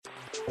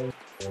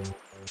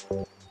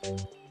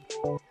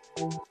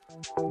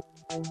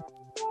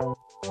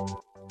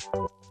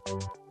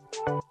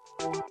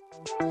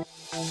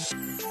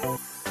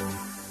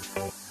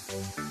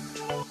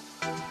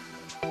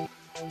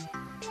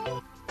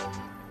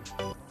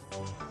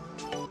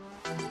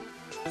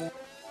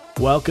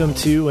Welcome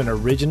to an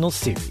original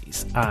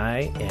series.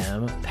 I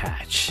am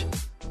Patch,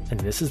 and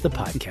this is the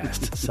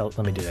podcast. So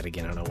let me do that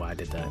again. I don't know why I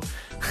did that.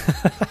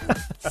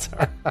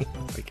 Sorry.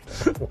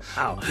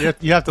 Wow.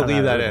 You have to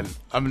leave that in.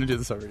 I'm going to do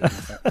this over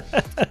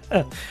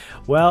again.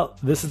 Well,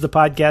 this is the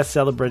podcast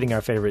celebrating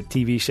our favorite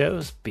TV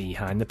shows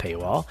behind the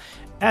paywall.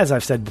 As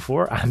I've said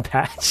before, I'm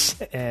Patch,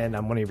 and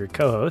I'm one of your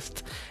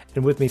co-hosts.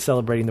 And with me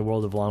celebrating the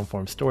world of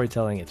long-form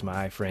storytelling, it's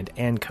my friend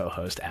and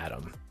co-host,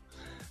 Adam.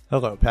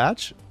 Hello,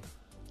 Patch.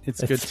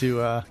 It's good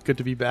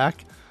to be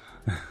back.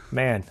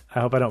 Man,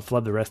 I hope I don't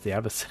flub the rest of the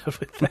episode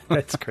with that.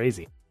 That's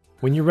crazy.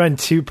 When you run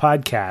two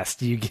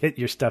podcasts, you get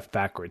your stuff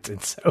backwards.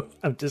 And so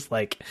I'm just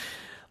like,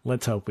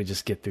 let's hope we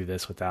just get through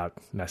this without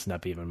messing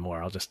up even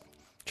more. I'll just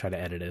try to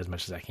edit it as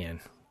much as I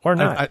can. Or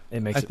not.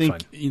 It makes it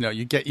fun.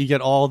 You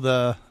get all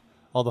the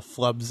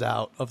flubs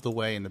out of the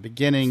way in the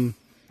beginning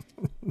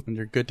and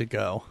you're good to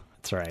go.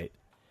 That's right.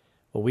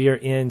 Well, we are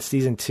in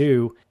season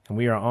 2 and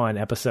we are on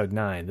episode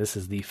 9. This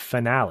is the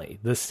finale,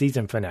 the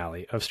season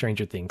finale of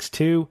Stranger Things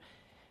 2.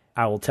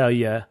 I will tell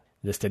you,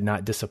 this did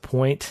not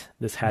disappoint.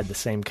 This had the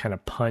same kind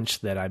of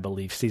punch that I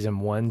believe season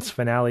 1's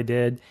finale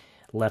did.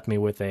 Left me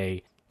with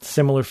a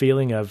similar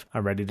feeling of,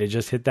 I'm ready to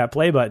just hit that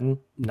play button.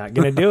 Not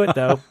going to do it,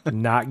 though.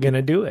 Not going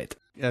to do it.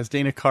 As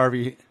Dana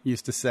Carvey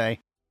used to say.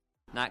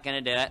 Not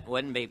going to do it.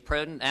 Wouldn't be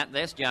prudent at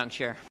this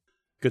juncture.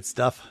 Good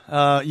stuff.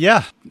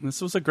 Yeah,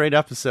 this was a great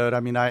episode.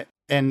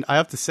 And I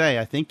have to say,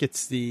 I think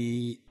it's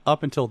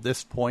up until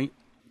this point,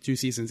 2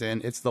 seasons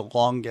in, it's the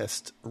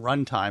longest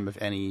runtime of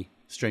any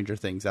Stranger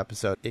Things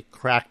episode. It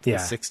cracked the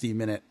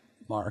 60-minute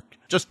mark.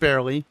 Just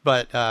barely,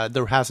 but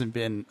there hasn't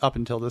been up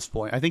until this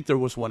point. I think there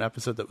was one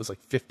episode that was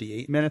like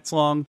 58 minutes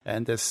long,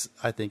 and this,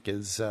 I think,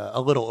 is a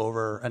little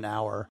over an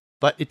hour.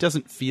 But it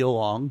doesn't feel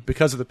long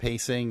because of the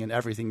pacing and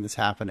everything that's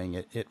happening.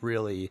 It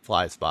really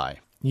flies by.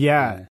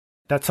 Yeah,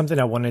 that's something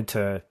I wanted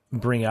to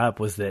bring up,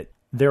 was that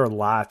there are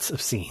lots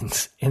of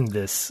scenes in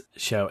this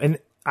show. And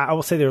I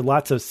will say there are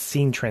lots of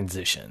scene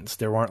transitions.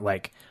 There weren't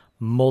like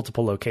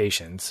multiple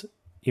locations,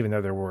 even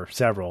though there were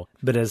several.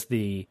 But as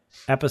the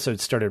episode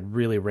started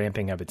really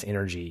ramping up its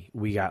energy,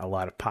 we got a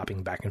lot of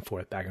popping back and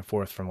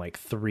forth from like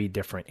 3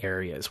 different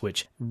areas,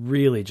 which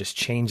really just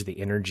changed the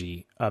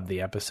energy of the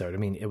episode. I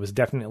mean, it was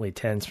definitely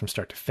tense from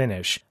start to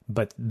finish,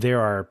 but there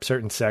are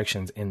certain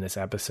sections in this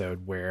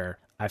episode where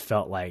I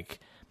felt like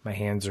my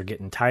hands are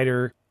getting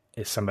tighter.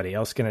 Is somebody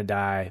else going to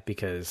die?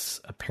 Because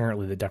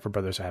apparently the Duffer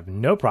Brothers have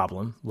no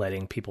problem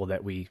letting people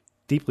that we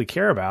deeply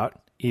care about,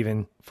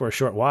 even for a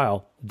short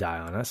while, die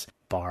on us.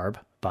 Barb,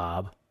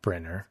 Bob,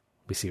 Brenner.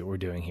 We see what we're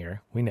doing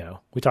here. We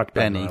know. We talked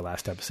about Benny in our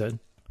last episode.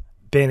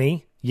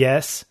 Benny,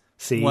 yes.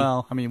 See?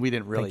 Well, I mean, we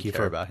didn't really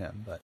care about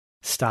him, but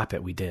stop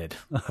it. We did.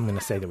 I'm going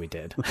to say that we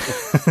did.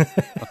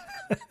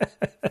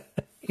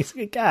 He's a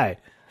good guy.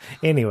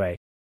 Anyway.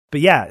 But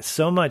yeah,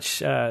 so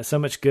much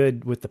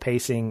good with the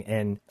pacing.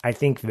 And I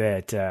think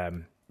that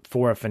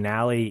for a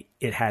finale,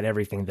 it had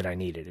everything that I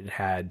needed. It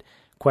had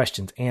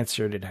questions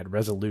answered. It had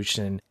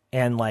resolution.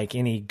 And like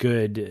any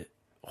good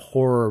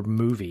horror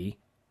movie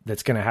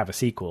that's going to have a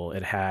sequel,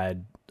 it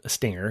had a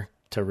stinger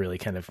to really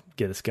kind of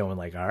get us going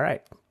like, all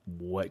right,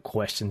 what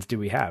questions do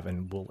we have?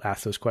 And we'll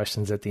ask those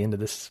questions at the end of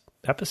this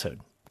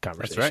episode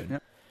conversation. That's right. Yeah.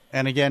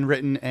 And again,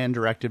 written and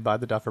directed by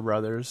the Duffer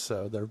Brothers,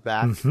 so they're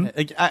back.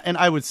 Mm-hmm. And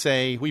I would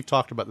say, we've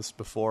talked about this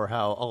before,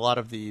 how a lot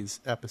of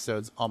these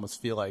episodes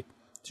almost feel like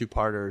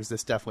 2-parters.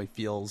 This definitely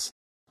feels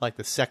like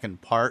the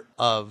second part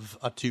of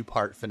a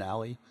 2-part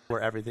finale, where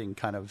everything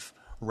kind of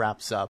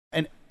wraps up.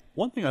 And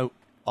one thing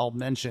I'll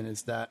mention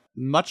is that,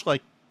 much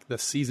like the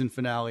season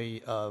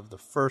finale of the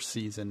first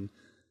season,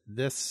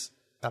 this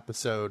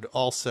episode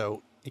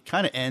also, it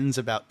kind of ends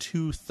about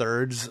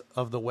 2/3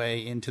 of the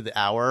way into the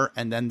hour,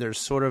 and then there's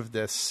sort of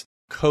this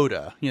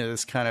coda,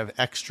 this kind of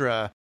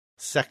extra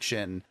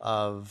section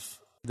of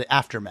the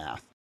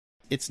aftermath.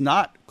 It's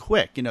not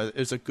quick,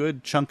 there's a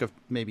good chunk of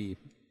maybe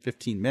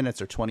 15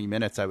 minutes or 20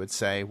 minutes, I would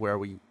say, where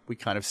we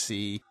kind of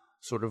see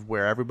sort of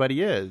where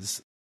everybody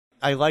is.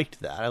 I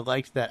liked that. I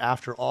liked that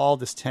after all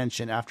this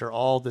tension, after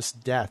all this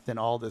death and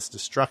all this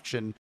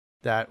destruction,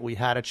 that we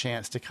had a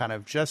chance to kind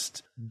of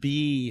just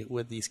be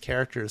with these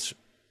characters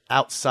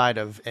outside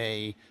of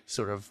a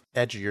sort of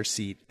edge of your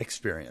seat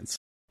experience.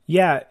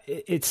 Yeah,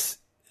 it's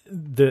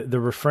the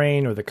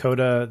refrain or the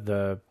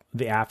coda,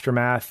 the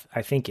aftermath,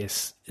 I think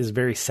is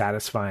very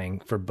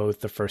satisfying for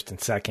both the first and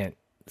second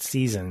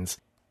seasons.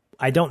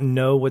 I don't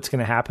know what's going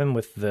to happen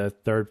with the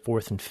 3rd,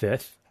 4th, and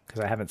 5th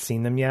because I haven't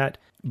seen them yet.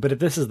 But if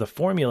this is the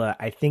formula,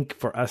 I think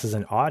for us as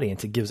an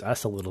audience, it gives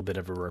us a little bit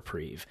of a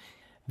reprieve.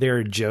 There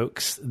are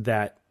jokes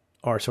that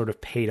are sort of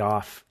paid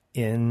off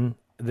in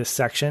this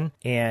section,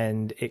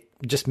 and it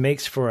just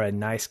makes for a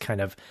nice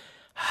kind of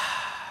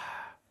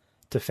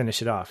to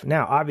finish it off.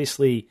 Now,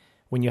 obviously,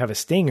 when you have a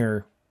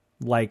stinger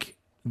like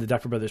the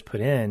Duffer Brothers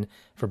put in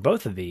for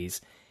both of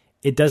these,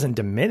 it doesn't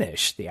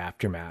diminish the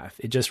aftermath.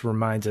 It just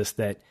reminds us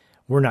that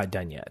we're not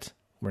done yet.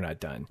 We're not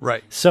done.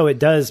 Right. So it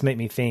does make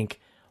me think,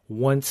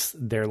 once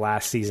their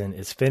last season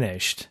is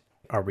finished,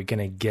 are we going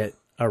to get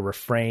a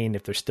refrain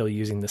if they're still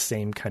using the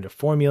same kind of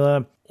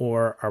formula?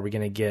 Or are we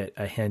going to get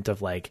a hint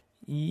of like,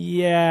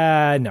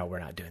 yeah, no, we're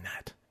not doing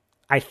that.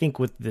 I think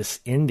with this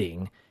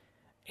ending,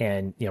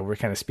 and we're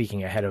kind of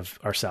speaking ahead of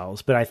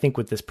ourselves, but I think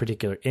with this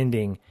particular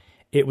ending,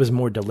 it was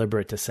more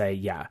deliberate to say,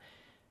 yeah,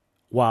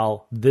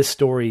 while this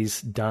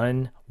story's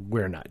done,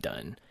 we're not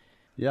done.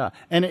 Yeah.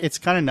 And it's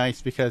kind of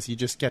nice because you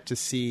just get to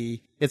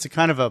see, it's a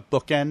kind of a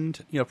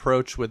bookend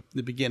approach with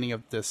the beginning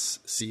of this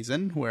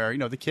season where,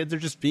 the kids are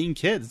just being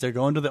kids. They're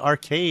going to the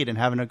arcade and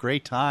having a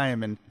great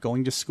time and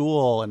going to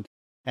school.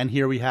 And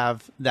here we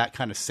have that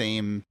kind of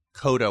same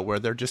coda where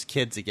they're just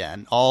kids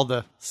again. All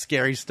the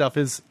scary stuff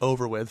is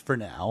over with for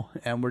now.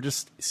 And we're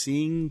just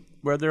seeing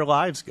where their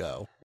lives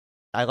go.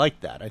 I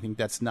like that. I think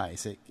that's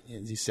nice.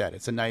 As you said,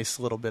 it's a nice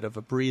little bit of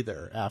a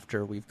breather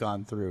after we've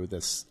gone through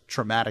this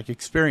traumatic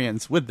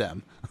experience with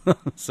them.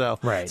 So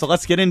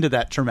let's get into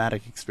that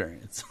traumatic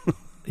experience.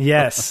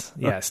 Yes,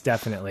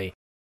 definitely.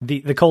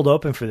 The cold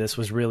open for this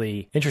was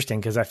really interesting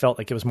because I felt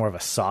like it was more of a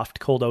soft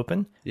cold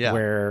open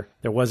where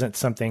there wasn't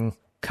something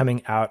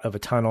coming out of a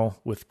tunnel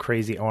with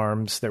crazy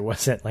arms. There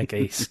wasn't like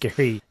a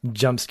scary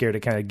jump scare to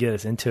kind of get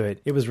us into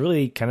it. It was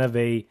really kind of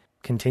a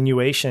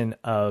continuation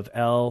of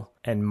Elle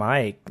and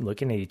Mike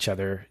looking at each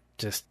other,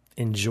 just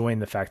enjoying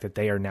the fact that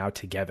they are now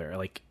together.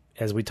 Like,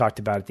 as we talked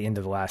about at the end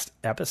of the last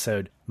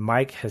episode,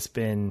 Mike has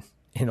been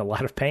in a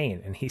lot of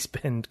pain and he's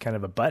been kind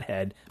of a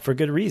butthead for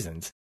good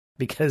reasons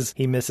because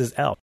he misses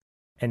Elle.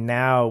 And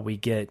now we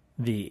get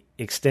the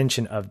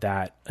extension of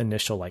that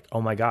initial, like,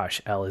 oh my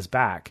gosh, Elle is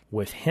back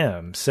with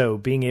him. So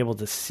being able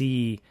to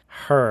see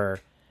her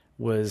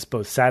was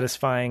both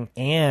satisfying,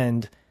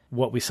 and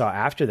what we saw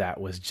after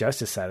that was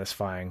just as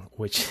satisfying,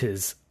 which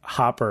is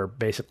Hopper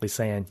basically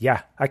saying,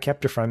 yeah, I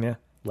kept her from you.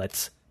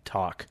 Let's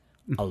talk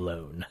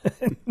alone.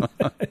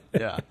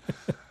 Yeah.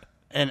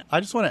 And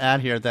I just want to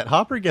add here that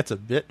Hopper gets a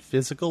bit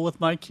physical with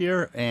Mike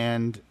here,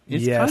 and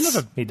is kind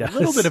of a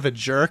little bit of a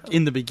jerk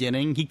in the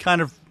beginning. He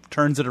kind of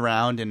turns it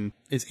around and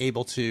is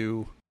able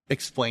to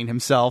explain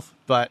himself.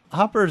 But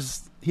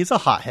he's a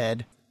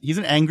hothead. He's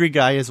an angry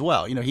guy as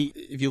well.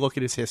 If you look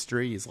at his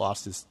history, he's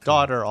lost his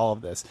daughter, all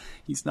of this.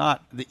 He's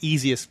not the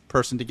easiest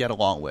person to get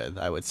along with,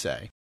 I would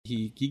say.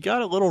 He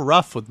got a little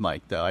rough with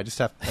Mike, though. I just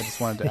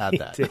wanted to add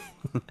that.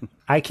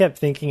 I kept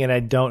thinking, and I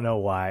don't know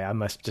why, I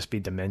must just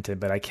be demented,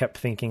 but I kept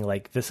thinking,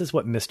 like, this is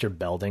what Mr.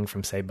 Belding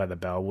from Saved by the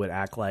Bell would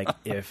act like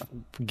if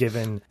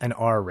given an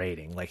R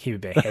rating. Like, he would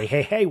be,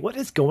 hey, what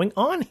is going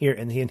on here?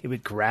 And he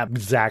would grab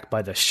Zach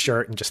by the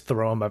shirt and just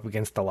throw him up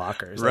against the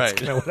lockers. That's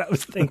kind of what I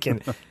was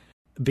thinking.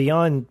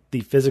 Beyond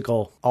the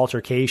physical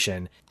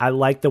altercation, I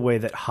like the way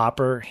that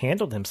Hopper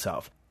handled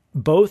himself.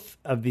 Both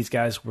of these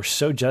guys were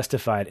so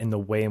justified in the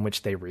way in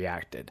which they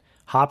reacted.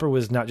 Hopper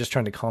was not just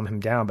trying to calm him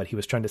down, but he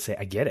was trying to say,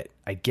 I get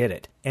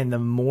it. And the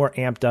more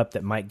amped up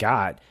that Mike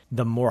got,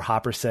 the more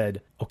Hopper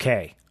said,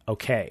 okay.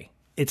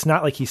 It's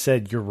not like he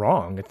said, you're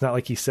wrong. It's not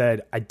like he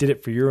said, I did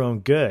it for your own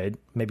good.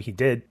 Maybe he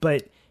did.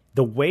 But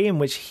the way in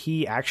which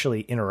he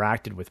actually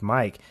interacted with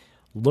Mike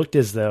looked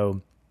as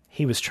though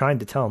he was trying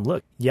to tell him,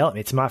 look, yell at me.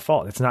 It's my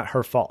fault. It's not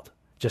her fault.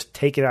 Just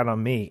take it out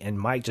on me. And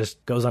Mike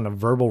just goes on a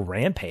verbal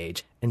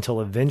rampage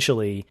until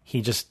eventually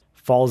he just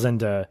falls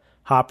into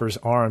Hopper's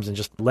arms and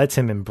just lets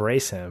him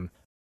embrace him.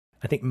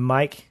 I think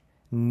Mike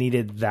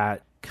needed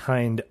that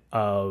kind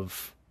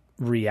of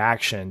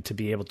reaction to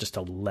be able just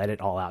to let it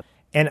all out.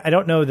 And I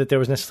don't know that there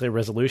was necessarily a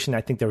resolution.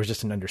 I think there was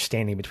just an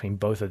understanding between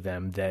both of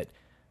them that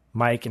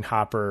Mike and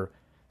Hopper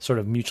sort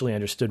of mutually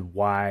understood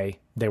why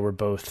they were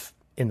both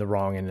in the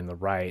wrong and in the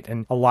right.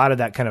 And a lot of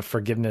that kind of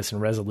forgiveness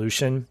and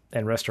resolution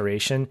and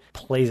restoration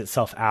plays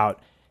itself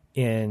out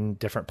in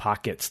different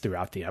pockets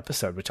throughout the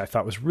episode, which I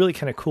thought was really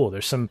kind of cool.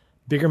 There's some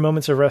bigger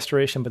moments of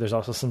restoration, but there's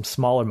also some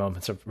smaller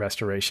moments of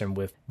restoration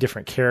with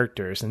different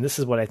characters. And this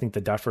is what I think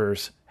the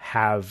Duffers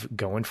have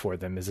going for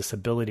them, is this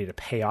ability to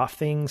pay off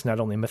things, not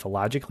only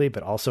mythologically,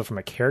 but also from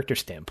a character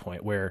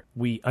standpoint, where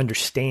we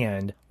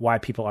understand why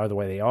people are the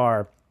way they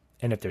are.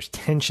 And if there's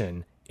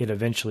tension, it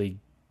eventually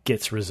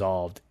gets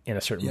resolved in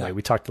a certain way.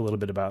 We talked a little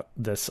bit about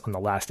this on the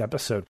last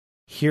episode.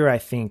 Here, I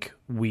think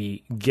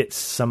we get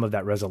some of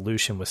that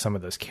resolution with some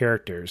of those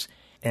characters,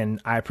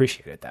 and I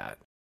appreciated that.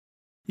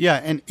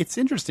 Yeah, and it's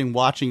interesting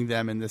watching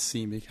them in this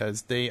scene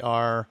because they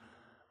are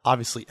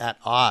obviously at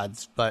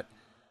odds, but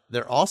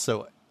they're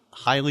also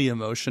highly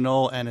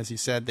emotional, and as you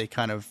said, they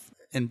kind of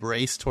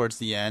embrace towards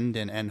the end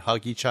and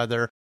hug each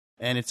other.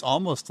 And it's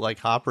almost like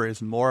Hopper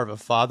is more of a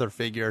father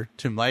figure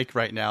to Mike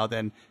right now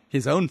than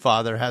his own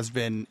father has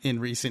been in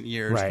recent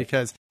years,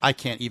 because I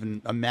can't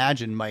even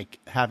imagine Mike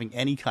having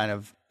any kind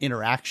of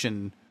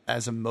interaction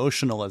as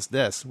emotional as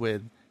this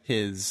with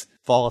his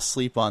fall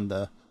asleep on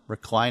the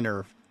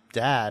recliner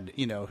dad,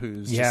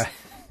 who's just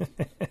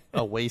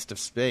a waste of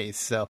space.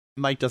 So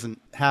Mike doesn't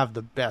have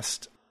the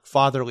best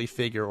fatherly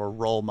figure or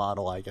role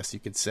model, I guess you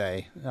could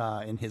say,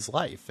 in his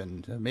life.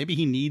 And maybe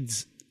he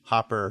needs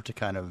Hopper to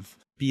kind of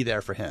be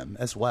there for him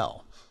as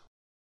well.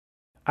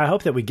 I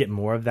hope that we get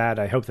more of that.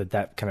 I hope that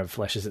that kind of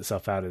fleshes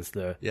itself out as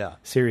the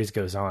series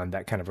goes on,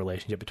 that kind of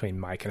relationship between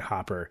Mike and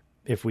Hopper.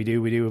 If we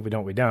do, we do. If we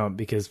don't, we don't,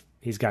 because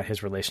he's got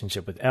his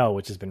relationship with Elle,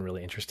 which has been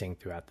really interesting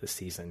throughout this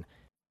season.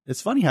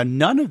 It's funny how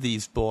none of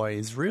these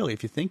boys, really,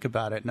 if you think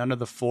about it, none of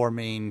the four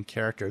main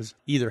characters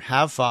either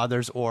have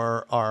fathers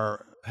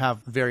or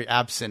have very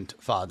absent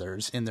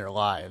fathers in their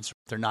lives.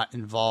 They're not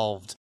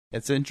involved.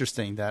 It's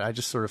interesting that I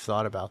just sort of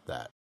thought about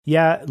that.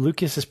 Yeah,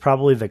 Lucas is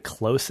probably the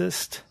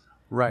closest.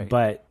 Right.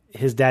 But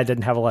his dad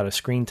doesn't have a lot of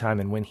screen time,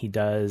 and when he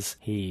does,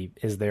 he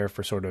is there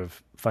for sort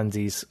of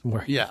funsies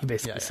where he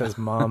basically says,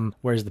 Mom,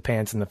 where's the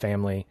pants in the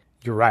family?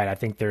 You're right. I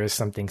think there is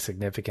something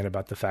significant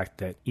about the fact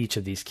that each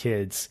of these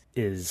kids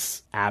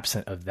is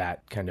absent of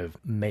that kind of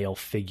male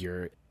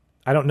figure.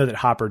 I don't know that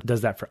Hopper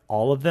does that for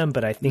all of them,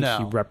 but I think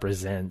he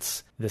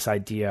represents this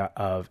idea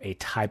of a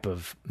type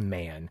of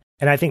man.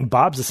 And I think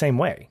Bob's the same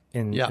way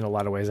in a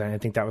lot of ways. And I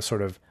think that was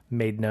sort of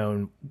made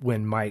known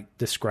when Mike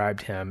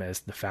described him as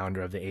the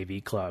founder of the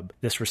AV Club.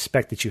 This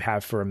respect that you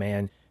have for a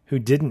man who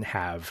didn't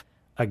have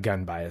a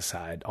gun by his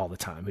side all the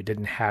time, who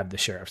didn't have the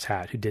sheriff's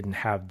hat, who didn't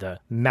have the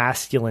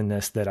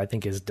masculineness that I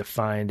think is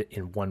defined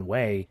in one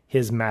way.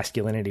 His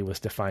masculinity was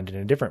defined in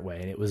a different way,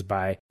 and it was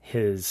by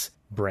his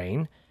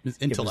brain. His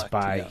intellect. It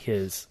was by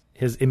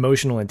his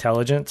emotional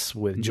intelligence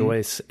with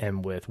Joyce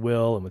and with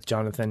Will and with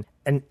Jonathan.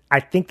 And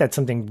I think that's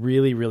something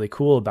really, really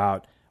cool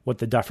about what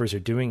the Duffers are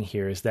doing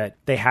here, is that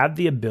they have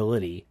the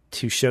ability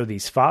to show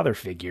these father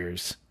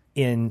figures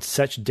in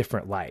such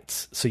different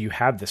lights. So you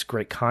have this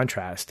great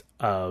contrast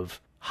of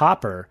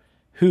Hopper,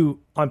 who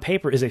on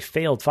paper is a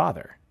failed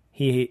father.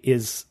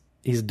 He's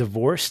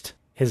divorced.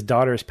 His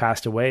daughter has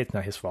passed away. It's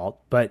not his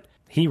fault, but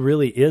he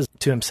really is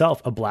to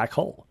himself a black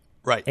hole.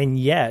 Right. And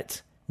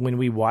yet when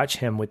we watch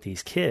him with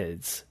these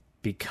kids,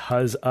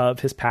 because of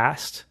his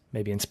past,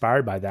 maybe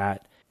inspired by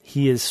that,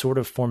 he is sort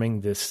of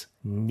forming this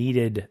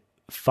needed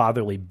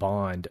fatherly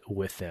bond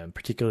with them,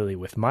 particularly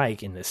with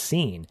Mike in this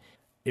scene.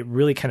 It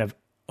really kind of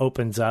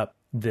opens up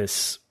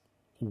this,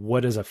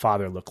 what does a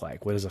father look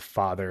like? What is a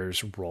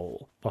father's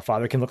role? A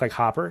father can look like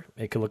Hopper.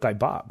 It could look like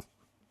Bob.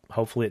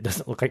 Hopefully it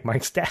doesn't look like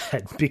Mike's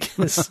dad,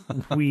 because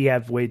we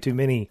have way too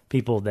many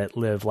people that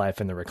live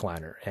life in the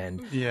recliner.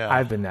 And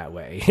I've been that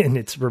way. And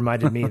it's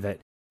reminded me that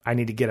I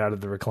need to get out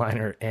of the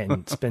recliner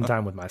and spend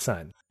time with my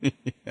son.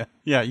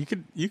 Yeah, you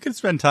could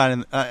spend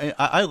time.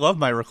 I love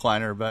my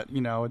recliner, but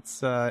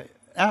it's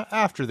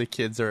after the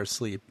kids are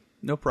asleep,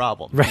 no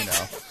problem.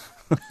 Right.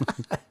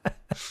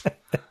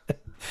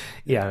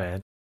 Yeah,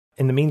 man.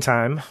 In the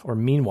meantime, or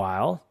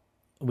meanwhile,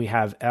 we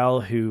have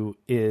Elle, who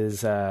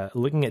is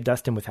looking at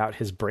Dustin without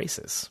his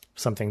braces,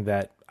 something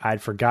that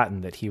I'd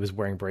forgotten that he was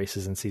wearing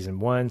braces in season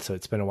 1. So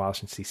it's been a while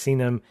since she's seen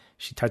him.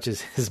 She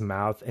touches his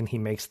mouth and he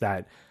makes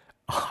that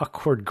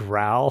awkward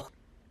growl.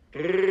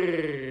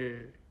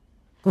 And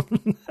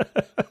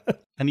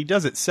he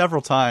does it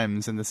several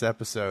times in this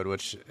episode,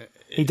 which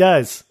he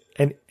does.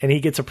 And he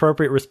gets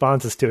appropriate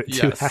responses to it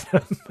too,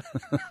 Adam.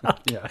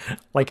 Yeah.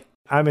 Like,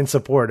 I'm in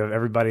support of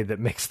everybody that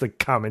makes the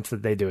comments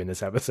that they do in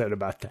this episode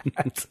about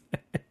that.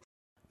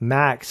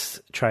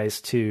 Max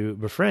tries to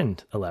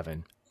befriend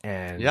 11,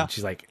 and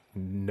she's like,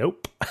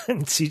 nope.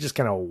 And she just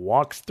kind of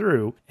walks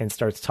through and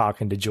starts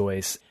talking to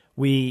Joyce.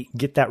 We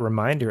get that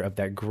reminder of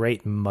that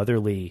great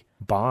motherly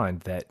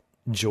bond that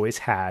Joyce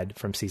had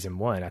from season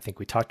 1. I think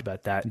we talked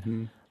about that.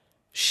 Mm-hmm.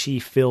 She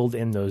filled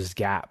in those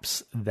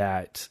gaps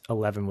that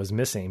 11 was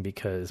missing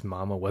because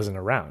Mama wasn't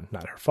around.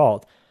 Not her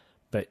fault,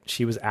 but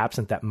she was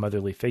absent that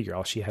motherly figure.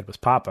 All she had was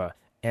Papa.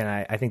 And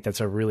I think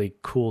that's a really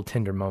cool,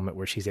 tender moment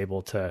where she's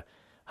able to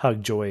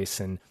hug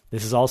Joyce. And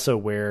this is also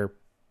where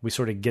we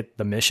sort of get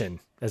the mission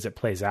as it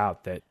plays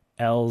out, that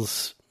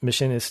Elle's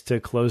mission is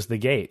to close the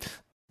gate.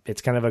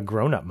 It's kind of a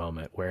grown-up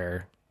moment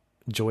where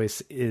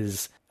Joyce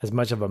is as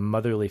much of a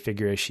motherly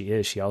figure as she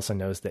is. She also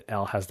knows that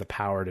Elle has the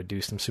power to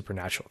do some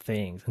supernatural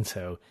things. And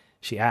so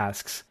she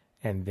asks,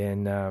 and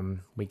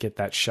then we get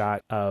that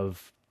shot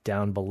of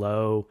down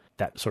below,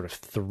 that sort of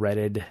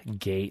threaded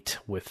gate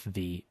with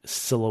the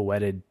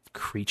silhouetted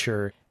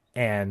creature,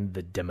 and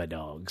the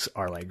Demodogs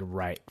are like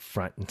right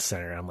front and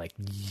center. I'm like,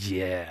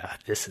 yeah,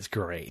 this is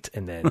great.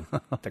 And then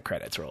the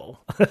credits roll.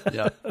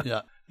 Yeah.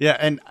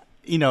 And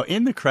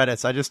in the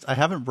credits, I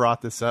haven't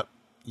brought this up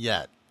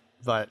yet,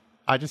 but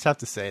I just have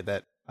to say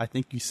that I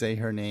think you say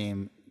her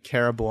name,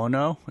 Cara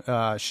Buono.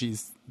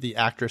 She's the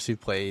actress who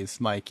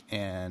plays Mike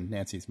and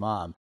Nancy's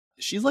mom.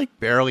 She's like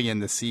barely in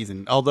this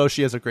season, although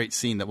she has a great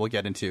scene that we'll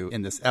get into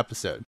in this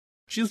episode.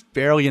 She's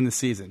barely in the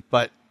season,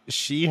 but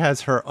she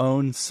has her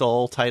own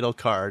sole title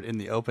card in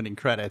the opening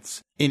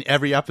credits in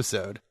every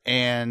episode.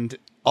 And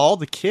all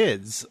the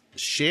kids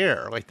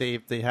share, like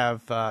they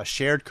have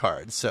shared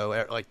cards.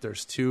 So like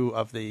there's 2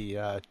 of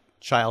the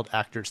child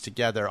actors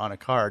together on a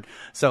card.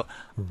 So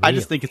really? I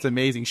just think it's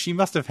amazing. She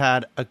must have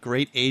had a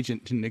great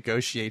agent to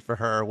negotiate for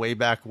her way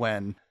back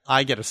when.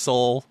 I get a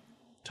sole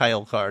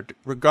title card,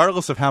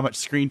 regardless of how much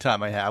screen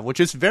time I have, which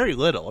is very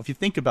little. If you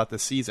think about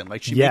this season,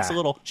 like she makes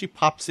she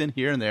pops in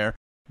here and there.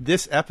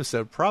 This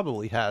episode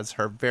probably has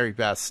her very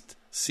best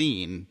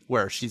scene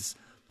where she's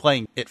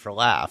playing it for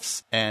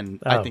laughs, and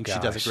I think she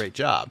does a great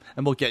job.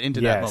 And we'll get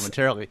into that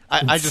momentarily.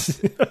 I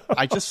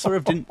just sort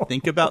of didn't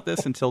think about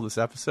this until this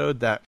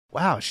episode that,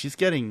 wow, she's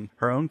getting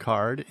her own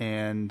card,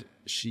 and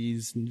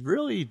she's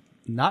really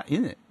not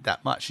in it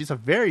that much. She's a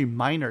very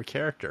minor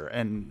character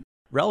and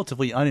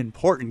relatively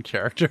unimportant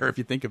character if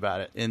you think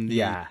about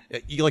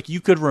it. Like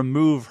you could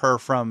remove her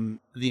from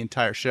the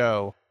entire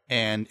show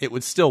and it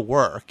would still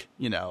work,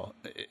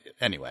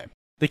 Anyway,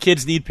 the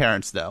kids need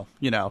parents though,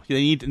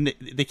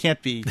 they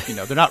can't be,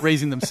 they're not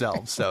raising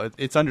themselves. So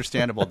it's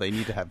understandable. They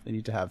need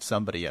to have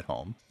somebody at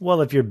home.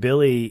 Well, if you're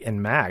Billy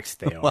and Max,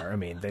 they are. I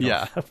mean, they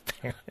don't have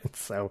parents.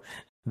 So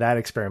that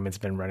experiment's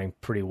been running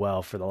pretty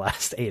well for the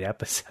last 8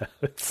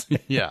 episodes.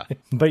 Yeah.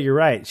 But you're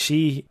right.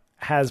 She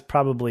has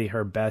probably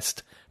her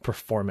best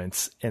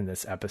performance in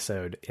this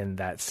episode in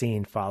that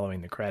scene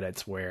following the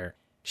credits where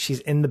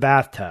she's in the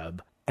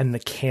bathtub and the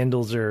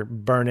candles are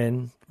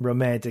burning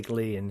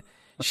romantically, and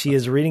she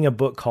is reading a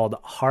book called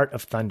Heart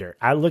of Thunder.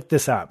 I looked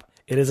this up.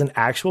 It is an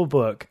actual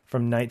book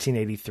from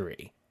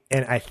 1983.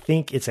 And I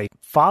think it's a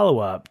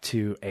follow-up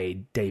to a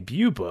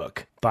debut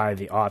book by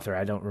the author.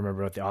 I don't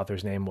remember what the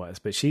author's name was,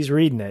 but she's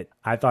reading it.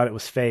 I thought it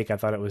was fake. I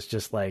thought it was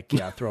just like,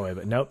 throwaway.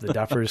 But nope, the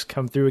Duffers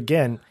come through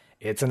again.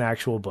 It's an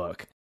actual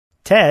book.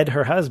 Ted,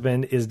 her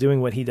husband, is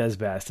doing what he does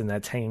best, and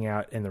that's hanging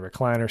out in the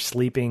recliner,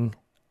 sleeping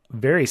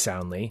very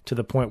soundly, to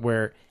the point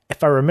where,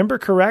 if I remember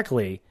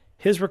correctly,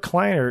 his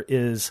recliner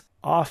is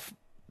off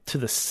to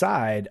the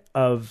side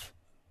of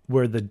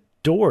where the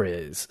door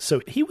is.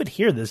 So he would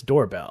hear this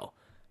doorbell.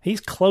 He's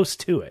close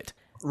to it.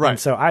 Right. And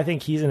so I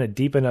think he's in a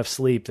deep enough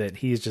sleep that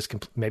he's just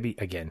maybe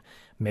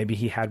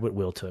he had what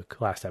Will took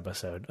last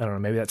episode. I don't know.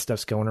 Maybe that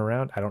stuff's going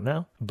around. I don't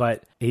know.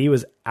 But he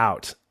was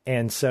out.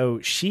 And so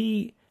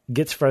she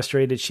gets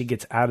frustrated. She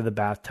gets out of the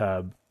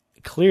bathtub,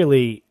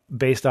 clearly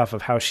based off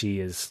of how she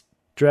is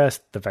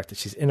dressed, the fact that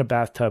she's in a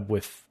bathtub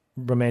with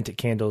romantic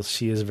candles.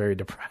 She is very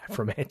deprived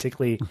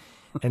romantically.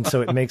 And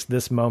so it makes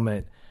this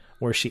moment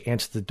where she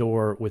answers the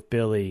door with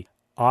Billy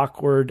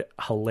awkward,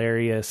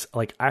 hilarious.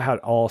 Like, I had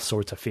all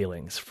sorts of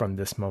feelings from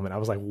this moment. I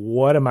was like,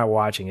 what am I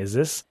watching? Is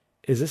this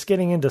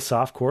getting into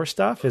softcore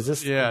stuff? Is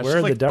this where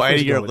are the Duffers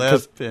biting your going?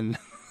 lip and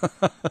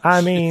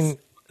I mean,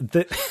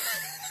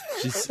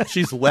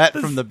 she's wet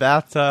from the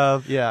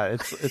bathtub. Yeah,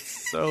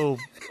 it's so.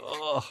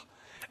 Ugh.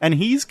 And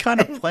he's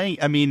kind of playing.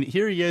 I mean,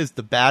 here he is,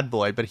 the bad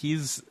boy, but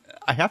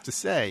I have to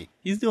say,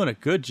 he's doing a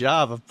good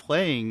job of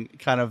playing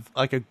kind of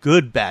like a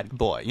good bad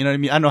boy. You know what I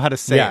mean? I don't know how to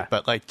say it,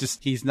 but like,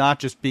 he's not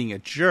just being a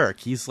jerk.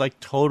 He's like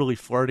totally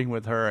flirting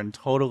with her and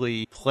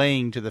totally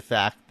playing to the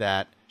fact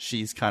that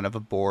she's kind of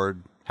a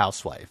bored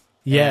housewife.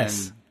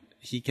 Yes. And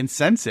he can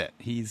sense it.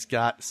 He's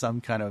got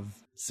some kind of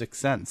sixth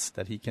sense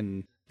that he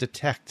can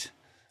detect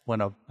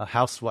when a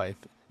housewife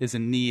is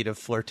in need of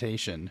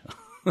flirtation.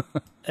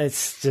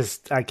 It's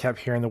just, I kept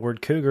hearing the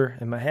word cougar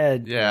in my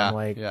head. Yeah. I'm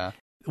like,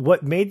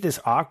 what made this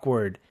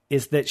awkward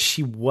is that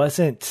she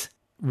wasn't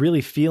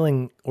really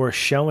feeling or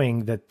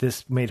showing that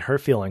this made her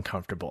feel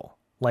uncomfortable.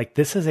 Like,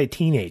 this is a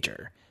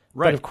teenager.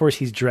 Right. But of course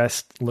he's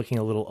dressed looking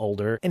a little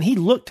older, and he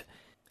looked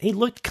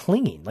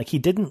clean. Like, he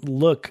didn't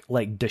look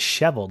like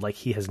disheveled like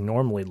he has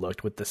normally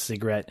looked with the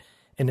cigarette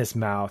in his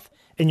mouth.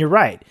 And you're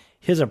right.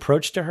 His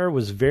approach to her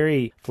was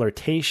very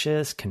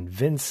flirtatious,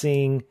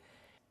 convincing.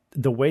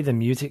 The way the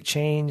music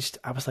changed,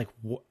 I was like,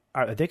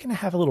 are they going to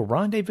have a little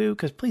rendezvous?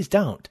 Because please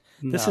don't.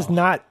 No. This is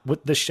not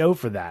what the show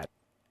for that.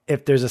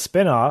 If there's a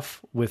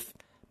spinoff with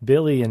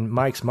Billy and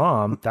Mike's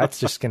mom, that's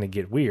just going to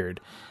get weird.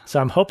 So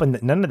I'm hoping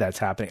that none of that's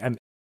happening.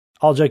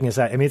 All joking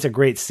aside, I mean, it's a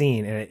great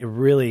scene, and it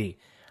really,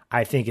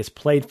 I think, is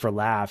played for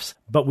laughs.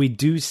 But we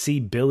do see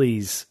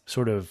Billy's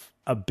sort of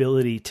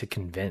ability to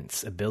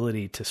convince,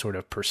 ability to sort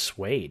of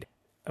persuade.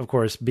 Of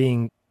course,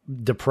 being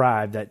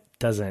deprived, that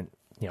doesn't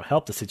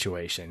help the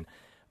situation.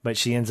 But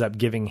she ends up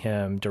giving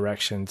him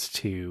directions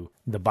to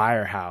the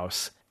Byer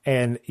house.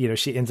 And,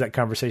 she ends that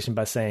conversation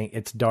by saying,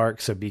 it's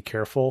dark, so be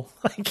careful.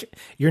 Like,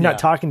 you're not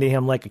talking to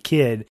him like a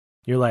kid.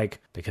 You're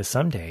like, because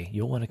someday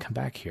you'll want to come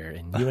back here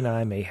and you and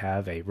I may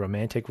have a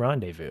romantic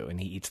rendezvous. And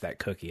he eats that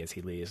cookie as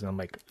he leaves. And I'm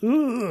like,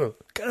 ooh.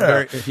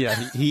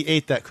 He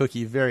ate that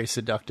cookie very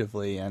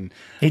seductively. And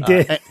he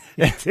did.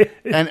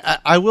 And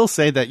I will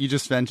say that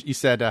you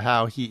said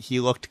how he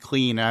looked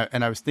clean.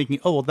 And I was thinking,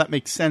 oh, well, that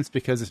makes sense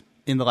because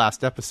in the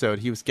last episode,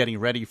 he was getting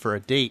ready for a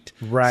date.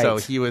 Right. So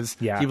he was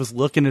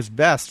looking his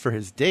best for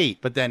his date.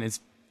 But then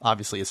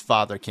obviously his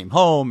father came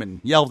home and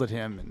yelled at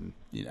him and,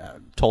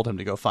 told him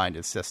to go find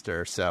his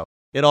sister. So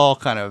it all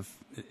kind of,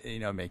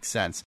 makes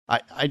sense.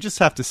 I just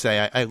have to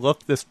say, I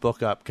looked this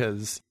book up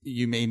because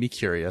you made me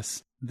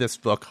curious. This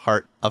book,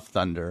 Heart of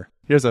Thunder.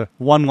 Here's a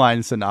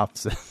one-line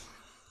synopsis.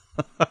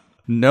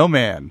 No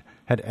man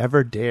had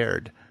ever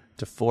dared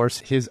to force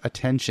his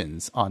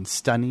attentions on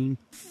stunning,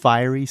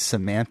 fiery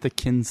Samantha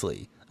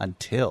Kinsley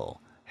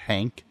until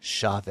Hank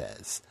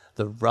Chavez,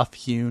 the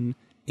rough-hewn,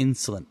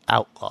 insolent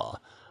outlaw,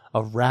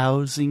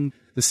 arousing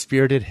the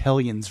spirited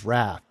Hellion's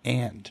wrath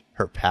and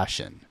her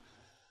passion.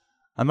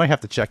 I might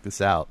have to check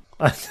this out.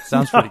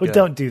 Sounds pretty good.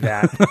 Don't do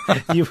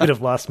that. You would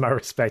have lost my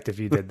respect if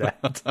you did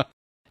that.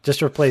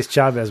 Just replace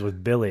Chavez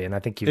with Billy, and I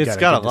think you've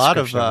got a lot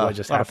of what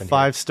just happened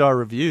 5-star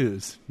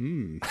reviews.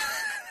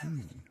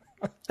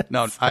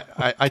 No,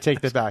 I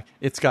take that back.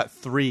 It's got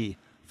 3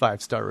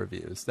 5-star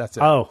reviews. That's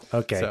it. Oh,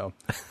 okay. So,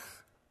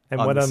 and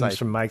one of them is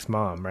from Mike's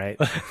mom, right?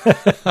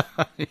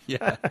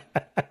 Yeah.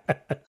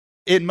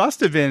 It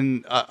must have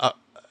been.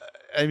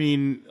 I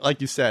mean, like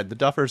you said, the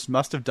Duffers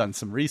must have done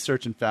some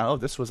research and found,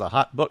 this was a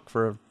hot book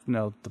for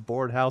the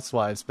Bored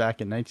Housewives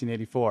back in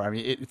 1984. I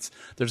mean,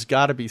 there's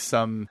got to be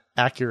some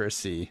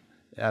accuracy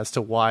as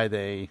to why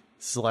they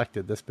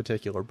selected this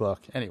particular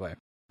book. Anyway.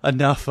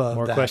 Enough of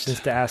more that. Questions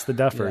to ask the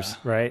Duffers,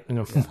 right?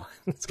 Yeah.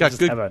 It's got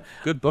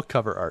good book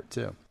cover art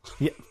too.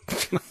 Yeah.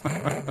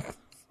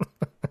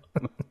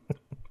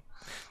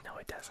 No,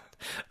 it doesn't.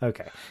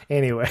 Okay.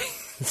 Anyway,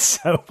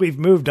 so we've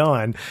moved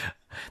on,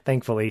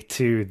 thankfully,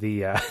 to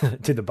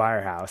the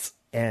Byers house,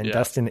 and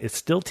Dustin is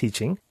still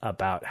teaching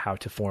about how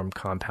to form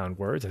compound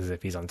words as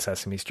if he's on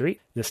Sesame Street.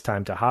 This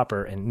time to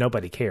Hopper, and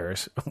nobody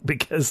cares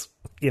because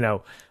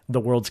the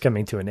world's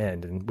coming to an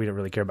end, and we don't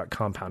really care about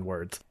compound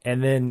words.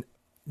 And then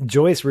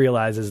Joyce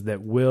realizes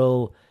that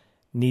Will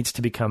needs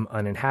to become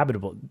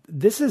uninhabitable.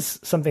 This is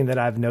something that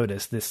I've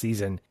noticed this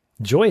season.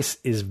 Joyce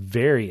is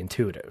very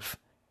intuitive.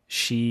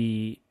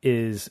 She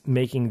is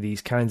making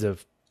these kinds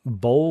of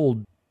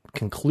bold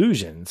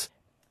conclusions.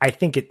 I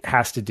think it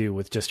has to do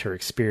with just her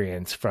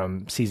experience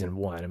from season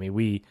 1. I mean,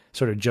 we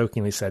sort of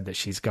jokingly said that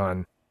she's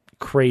gone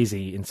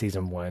crazy in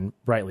season 1,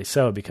 rightly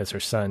so, because her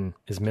son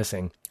is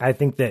missing. I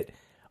think that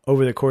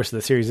over the course of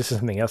the series, this is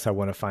something else I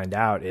want to find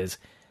out is,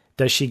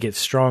 does she get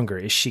stronger?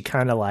 Is she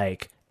kind of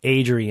like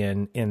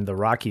Adrian in the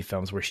Rocky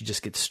films where she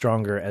just gets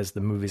stronger as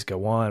the movies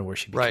go on, where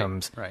she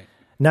becomes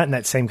not in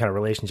that same kind of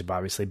relationship,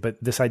 obviously, but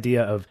this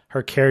idea of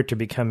her character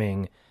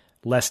becoming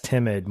less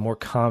timid, more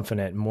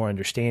confident, more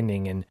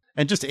understanding, and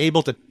just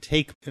able to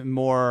take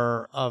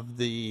more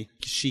of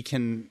she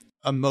can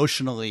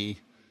emotionally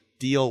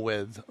deal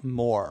with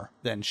more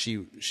than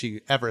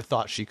she ever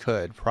thought she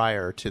could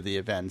prior to the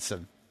events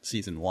of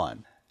season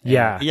 1.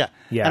 Yeah.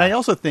 And I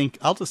also think,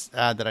 I'll just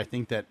add that I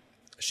think that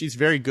she's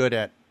very good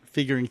at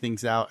figuring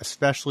things out,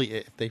 especially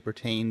if they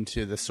pertain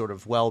to the sort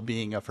of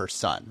well-being of her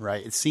son,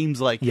 right? It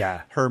seems like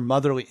her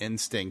motherly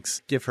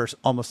instincts give her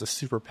almost a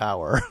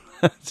superpower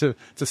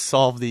to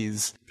solve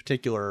these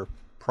particular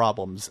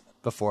problems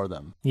before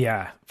them.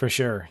 Yeah, for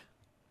sure.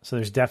 So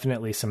there's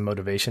definitely some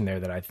motivation there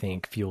that I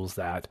think fuels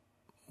that.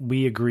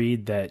 We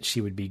agreed that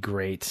she would be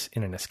great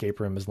in an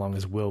escape room as long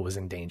as Will was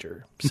in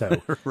danger.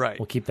 So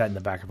we'll keep that in the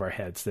back of our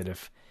heads, that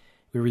if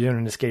we were doing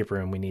an escape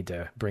room, we need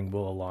to bring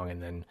Will along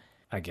and then,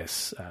 I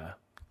guess,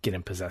 get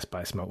him possessed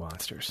by smoke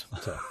monsters.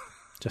 So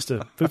just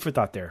a food for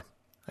thought there.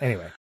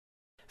 Anyway.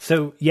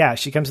 So yeah,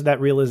 she comes to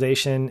that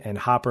realization, and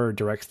Hopper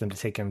directs them to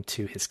take him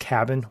to his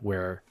cabin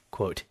where,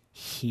 quote,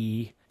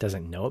 he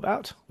doesn't know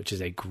about, which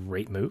is a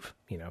great move,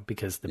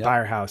 because the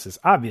Byers house is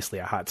obviously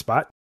a hot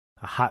spot,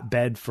 a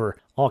hotbed for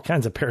all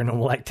kinds of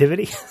paranormal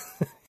activity.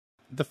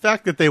 The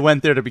fact that they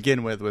went there to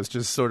begin with was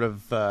just sort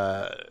of,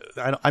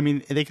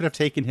 they could have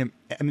taken him.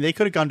 I mean, they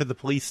could have gone to the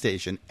police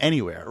station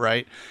anywhere,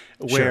 right?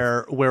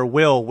 Where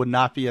Will would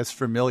not be as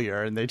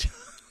familiar, and they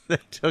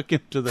took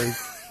him to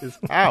his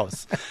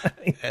house.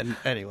 And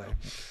anyway,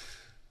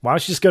 why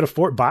don't you just go to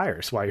Fort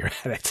Byers while you're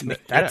at it?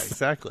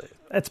 Exactly.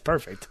 That's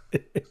perfect.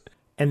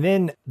 And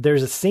then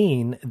there's a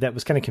scene that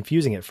was kind of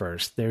confusing at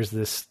first. There's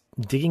this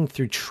digging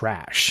through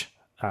trash.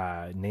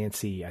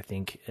 Nancy, I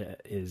think,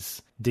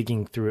 is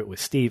digging through it with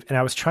Steve. And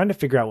I was trying to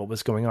figure out what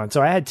was going on.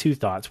 So I had 2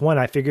 thoughts. One,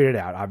 I figured it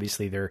out.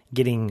 Obviously, they're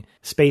getting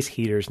space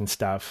heaters and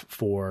stuff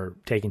for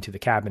taking to the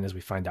cabin, as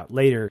we find out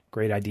later.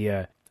 Great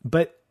idea.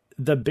 But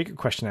the bigger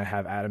question I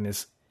have, Adam,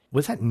 is,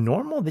 was that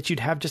normal that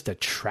you'd have just a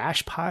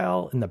trash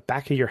pile in the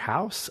back of your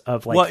house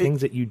of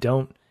things that you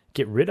don't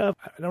get rid of?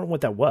 I don't know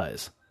what that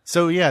was.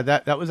 So yeah,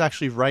 that was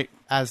actually right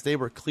as they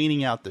were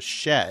cleaning out the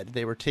shed.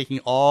 They were taking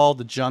all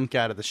the junk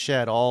out of the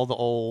shed, all the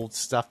old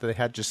stuff that they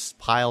had just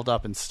piled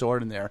up and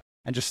stored in there,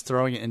 and just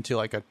throwing it into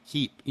like a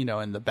heap,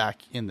 in the back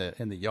in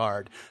the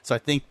yard. So I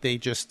think they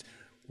just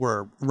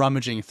were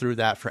rummaging through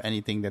that for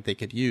anything that they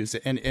could use.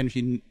 And if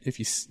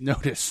you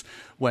notice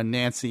when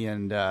Nancy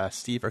and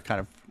Steve are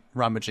kind of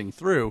rummaging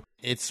through,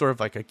 it's sort of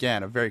like,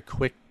 again, a very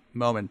quick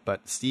moment,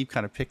 but Steve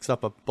kind of picks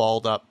up a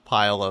balled up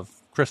pile of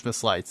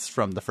Christmas lights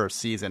from the first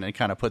season and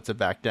kind of puts it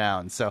back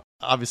down. So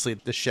obviously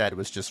the shed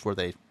was just where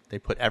they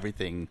put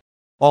everything,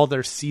 all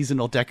their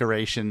seasonal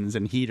decorations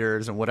and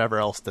heaters and whatever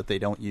else that they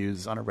don't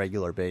use on a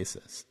regular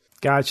basis.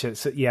 Gotcha.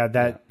 So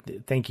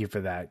thank you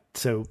for that.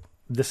 So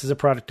this is a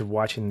product of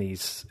watching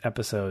these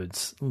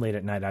episodes late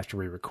at night after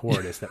we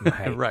record, is that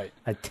my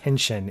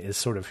attention is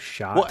sort of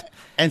shot. Well,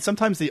 and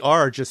sometimes they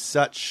are just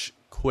such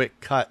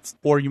quick cuts,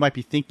 or you might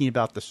be thinking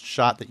about the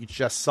shot that you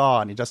just saw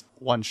and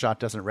one shot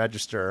doesn't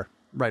register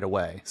right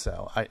away.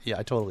 So I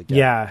totally get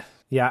it.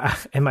 Yeah.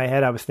 In my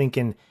head, I was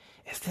thinking,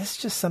 is this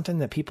just something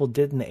that people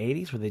did in the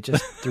 80s where they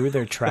just threw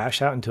their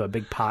trash out into a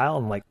big pile?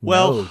 And like,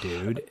 no,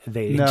 dude,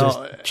 they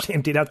just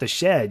emptied out the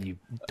shed, you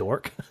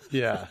dork.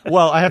 Yeah.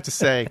 Well, I have to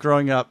say,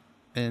 growing up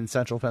in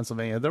central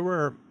Pennsylvania, there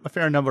were a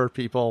fair number of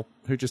people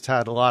who just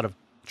had a lot of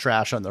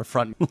trash on their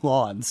front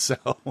lawns. So,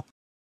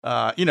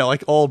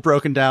 like old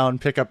broken down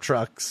pickup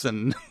trucks.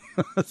 And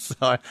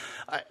so,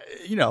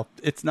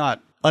 it's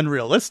not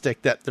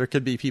unrealistic that there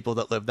could be people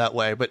that live that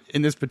way. But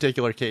in this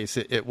particular case,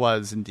 it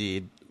was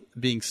indeed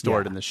being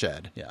stored in the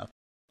shed. Yeah.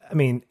 I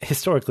mean,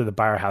 historically, the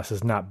Byer House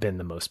has not been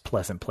the most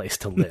pleasant place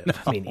to live. No.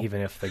 I mean, even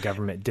if the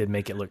government did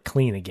make it look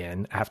clean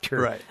again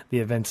after the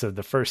events of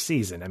the first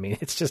season. I mean,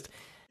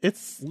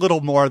 it's little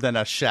more than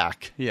a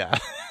shack. Yeah.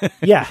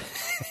 Yeah.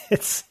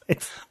 It's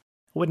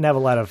wouldn't have a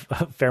lot of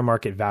fair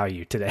market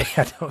value today,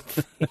 I don't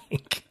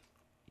think.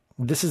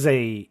 This is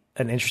an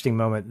interesting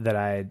moment that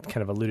I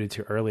kind of alluded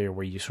to earlier,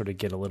 where you sort of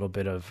get a little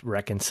bit of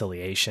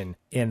reconciliation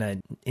in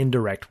an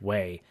indirect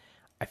way.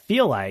 I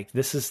feel like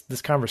this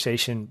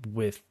conversation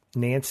with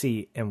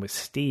Nancy and with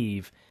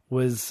Steve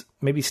was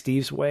maybe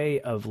Steve's way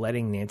of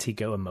letting Nancy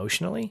go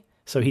emotionally.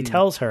 So he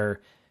tells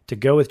her to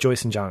go with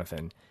Joyce and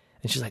Jonathan.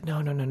 And she's like, no.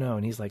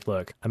 And he's like,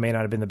 look, I may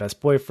not have been the best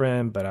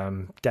boyfriend, but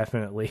I'm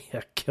definitely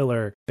a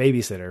killer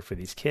babysitter for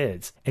these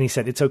kids. And he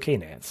said, it's okay,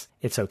 Nance.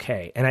 It's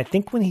okay. And I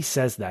think when he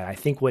says that, I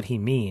think what he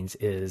means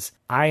is,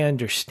 I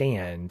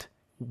understand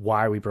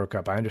why we broke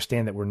up. I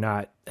understand that we're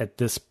not at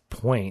this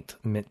point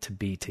meant to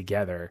be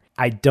together.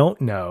 I don't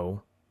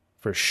know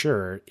for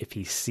sure if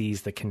he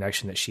sees the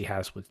connection that she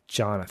has with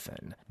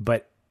Jonathan,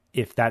 but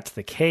if that's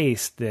the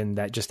case, then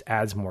that just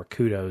adds more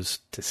kudos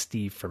to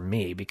Steve for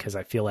me, because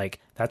I feel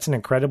like that's an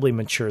incredibly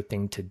mature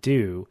thing to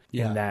do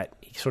in that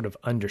he sort of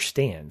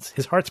understands.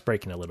 His heart's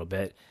breaking a little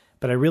bit,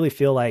 but I really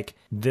feel like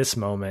this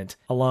moment,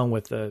 along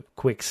with the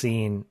quick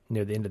scene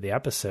near the end of the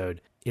episode,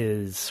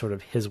 is sort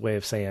of his way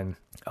of saying,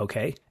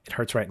 okay, it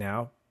hurts right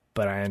now,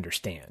 but I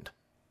understand.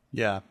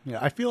 Yeah.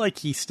 I feel like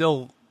he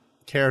still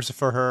cares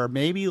for her,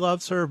 maybe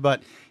loves her,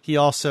 but he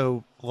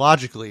also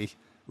logically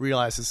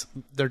realizes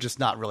they're just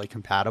not really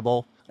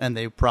compatible, and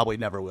they probably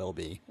never will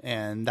be.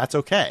 And that's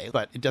okay,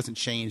 but it doesn't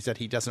change that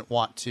he doesn't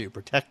want to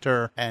protect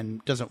her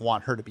and doesn't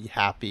want her to be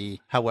happy.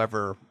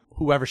 However,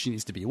 whoever she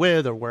needs to be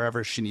with or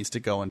wherever she needs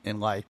to go in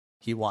life,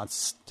 he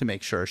wants to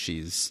make sure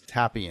she's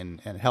happy and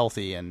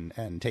healthy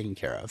and taken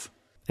care of.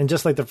 And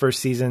just like the first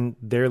season,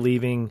 they're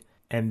leaving,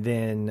 and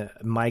then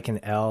Mike and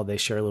Elle, they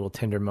share a little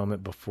tender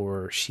moment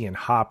before she and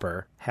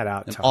Hopper head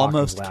out to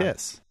almost Hawkins'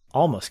 kiss.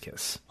 Almost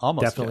kiss.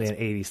 Definitely kiss.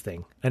 An 80s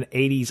thing. An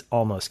 80s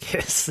almost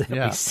kiss that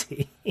we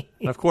see.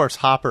 And of course,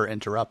 Hopper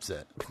interrupts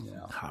it.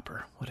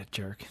 Hopper, what a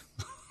jerk.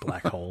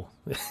 Black hole.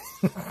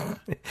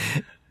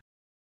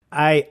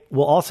 I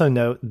will also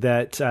note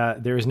that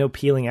there is no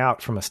peeling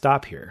out from a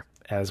stop here,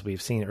 as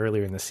we've seen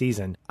earlier in the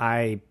season.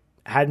 I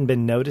hadn't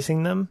been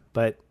noticing them,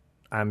 but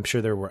I'm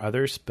sure there were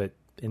others. But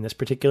in this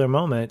particular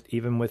moment,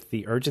 even with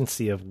the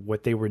urgency of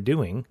what they were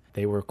doing,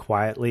 they were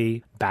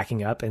quietly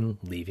backing up and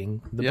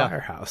leaving the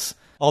Byer house.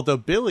 Although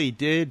Billy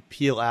did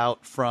peel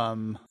out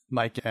from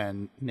Mike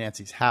and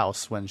Nancy's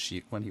house when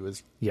he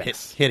was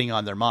hitting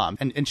on their mom.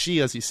 And she,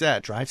 as you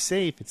said, drive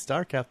safe. It's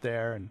dark out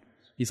there. And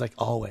he's like,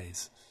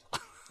 always.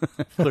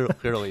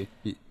 Clearly,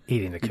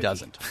 eating the cookie. He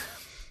doesn't.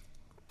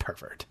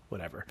 Pervert.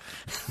 Whatever.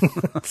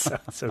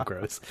 so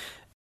gross.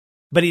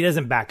 But he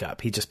doesn't back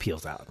up. He just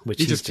peels out,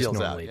 which he just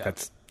normally.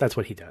 That's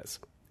what he does.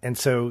 And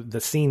so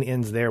the scene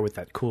ends there with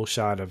that cool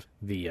shot of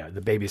the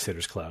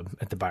Babysitters Club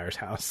at the Byers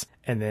house,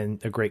 and then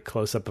a great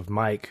close up of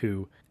Mike,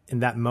 who in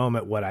that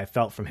moment, what I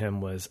felt from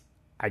him was,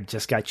 I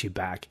just got you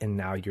back, and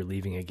now you're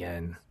leaving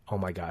again. Oh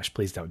my gosh,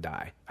 please don't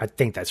die. I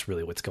think that's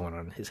really what's going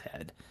on in his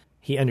head.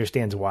 He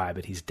understands why,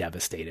 but he's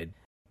devastated.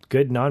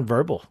 Good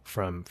nonverbal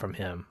from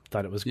him.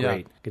 Thought it was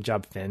great. Yeah. Good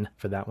job, Finn,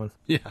 for that one.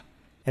 Yeah.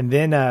 And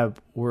then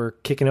we're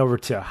kicking over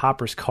to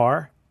Hopper's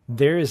car.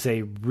 There is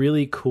a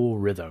really cool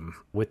rhythm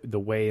with the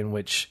way in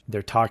which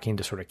they're talking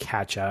to sort of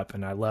catch up.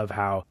 And I love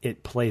how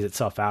it plays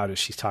itself out as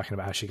she's talking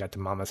about how she got to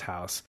Mama's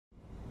house.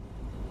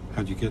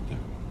 How'd you get there?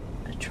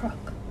 A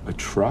truck. A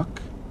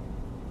truck?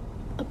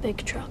 A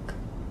big truck.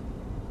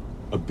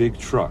 A big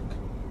truck?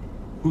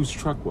 Whose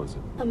truck was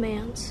it? A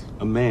man's.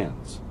 A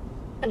man's?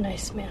 A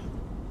nice man.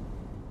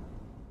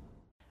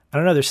 I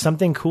don't know. There's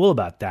something cool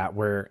about that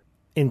where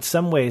in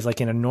some ways, like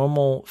in a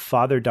normal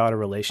father-daughter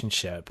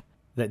relationship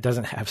that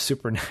doesn't have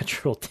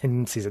supernatural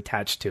tendencies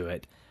attached to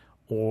it,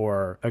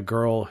 or a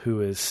girl who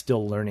is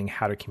still learning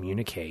how to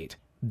communicate,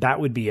 that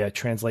would be a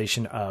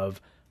translation of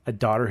a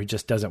daughter who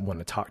just doesn't want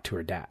to talk to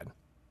her dad,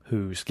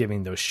 who's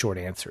giving those short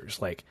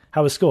answers. Like,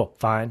 how was school?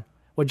 Fine.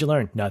 What'd you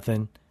learn?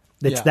 Nothing.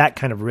 It's that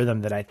kind of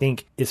rhythm that I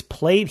think is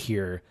played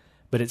here,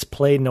 but it's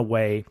played in a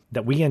way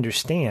that we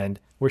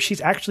understand, where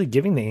she's actually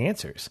giving the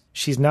answers.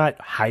 She's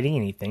not hiding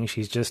anything.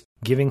 She's just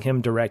giving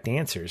him direct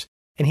answers.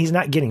 And he's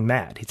not getting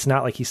mad. It's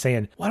not like he's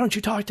saying, why don't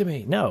you talk to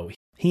me? No,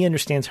 he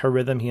understands her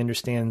rhythm. He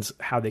understands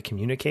how they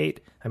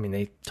communicate. I mean,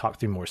 they talk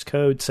through Morse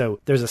code. So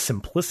there's a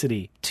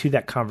simplicity to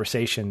that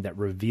conversation that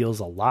reveals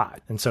a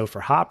lot. And so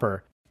for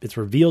Hopper, it's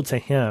revealed to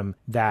him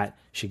that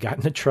she got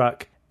in the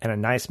truck And a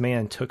nice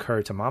man took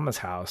her to Mama's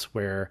house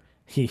where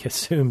he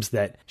assumes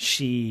that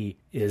she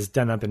is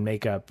done up in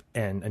makeup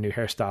and a new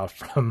hairstyle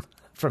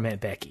from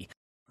Aunt Becky.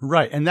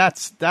 Right. And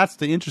that's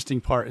the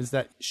interesting part, is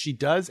that she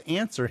does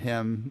answer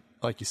him,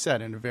 like you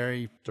said, in a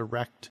very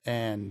direct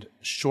and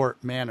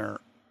short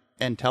manner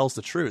and tells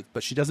the truth,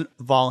 but she doesn't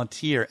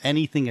volunteer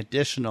anything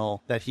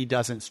additional that he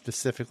doesn't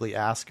specifically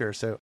ask her.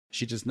 So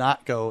she does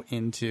not go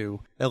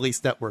into, at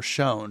least that we're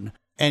shown,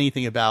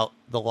 anything about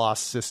the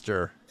Lost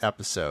Sister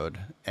episode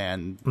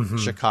and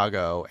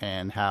Chicago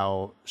and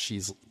how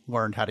she's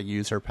learned how to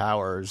use her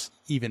powers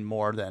even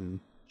more than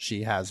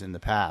she has in the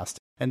past.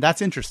 And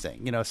that's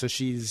interesting, so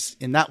she's,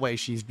 in that way,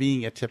 she's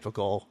being a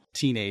typical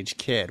teenage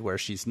kid where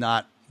she's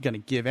not going to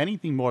give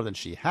anything more than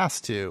she has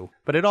to.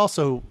 But it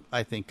also,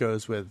 I think,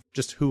 goes with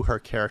just who her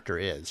character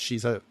is.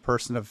 She's a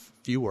person of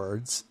few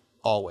words,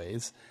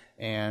 always.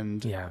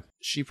 And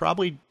she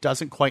probably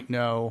doesn't quite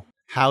know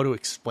how to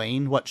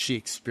explain what she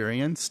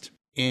experienced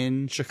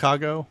in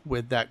Chicago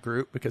with that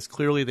group, because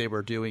clearly they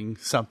were doing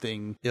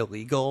something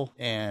illegal.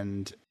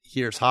 And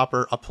here's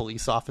Hopper, a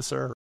police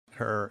officer.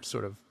 Her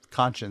sort of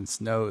conscience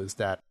knows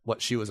that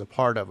what she was a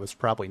part of was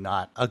probably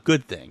not a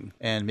good thing.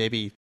 And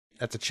maybe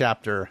that's a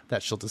chapter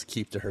that she'll just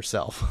keep to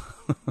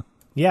herself.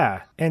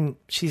 Yeah, and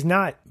she's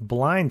not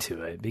blind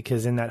to it,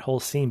 because in that whole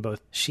scene, both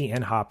she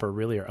and Hopper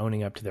really are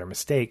owning up to their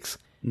mistakes,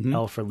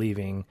 Elle for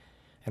leaving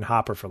and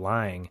Hopper for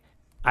lying.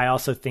 I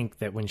also think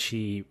that when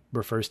she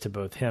refers to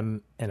both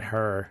him and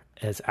her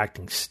as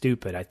acting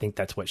stupid, I think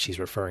that's what she's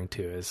referring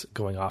to as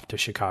going off to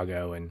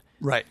Chicago and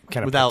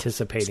kind of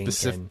participating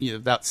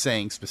without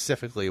saying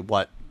specifically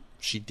what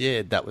she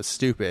did that was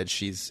stupid.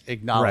 She's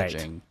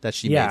acknowledging that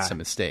she made some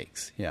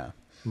mistakes. Yeah.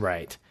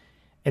 Right.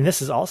 And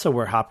this is also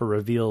where Hopper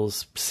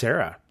reveals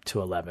Sarah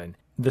to Eleven.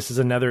 This is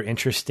another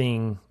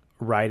interesting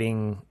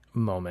writing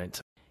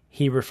moment.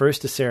 He refers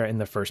to Sarah in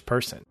the first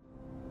person.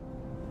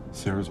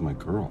 Sarah's my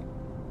girl.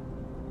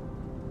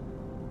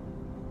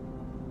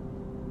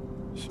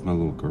 She's my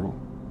little girl.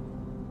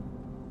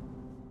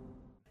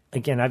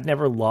 Again, I've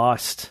never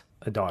lost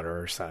a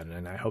daughter or son,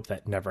 and I hope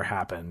that never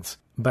happens.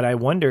 But I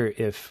wonder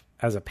if,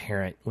 as a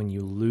parent, when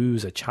you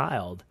lose a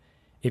child,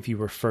 if you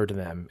refer to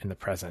them in the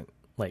present,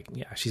 like,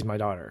 yeah, she's my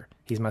daughter,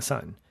 he's my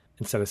son,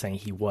 instead of saying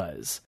he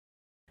was.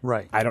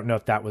 Right. I don't know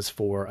if that was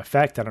for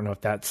effect. I don't know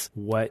if that's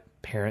what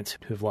parents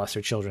who've lost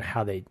their children,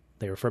 how they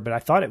refer. But I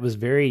thought it was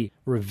very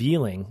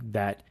revealing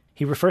that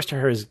he refers to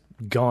her as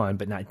gone,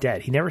 but not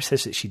dead. He never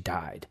says that she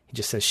died. He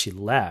just says she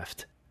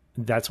left.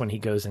 That's when he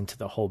goes into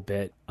the whole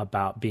bit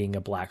about being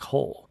a black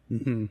hole,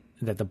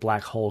 that the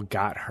black hole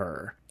got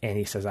her. And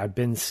he says, I've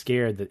been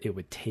scared that it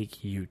would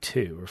take you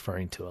too,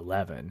 referring to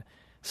 11.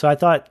 So I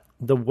thought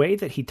the way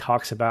that he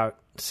talks about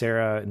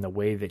Sarah and the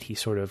way that he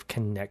sort of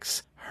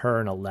connects her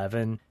and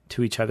 11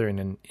 to each other in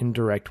an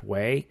indirect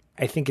way,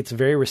 I think it's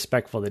very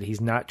respectful that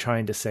he's not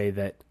trying to say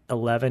that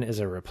 11 is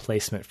a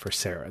replacement for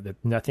Sarah, that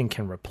nothing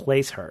can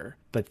replace her,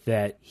 but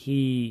that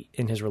he,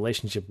 in his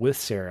relationship with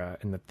Sarah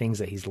and the things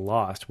that he's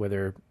lost,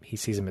 whether he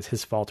sees them as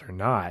his fault or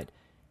not,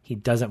 he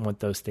doesn't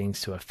want those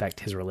things to affect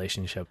his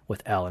relationship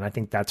with Elle. And I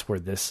think that's where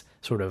this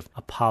sort of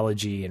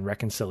apology and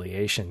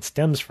reconciliation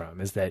stems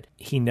from, is that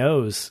he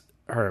knows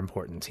her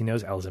importance. He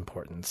knows Elle's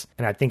importance.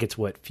 And I think it's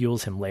what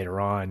fuels him later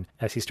on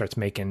as he starts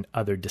making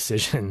other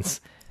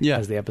decisions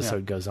as the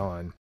episode goes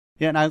on.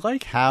 Yeah, and I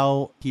like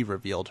how he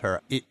revealed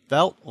her. It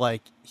felt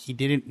like he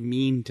didn't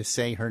mean to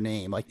say her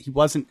name. Like he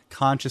wasn't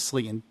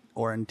consciously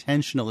or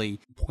intentionally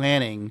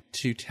planning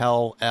to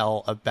tell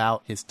Elle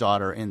about his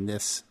daughter in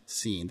this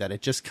scene, that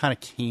it just kind of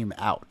came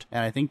out.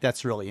 And I think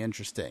that's really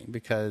interesting,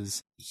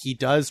 because he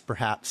does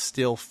perhaps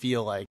still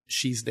feel like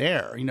she's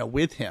there,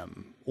 with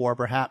him, or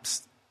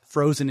perhaps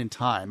frozen in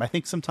time. I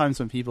think sometimes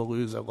when people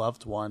lose a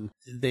loved one,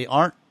 they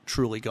aren't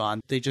truly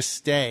gone. They just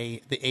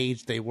stay the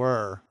age they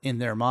were in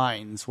their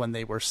minds when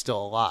they were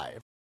still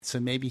alive. So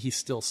maybe he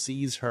still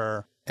sees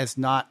her as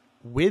not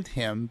with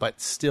him,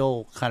 but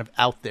still kind of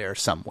out there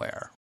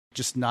somewhere.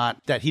 Just not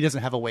that he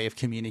doesn't have a way of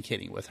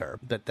communicating with her,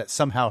 that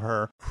somehow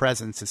her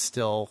presence is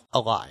still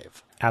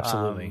alive.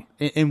 Absolutely.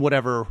 In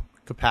whatever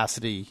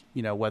capacity,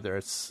 whether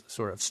it's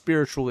sort of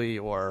spiritually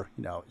or,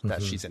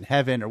 that she's in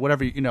heaven or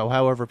whatever,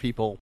 however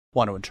people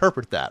want to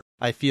interpret that.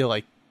 I feel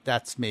like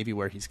that's maybe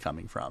where he's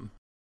coming from.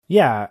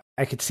 Yeah,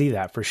 I could see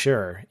that for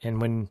sure. And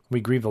when we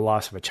grieve the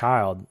loss of a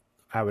child,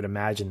 I would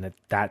imagine that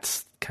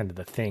that's kind of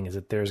the thing, is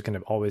that there's going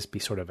to always be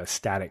sort of a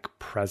static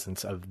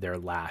presence of their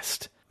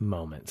last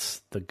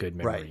moments, the good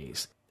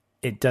memories.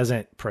 Right. It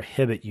doesn't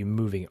prohibit you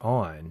moving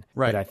on,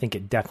 but I think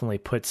it definitely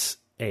puts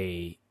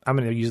I'm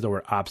going to use the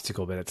word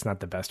obstacle, but it's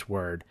not the best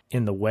word,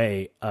 in the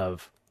way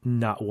of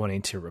not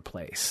wanting to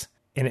replace.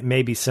 And it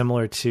may be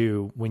similar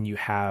to when you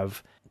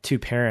have two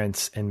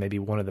parents and maybe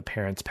one of the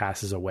parents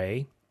passes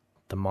away,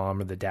 the mom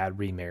or the dad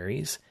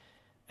remarries.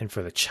 And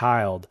for the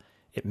child,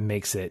 it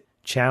makes it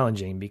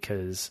challenging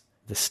because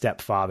the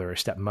stepfather or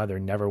stepmother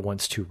never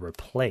wants to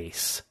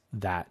replace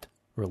that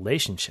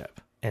relationship.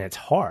 And it's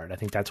hard. I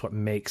think that's what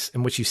makes,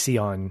 and what you see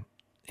on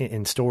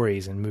in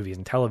stories and movies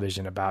and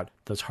television about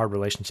those hard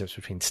relationships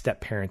between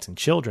step parents and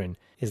children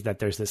is that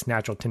there's this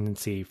natural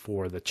tendency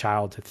for the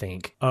child to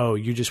think, oh,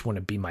 you just want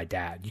to be my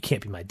dad. You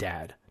can't be my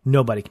dad.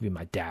 Nobody can be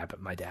my dad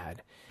but my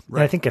dad.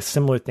 Right. And I think a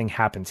similar thing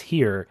happens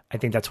here. I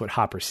think that's what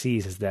Hopper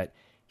sees, is that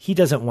he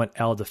doesn't want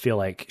Elle to feel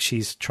like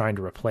she's trying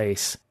to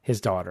replace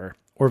his daughter,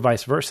 or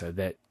vice versa,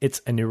 that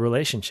it's a new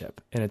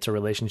relationship and it's a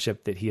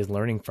relationship that he is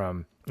learning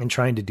from and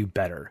trying to do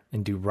better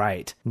and do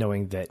right,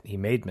 knowing that he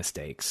made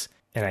mistakes.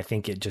 And I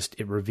think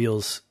it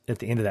reveals at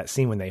the end of that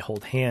scene when they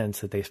hold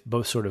hands that they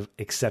both sort of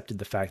accepted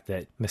the fact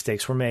that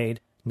mistakes were made.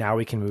 Now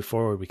we can move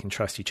forward. We can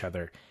trust each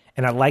other.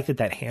 And I like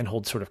that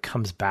handhold sort of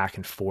comes back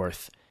and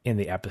forth in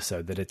the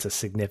episode, that it's a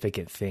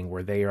significant thing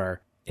where they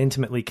are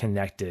intimately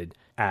connected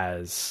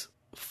as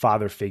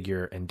father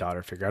figure and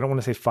daughter figure. I don't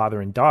want to say father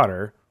and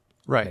daughter.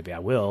 Right. Maybe I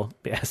will,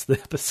 as the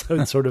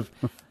episode sort of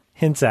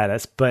hints at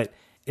us, but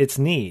it's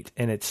neat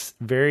and it's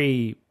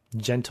very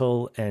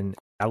gentle, and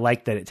I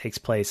like that it takes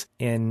place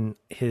in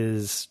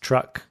his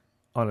truck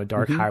on a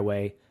dark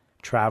highway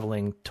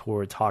traveling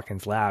towards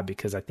Hawkins' lab,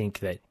 because I think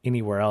that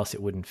anywhere else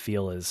it wouldn't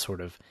feel as sort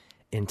of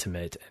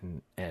intimate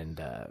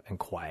and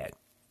quiet.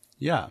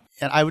 Yeah.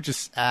 And I would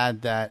just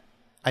add that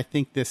I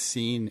think this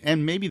scene,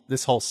 and maybe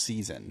this whole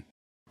season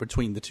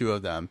between the two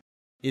of them,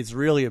 is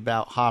really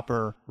about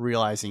Hopper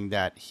realizing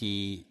that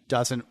he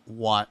doesn't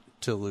want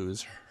to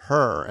lose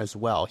her as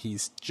well.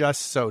 He's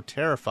just so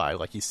terrified,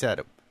 like you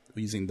said,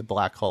 using the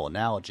black hole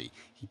analogy.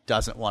 He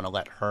doesn't want to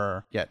let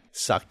her get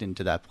sucked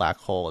into that black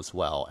hole as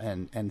well.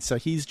 And so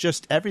he's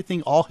just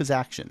everything, all his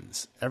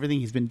actions, everything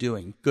he's been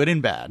doing, good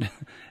and bad.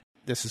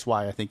 This is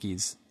why I think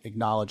he's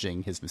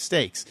acknowledging his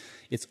mistakes.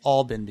 It's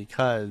all been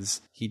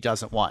because he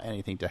doesn't want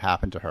anything to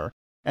happen to her.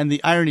 And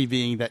the irony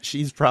being that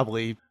she's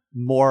probably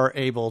more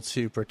able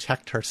to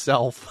protect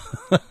herself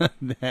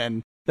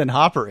than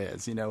Hopper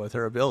is, with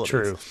her abilities.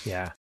 True.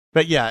 Yeah.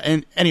 But yeah,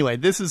 and anyway,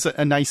 this is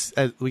a nice,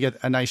 we get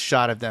a nice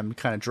shot of them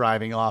kind of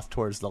driving off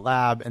towards the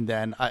lab. And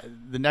then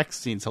the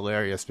next scene's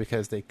hilarious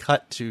because they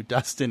cut to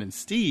Dustin and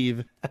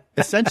Steve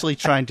essentially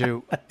trying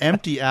to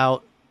empty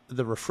out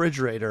the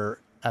refrigerator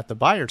at the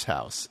Byers'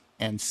 house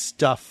and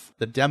stuff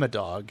the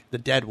Demodog, the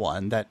dead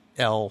one that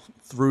Elle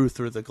threw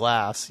through the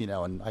glass,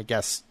 and I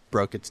guess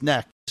broke its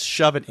neck,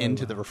 shove it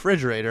into the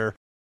refrigerator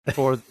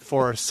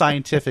for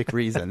scientific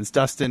reasons.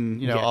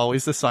 Dustin,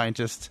 always the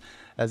scientist,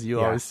 as you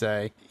always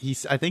say.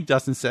 I think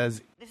Dustin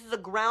says, this is a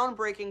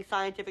groundbreaking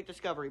scientific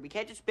discovery. We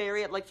can't just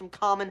bury it like some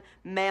common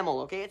mammal,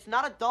 okay? It's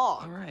not a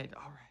dog. All right.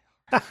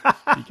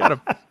 You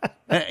gotta,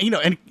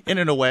 and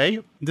in a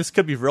way, this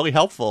could be really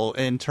helpful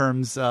in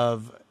terms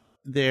of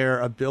their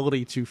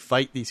ability to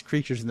fight these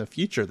creatures in the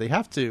future. They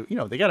have to,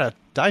 they got to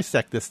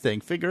dissect this thing,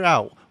 figure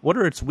out what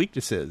are its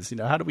weaknesses.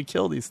 How do we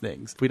kill these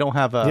things? If we don't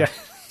have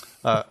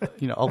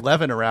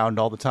 11 around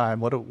all the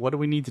time, what do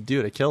we need to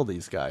do to kill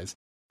these guys?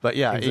 But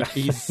yeah,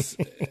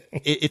 exactly.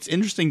 It's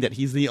interesting that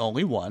he's the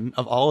only one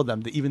of all of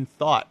them that even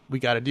thought, we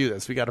got to do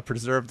this. We got to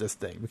preserve this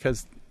thing,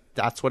 because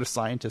that's what a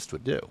scientist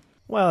would do.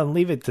 Well, and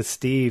leave it to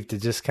Steve to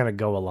just kind of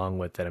go along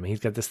with it. I mean, he's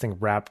got this thing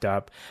wrapped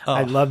up. Oh.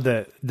 I love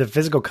the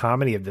physical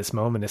comedy of this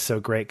moment is so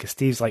great, because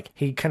Steve's like,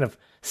 he kind of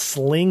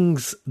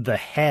slings the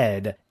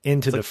head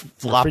into the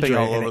flopping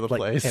all over the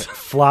place. And it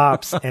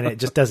flops and it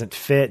just doesn't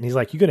fit. And he's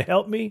like, you going to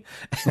help me?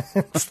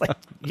 It's like,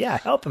 yeah,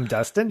 help him,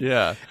 Dustin.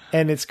 Yeah.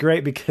 And it's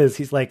great because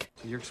he's like,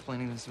 you're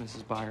explaining this to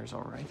Mrs. Byers,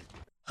 all right?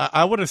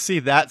 I want to see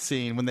that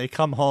scene when they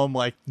come home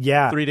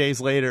 3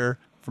 days later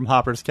from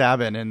Hopper's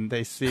cabin and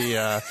they see...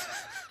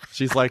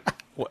 she's like,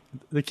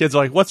 the kids are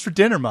like, what's for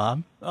dinner,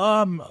 Mom?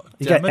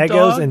 You got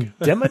Eggos and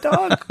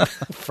Demodog?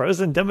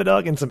 Frozen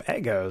Demodog and some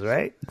Eggos,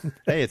 right?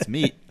 Hey, it's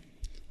meat,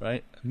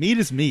 right? Meat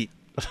is meat.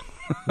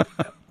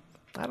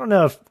 I don't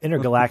know if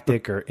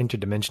intergalactic or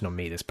interdimensional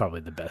meat is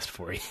probably the best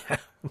for you.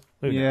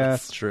 Yeah,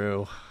 that's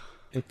true.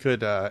 It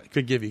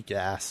could give you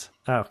gas.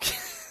 Okay.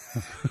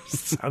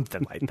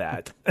 Something like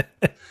that.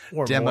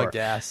 Or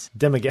Demogas.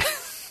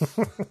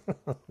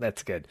 Demogas.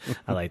 That's good.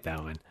 I like that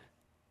one.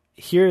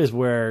 Here is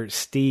where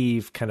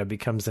Steve kind of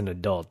becomes an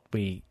adult.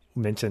 We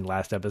mentioned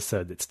last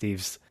episode that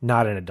Steve's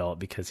not an adult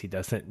because he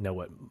doesn't know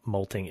what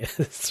molting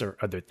is or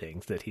other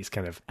things, that he's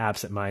kind of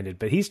absent-minded.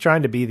 But he's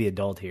trying to be the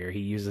adult here. He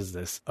uses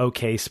this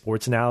okay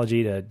sports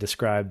analogy to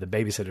describe the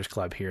Babysitters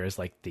Club here as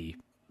like the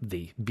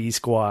B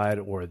squad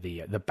or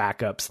the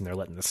backups, and they're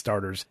letting the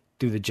starters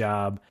do the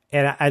job.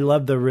 And I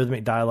love the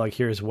rhythmic dialogue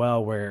here as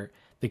well, where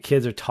the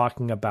kids are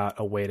talking about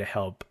a way to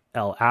help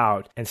Elle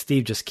out, and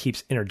Steve just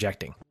keeps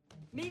interjecting.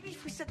 Maybe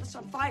if we set this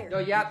on fire. Oh,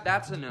 yeah,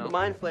 that's a no. The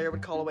Mind Flayer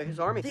would call away his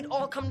army. They'd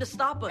all come to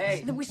stop us.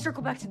 Hey. Then we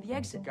circle back to the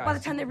exit. Guys. By the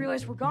time they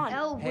realize we're gone.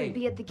 Elle would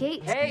be at the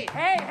gate.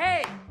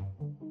 Hey!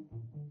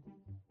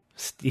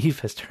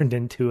 Steve has turned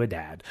into a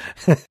dad.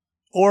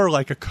 Or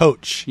like a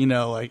coach,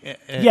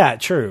 yeah,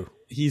 true.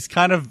 He's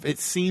kind of, it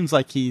seems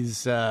like he's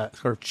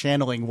sort of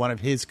channeling one of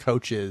his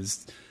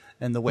coaches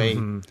and the way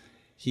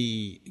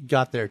he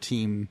got their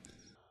team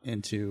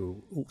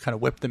into, kind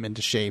of whipped them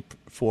into shape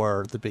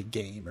for the big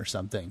game or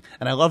something.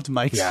 And I loved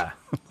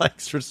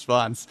Mike's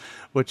response,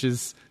 which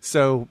is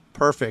so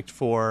perfect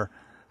for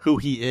who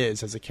he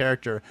is as a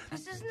character.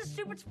 This isn't a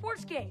stupid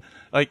sports game.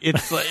 Like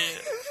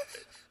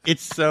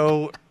it's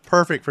so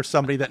perfect for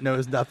somebody that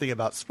knows nothing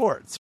about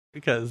sports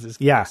because it's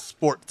a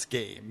sports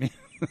game.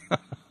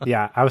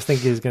 Yeah, I was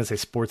thinking he was going to say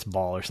sports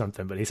ball or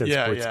something, but he said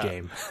Yeah, sports yeah.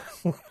 game.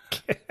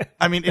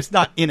 I mean, it's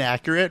not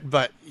inaccurate,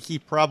 but he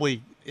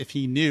probably, if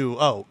he knew,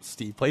 oh,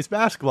 Steve plays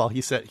basketball,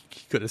 he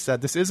could have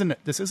said, this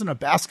isn't a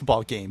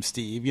basketball game,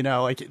 Steve. You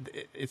know, like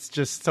it's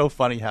just so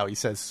funny how he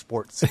says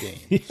sports game.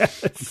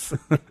 Yes.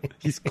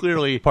 He's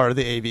clearly part of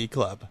the AV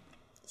club.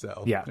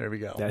 So Yeah, there we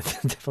go.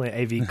 That's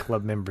definitely AV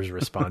club members'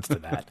 response to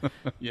that.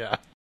 Yeah.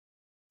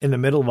 In the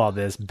middle of all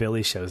this,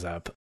 Billy shows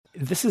up.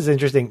 This is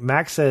interesting.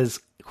 Max says,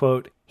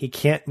 quote, "He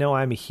can't know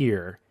I'm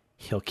here.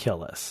 He'll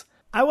kill us."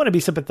 I want to be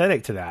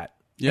sympathetic to that.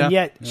 Yeah, and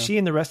yet she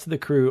and the rest of the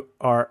crew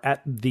are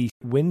at the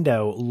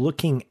window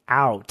looking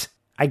out.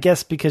 I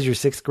guess because you're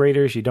sixth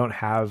graders, you don't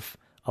have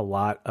a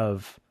lot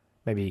of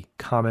maybe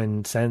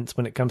common sense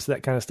when it comes to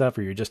that kind of stuff,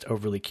 or you're just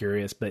overly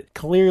curious. But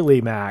clearly,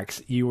 Max,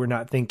 you were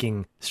not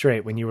thinking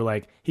straight when you were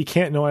like, he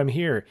can't know I'm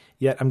here,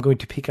 yet I'm going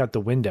to peek out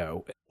the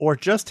window. Or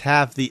just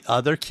have the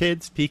other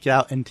kids peek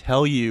out and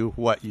tell you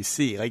what you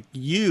see. Like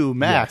you,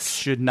 Max,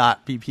 should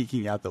not be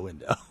peeking out the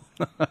window.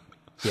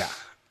 Yeah.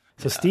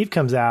 So Steve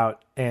comes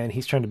out and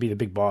he's trying to be the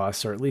big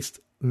boss, or at least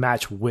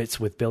match wits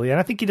with Billy.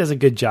 And I think he does a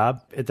good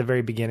job at the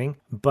very beginning,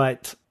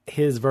 but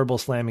his verbal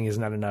slamming is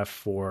not enough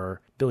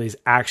for Billy's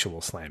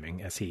actual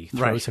slamming as he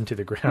throws him to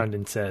the ground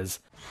and says,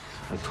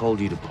 "I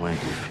told you to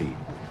plant your feet."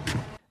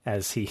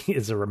 As he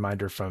is a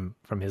reminder from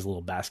his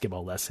little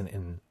basketball lesson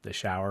in the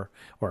shower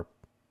or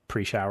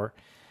pre-shower.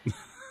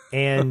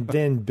 And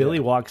then Billy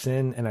walks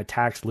in and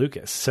attacks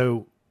Lucas.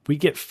 So we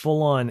get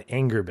full on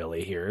anger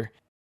Billy here.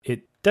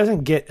 It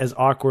doesn't get as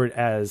awkward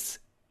as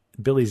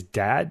Billy's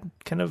dad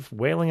kind of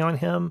wailing on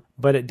him,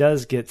 but it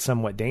does get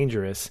somewhat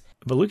dangerous.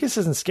 But Lucas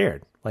isn't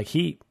scared. Like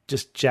he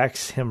just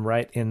jacks him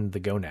right in the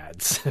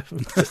gonads,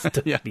 just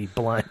to be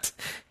blunt.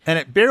 And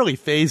it barely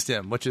fazed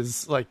him, which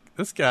is like,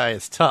 this guy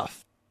is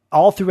tough.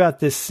 All throughout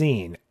this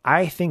scene,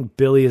 I think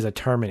Billy is a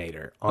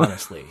Terminator,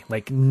 honestly.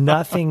 Like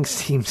nothing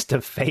seems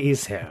to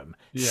faze him.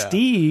 Yeah.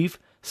 Steve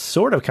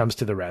sort of comes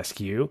to the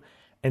rescue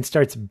and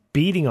starts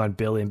beating on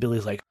Billy, and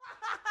Billy's like,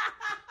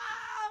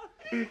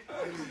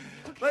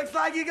 "Looks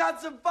like you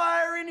got some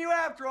fire in you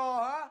after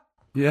all, huh?"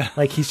 Yeah.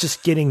 Like he's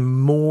just getting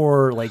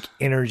more like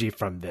energy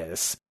from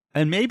this.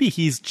 And maybe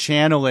he's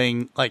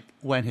channeling like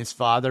when his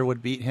father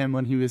would beat him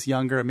when he was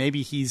younger.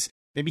 Maybe he's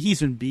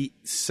been beat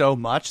so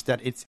much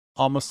that it's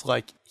almost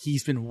like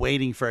he's been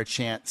waiting for a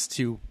chance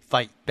to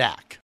fight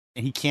back.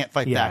 And he can't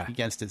fight back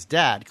against his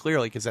dad,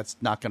 clearly, because that's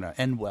not going to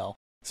end well.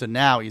 So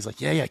now he's like,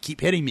 yeah,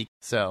 keep hitting me.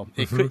 So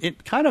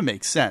it kind of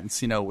makes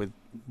sense, you know, with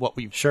what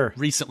we've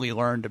recently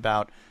learned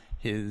about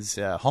his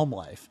home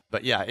life.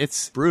 But yeah,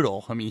 it's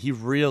brutal. I mean, he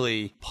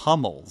really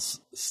pummels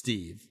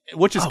Steve,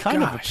 which is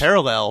kind of a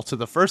parallel to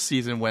the first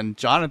season when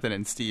Jonathan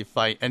and Steve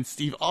fight, and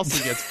Steve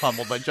also gets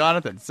pummeled by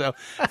Jonathan. So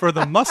for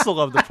the muscle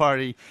of the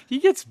party, he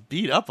gets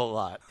beat up a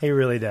lot. He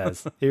really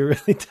does. He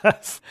really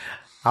does.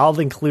 I'll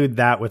include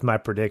that with my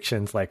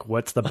predictions. Like,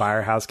 what's the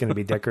Byer house going to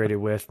be decorated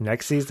with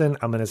next season?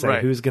 I'm going to say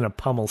who's going to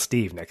pummel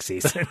Steve next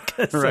season.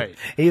 Right.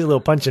 He's a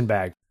little punching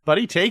bag. But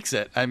he takes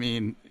it. I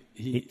mean,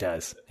 he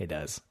does. He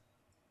does.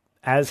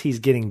 As he's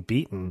getting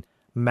beaten,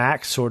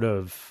 Max sort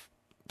of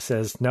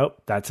says,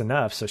 nope, that's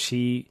enough. So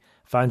she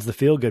finds the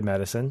feel-good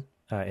medicine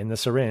in the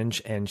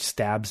syringe and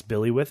stabs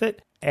Billy with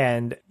it.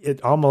 And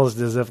it almost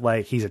as if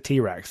like he's a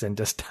T-Rex and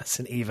just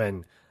doesn't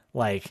even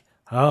like,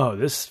 oh,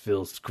 this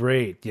feels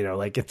great. You know,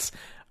 like it's,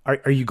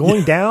 are you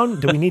going down?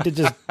 Do we need to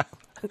just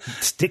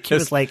stick you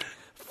with like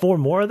 4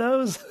 more of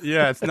those?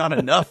 Yeah, it's not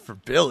enough for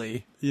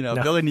Billy. You know,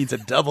 Billy needs a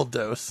double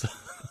dose.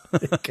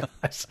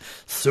 Gosh,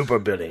 Super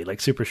Billy, like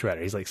Super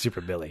Shredder. He's like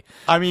Super Billy.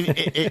 I mean,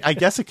 I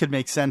guess it could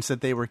make sense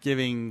that they were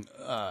giving,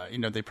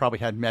 they probably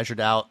had measured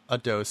out a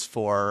dose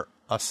for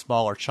a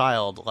smaller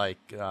child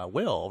like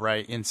Will,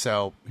 right? And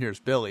so here's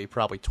Billy,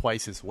 probably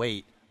twice his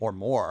weight or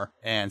more.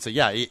 And so,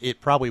 yeah,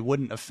 it probably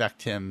wouldn't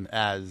affect him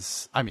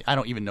as, I mean, I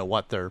don't even know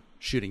what they're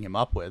shooting him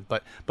up with,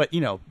 but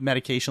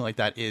medication like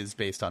that is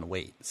based on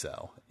weight.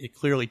 So it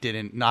clearly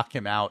didn't knock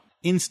him out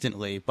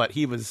instantly, but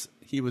he was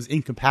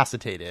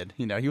incapacitated.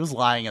 You know, he was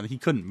lying and he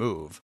couldn't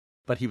move,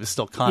 but he was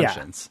still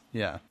conscious.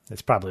 Yeah.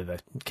 It's probably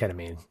the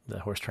ketamine, the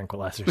horse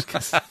tranquilizers.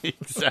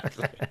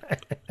 Exactly.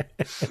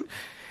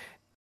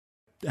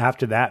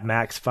 After that,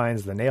 Max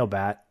finds the nail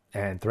bat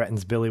and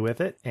threatens Billy with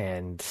it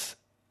and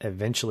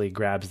eventually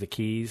grabs the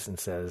keys and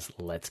says,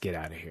 let's get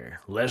out of here.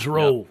 Let's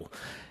roll.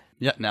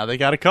 Yeah, now they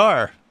got a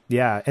car.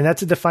 Yeah, and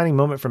that's a defining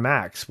moment for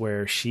Max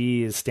where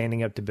she is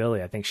standing up to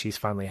Billy. I think she's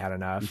finally had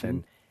enough. Mm-hmm.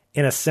 And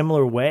in a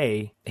similar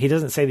way, he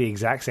doesn't say the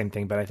exact same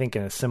thing, but I think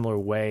in a similar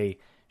way,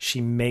 she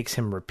makes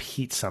him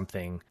repeat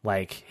something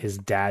like his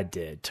dad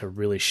did to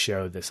really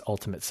show this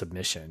ultimate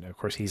submission. Of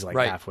course, he's like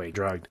halfway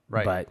drugged.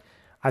 Right. But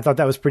I thought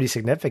that was pretty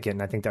significant.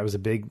 And I think that was a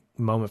big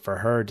moment for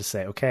her to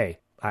say, okay,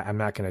 I'm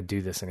not going to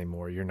do this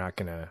anymore. You're not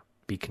going to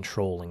be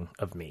controlling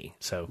of me.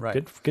 So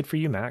good for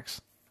you,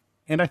 Max.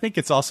 And I think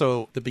it's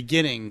also the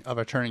beginning of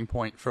a turning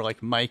point for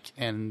like Mike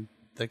and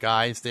the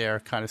guys there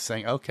kind of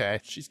saying, okay,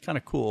 she's kind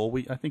of cool.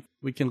 I think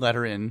we can let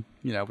her in,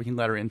 we can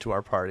let her into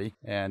our party.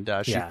 And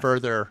she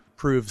further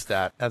proves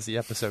that as the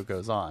episode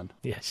goes on.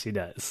 Yeah, she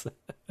does.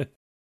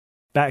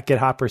 Back at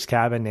Hopper's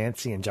cabin,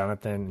 Nancy and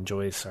Jonathan and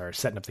Joyce are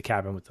setting up the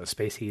cabin with those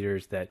space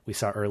heaters that we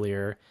saw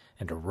earlier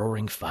and a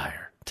roaring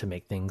fire to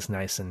make things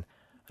nice and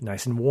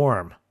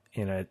warm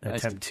in an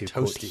attempt to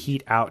quote,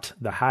 heat out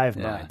the hive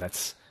mind.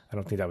 I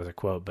don't think that was a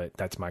quote, but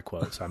that's my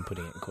quote, so I'm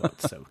putting it in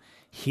quotes. So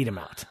heat them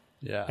out.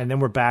 Yeah. And then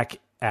we're back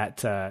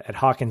at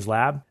Hawkins'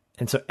 lab.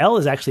 And so Elle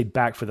is actually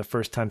back for the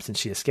first time since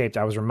she escaped.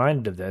 I was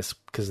reminded of this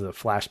because of the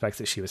flashbacks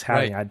that she was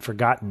having. Right. I'd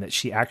forgotten that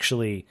she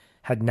actually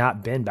had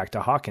not been back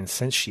to Hawkins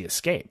since she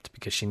escaped,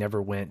 because she never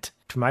went,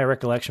 to my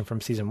recollection from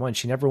season 1,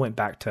 she never went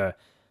back to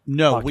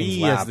Hawkins'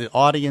 lab. As the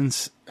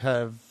audience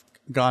have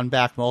gone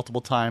back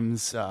multiple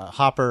times.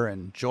 Hopper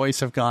and Joyce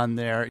have gone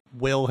there.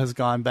 Will has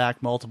gone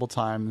back multiple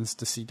times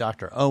to see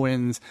Dr.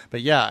 Owens.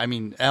 But yeah, I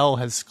mean, Elle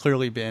has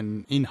clearly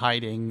been in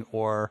hiding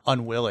or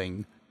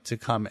unwilling to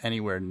come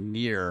anywhere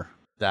near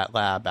that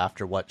lab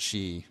after what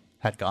she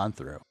had gone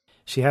through.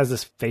 She has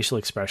this facial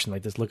expression,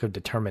 like this look of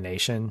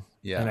determination.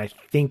 Yeah. And I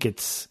think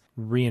it's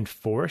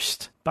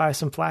reinforced by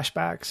some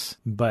flashbacks,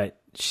 but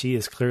she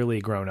is clearly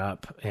grown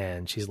up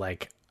and she's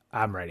like,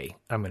 I'm ready.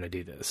 I'm going to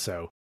do this.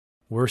 So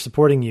we're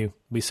supporting you.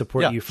 We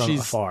support you from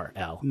afar,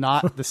 Elle.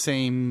 Not the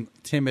same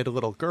timid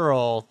little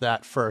girl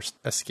that first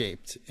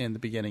escaped in the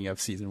beginning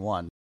of season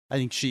 1. I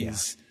think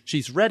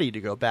she's ready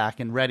to go back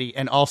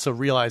and also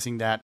realizing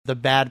that the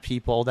bad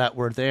people that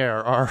were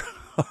there are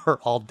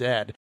all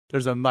dead.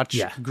 There's a much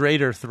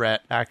greater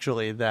threat,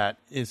 actually, that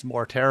is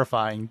more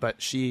terrifying,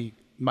 but she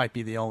might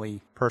be the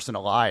only person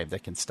alive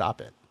that can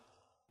stop it.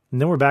 And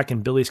then we're back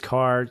in Billy's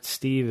car.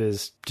 Steve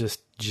is just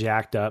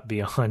jacked up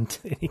beyond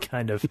any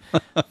kind of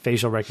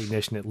facial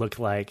recognition, it looked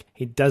like.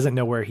 He doesn't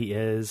know where he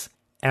is.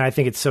 And I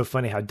think it's so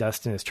funny how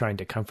Dustin is trying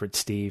to comfort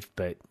Steve,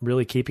 but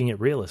really keeping it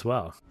real as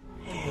well.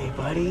 Hey,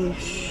 buddy.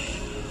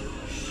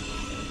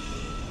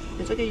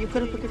 It's okay. You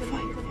put up a good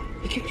fight.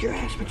 You kicked your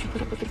ass, but you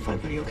put up a good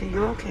fight, buddy. Okay?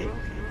 You're okay.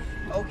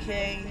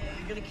 Okay.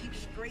 You're going to keep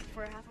straight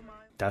for half a mile.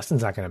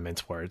 Dustin's not going to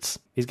mince words.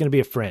 He's going to be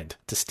a friend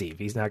to Steve.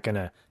 He's not going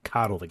to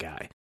coddle the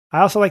guy. I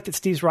also like that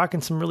Steve's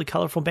rocking some really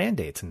colorful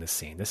Band-Aids in this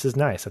scene. This is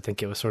nice. I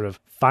think it was sort of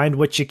find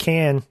what you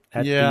can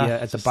at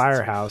the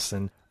Byer house,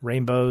 and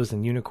rainbows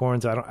and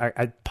unicorns.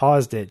 I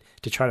paused it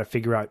to try to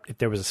figure out if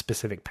there was a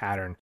specific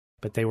pattern,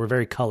 but they were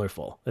very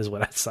colorful is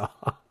what I saw.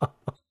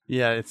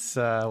 It's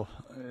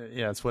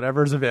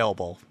whatever's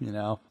available,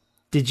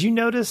 Did you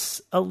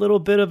notice a little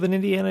bit of an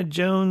Indiana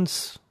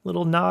Jones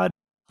little nod?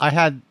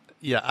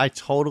 I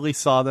totally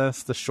saw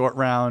this, the short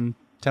round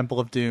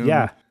Temple of Doom.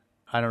 Yeah.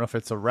 I don't know if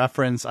it's a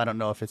reference. I don't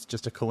know if it's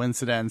just a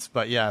coincidence,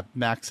 but yeah,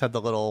 Max had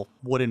the little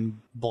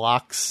wooden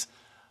blocks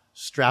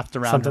strapped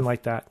around something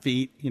like that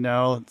feet,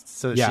 so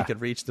that she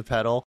could reach the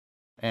pedal.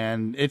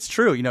 And it's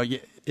true,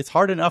 it's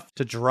hard enough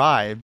to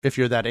drive if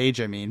you're that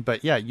age. I mean,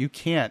 but yeah, you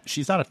can't.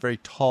 She's not a very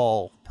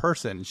tall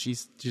person.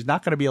 She's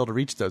not going to be able to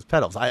reach those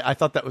pedals. I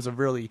thought that was a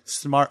really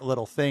smart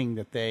little thing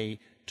that they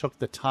took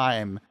the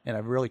time in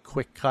a really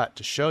quick cut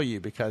to show you,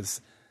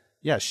 because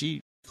yeah, she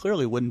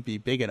clearly wouldn't be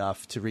big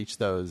enough to reach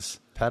those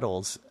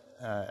pedals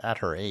at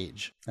her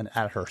age and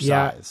at her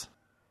size.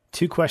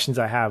 Two questions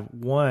I have.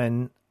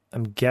 One,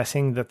 I'm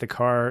guessing that the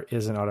car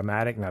is an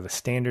automatic, not a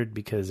standard,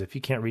 because if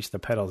you can't reach the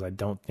pedals, I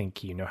don't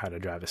think you know how to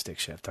drive a stick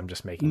shift. I'm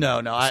just making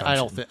I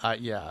don't think.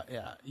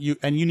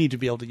 You need to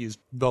be able to use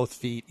both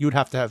feet. You would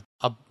have to have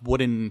a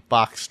wooden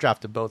box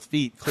strapped to both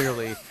feet,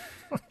 clearly,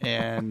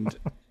 and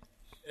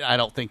I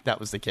don't think that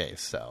was the case.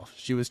 So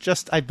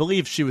I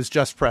believe she was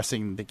just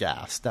pressing the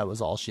gas. That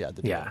was all she had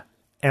to do. Yeah.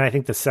 And I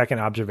think the second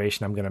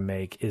observation I'm going to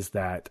make is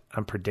that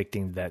I'm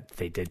predicting that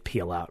they did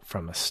peel out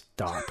from a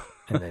stop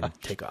and then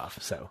take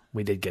off. So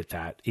we did get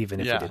that,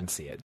 even if we didn't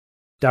see it.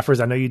 Duffers,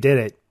 I know you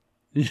did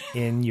it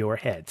in your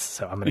heads,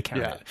 so I'm going to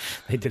count it.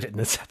 They did it in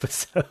this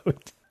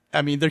episode.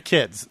 I mean, they're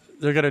kids.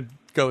 They're going to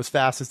go as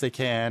fast as they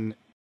can.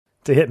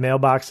 To hit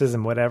mailboxes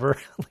and whatever.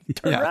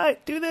 Turn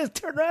right, do this,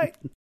 turn right.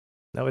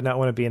 I would not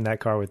want to be in that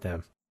car with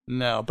them.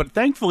 No, but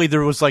thankfully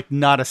there was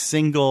not a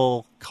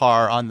single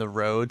car on the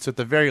road. So at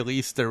the very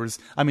least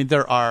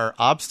there are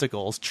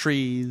obstacles,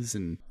 trees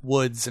and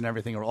woods and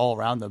everything are all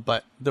around them,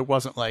 but there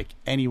wasn't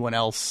anyone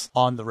else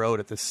on the road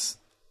at this,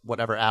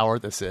 whatever hour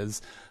this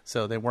is.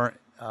 So they weren't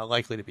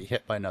likely to be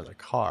hit by another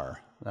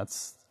car.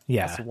 That's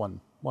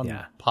one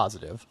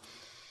positive.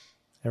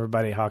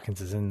 Everybody at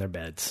Hawkins is in their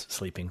beds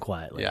sleeping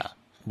quietly. Yeah.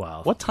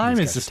 Wow. What time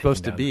is this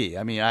supposed to be?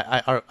 I mean,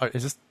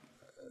 is this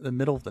the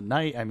middle of the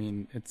night? I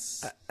mean,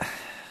 it's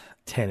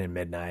 10 and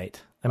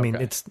midnight. I mean,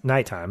 it's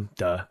nighttime,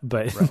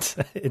 but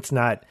it's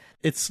not.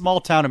 It's small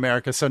town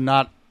America,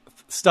 so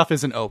stuff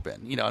isn't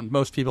open, and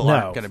most people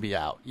aren't going to be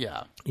out.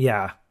 Yeah.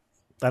 Yeah.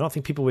 I don't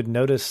think people would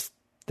notice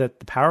that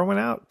the power went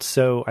out.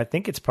 So I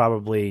think it's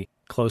probably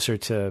closer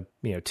to,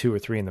 2 or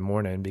 3 in the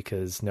morning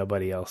because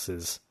nobody else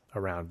is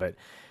around. But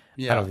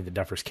Yeah. I don't think the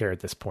Duffers care at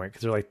this point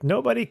because they're like,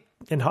 nobody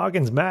in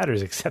Hawkins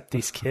matters except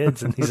these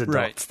kids and these adults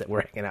Right. that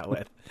we're hanging out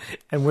with.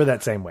 And we're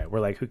that same way. We're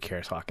like, who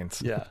cares,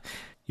 Hawkins? Yeah.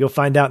 You'll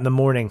find out in the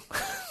morning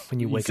when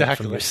you wake up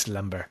Exactly. from your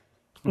slumber.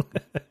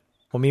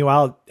 Well,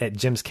 meanwhile, at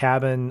Jim's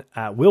cabin,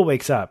 Will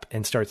wakes up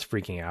and starts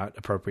freaking out,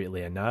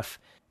 appropriately enough.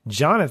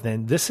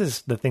 Jonathan, this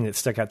is the thing that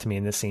stuck out to me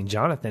in this scene.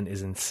 Jonathan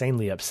is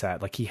insanely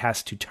upset. Like he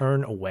has to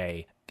turn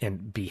away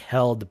and be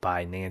held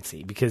by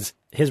Nancy because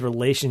his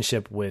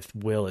relationship with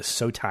Will is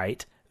so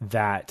tight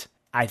that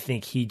I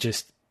think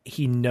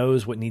he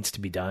knows what needs to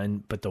be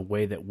done. But the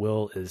way that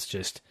Will is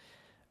just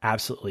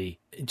absolutely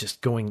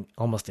just going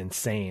almost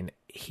insane,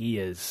 he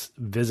is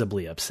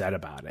visibly upset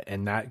about it.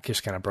 And that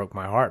just kind of broke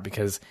my heart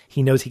because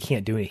he knows he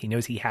can't do it. He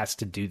knows he has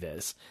to do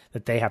this,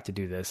 that they have to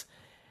do this.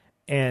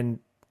 And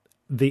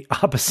the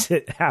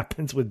opposite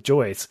happens with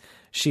Joyce.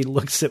 She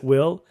looks at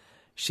Will,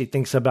 she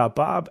thinks about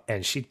Bob,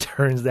 and she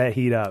turns that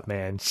heat up,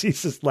 man.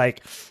 She's just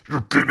like,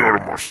 You're getting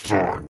out of my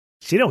son.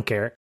 she don't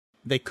care.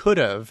 They could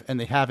have, and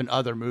they have in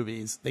other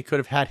movies, they could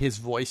have had his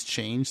voice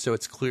changed so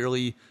it's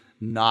clearly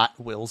not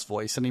Will's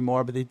voice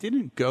anymore, but they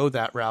didn't go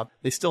that route.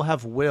 They still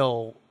have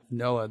Will,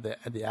 Noah,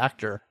 the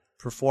actor,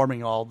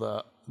 performing all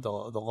the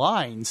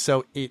lines,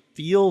 so it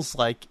feels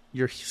like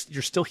you're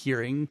still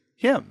hearing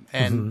him.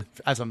 And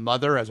as a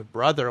mother, as a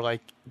brother,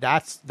 like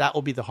that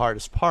will be the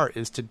hardest part,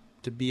 is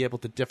to be able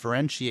to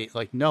differentiate,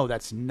 like, no,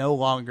 that's no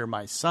longer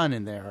my son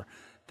in there.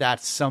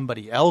 That's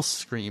somebody else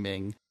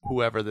screaming,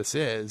 whoever this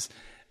is.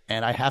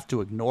 And I have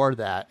to ignore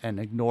that and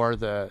ignore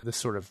the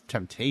sort of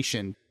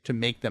temptation to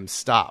make them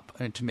stop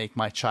and to make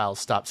my child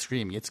stop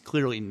screaming. It's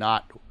clearly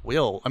not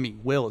Will. I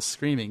mean, Will is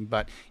screaming,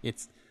 but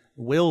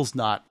Will's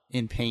not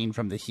in pain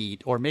from the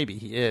heat, or maybe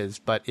he is,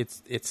 but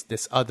it's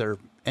this other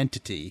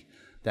entity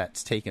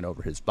that's taken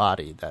over his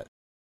body.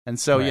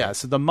 So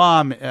the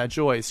mom,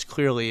 Joyce,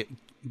 clearly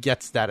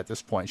gets that at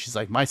this point. She's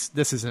like,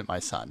 this isn't my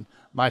son.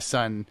 My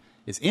son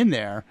is in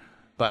there,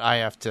 but I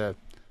have to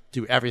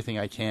do everything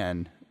I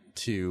can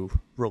to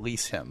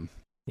release him.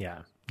 Yeah.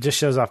 Just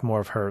shows off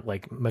more of her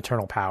like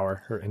maternal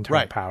power, her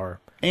internal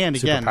power. And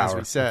again, as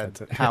we superpower,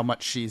 said, how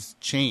much she's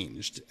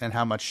changed and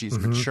how much she's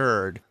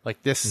matured.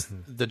 Like this,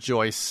 the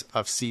Joyce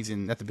of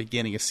at the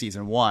beginning of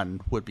season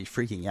 1 would be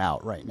freaking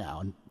out right now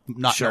and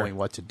not knowing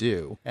what to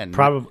do. And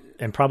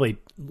probably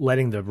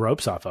letting the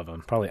ropes off of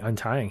him, probably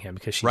untying him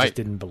because she just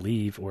didn't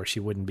believe, or she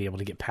wouldn't be able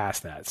to get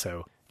past that.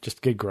 So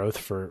just good growth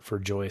for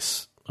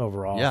Joyce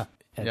overall at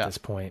this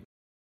point.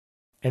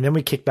 And then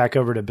we kick back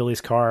over to Billy's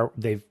car.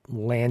 They've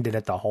landed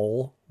at the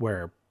hole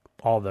where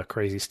all the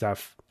crazy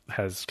stuff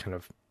has kind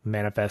of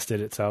manifested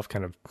itself,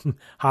 kind of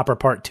Hopper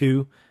Part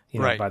 2,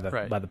 by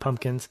the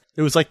pumpkins.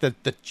 It was like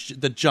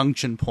the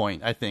junction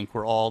point, I think,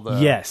 where all the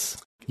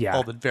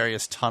all the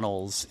various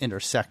tunnels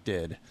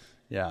intersected.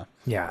 Yeah.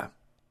 Yeah.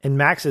 And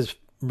Max is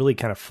really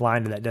kind of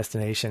flying to that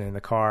destination in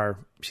the car.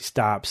 She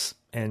stops,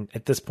 and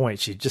at this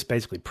point she just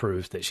basically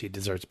proves that she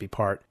deserves to be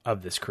part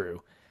of this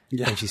crew.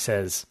 Yeah. And she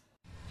says,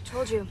 I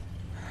told you.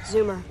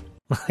 Zoomer.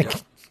 Like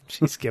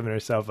she's giving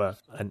herself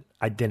an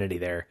identity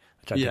there,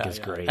 which I think is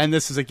great. And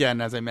this is, again,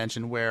 as I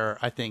mentioned, where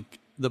I think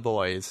the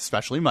boys,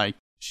 especially Mike,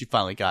 she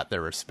finally got their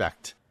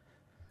respect.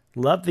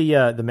 Love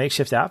the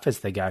makeshift outfits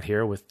they got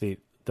here with the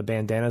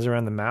bandanas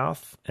around the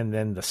mouth and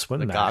then the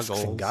swim masks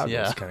and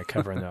goggles kind of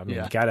covering them. I mean,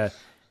 you gotta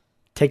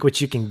take what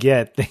you can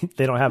get.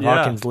 They don't have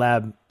Hawkins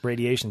Lab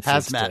radiation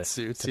suits. Hazmat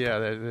suits.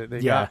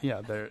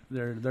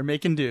 They're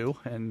making do,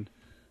 and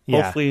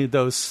hopefully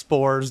those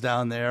spores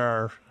down there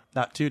are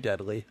not too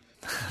deadly.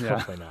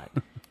 Hopefully not.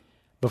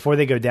 Before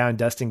they go down,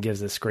 Dustin gives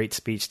this great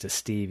speech to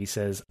Steve. He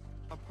says,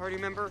 a party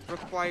member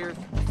requires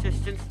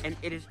assistance, and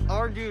it is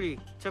our duty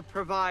to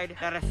provide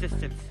that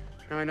assistance.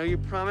 Now, I know you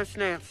promised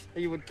Nance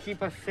that you would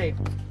keep us safe.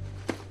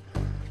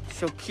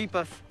 So keep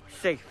us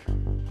safe.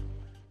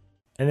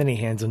 And then he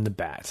hands him the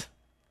bat.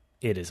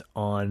 It is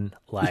on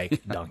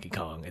like Donkey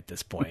Kong at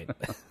this point.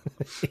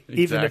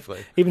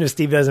 Exactly. Even if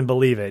Steve doesn't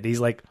believe it, he's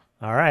like,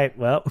 all right,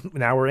 well,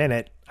 now we're in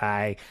it.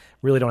 I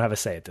really don't have a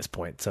say at this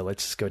point, so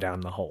let's just go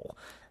down the hole.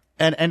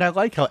 And I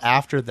like how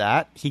after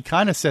that, he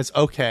kind of says,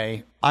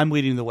 okay, I'm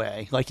leading the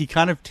way. Like, he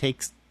kind of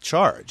takes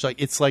charge.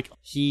 Like, it's like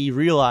he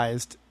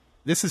realized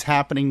this is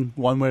happening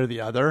one way or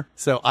the other.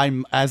 So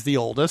I'm, as the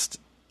oldest,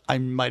 I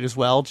might as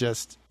well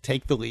just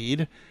take the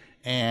lead.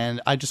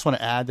 And I just want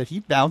to add that he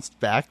bounced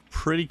back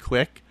pretty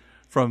quick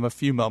from a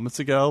few moments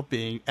ago,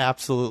 being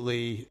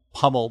absolutely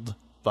pummeled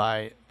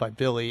by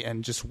Billy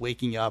and just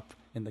waking up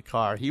in the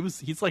car.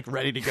 He's like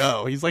ready to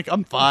go. He's like,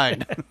 I'm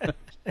fine.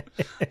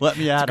 Let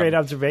me at him. Great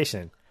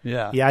observation.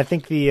 Yeah. I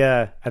think the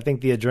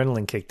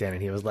adrenaline kicked in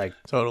and he was like,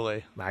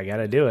 totally, I got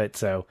to do it.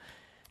 So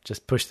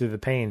just push through the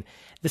pain.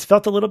 This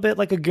felt a little bit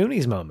like a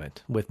Goonies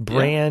moment with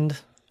Brand,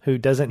 who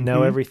doesn't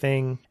know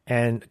everything.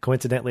 And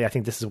coincidentally, I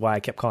think this is why I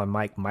kept calling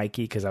Mike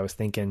Mikey, because I was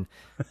thinking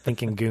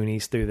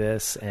Goonies through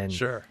this. And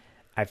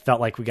I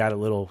felt like we got a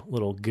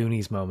little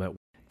Goonies moment.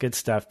 Good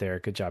stuff there.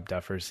 Good job,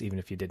 Duffers, even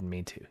if you didn't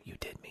mean to. You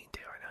did mean to.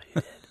 I know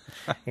you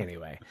did.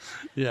 Anyway.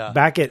 Yeah.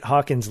 Back at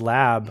Hawkins'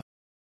 lab,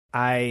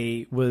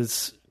 I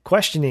was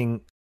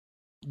questioning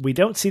We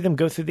don't see them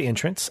go through the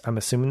entrance. I'm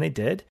assuming they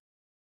did.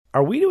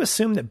 Are we to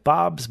assume that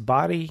Bob's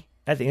body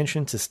at the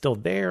entrance is still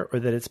there, or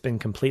that it's been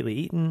completely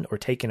eaten or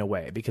taken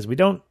away? Because we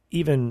don't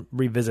even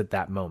revisit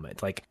that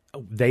moment. Like,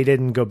 they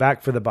didn't go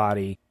back for the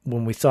body.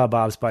 When we saw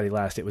Bob's body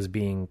last, it was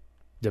being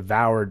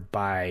devoured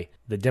by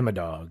the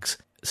Demodogs.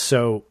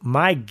 So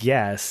my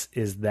guess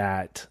is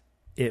that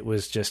it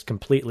was just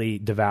completely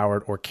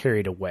devoured or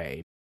carried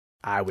away.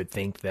 I would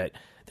think that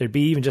there'd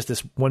be even just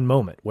this one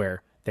moment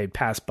where they'd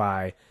pass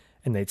by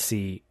and they'd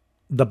see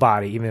the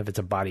body, even if it's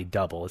a body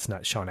double. It's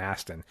not Sean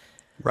Astin.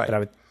 Right. But I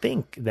would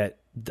think that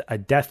a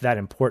death that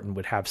important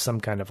would have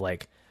some kind of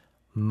like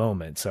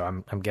moment. So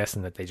I'm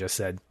guessing that they just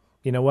said,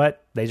 you know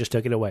what? They just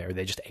took it away, or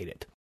they just ate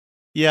it.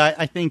 Yeah,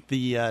 I think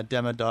the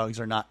Demodogs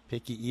are not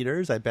picky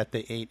eaters. I bet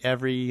they ate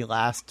every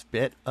last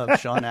bit of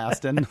Sean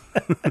Astin.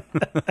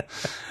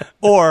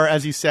 Or,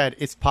 as you said,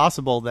 it's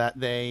possible that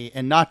they,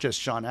 and not just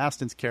Sean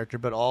Astin's character,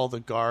 but all the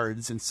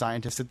guards and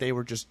scientists, that they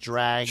were just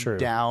dragged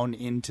down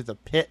into the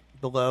pit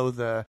below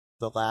the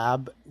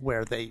lab,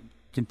 where they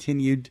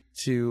continued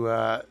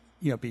to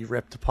be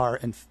ripped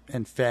apart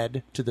and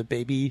fed to the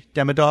baby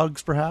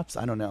Demodogs, perhaps.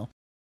 I don't know.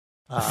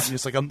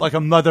 Just like a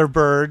mother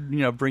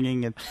bird,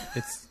 bringing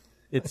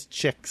its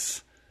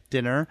chicks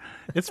dinner.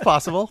 It's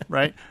possible,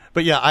 right?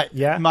 But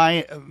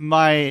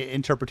my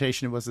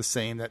interpretation was the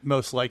same, that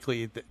most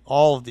likely that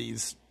all of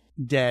these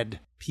dead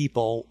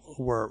people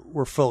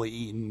were fully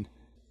eaten.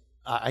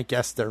 I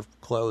guess their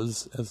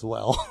clothes as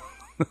well.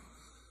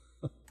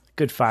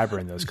 Good fiber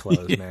in those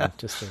clothes, man.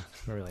 Just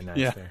really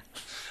nice there.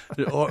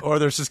 or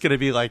there's just going to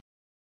be like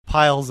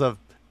piles of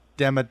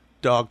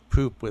Demodog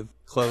poop with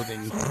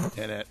clothing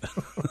in it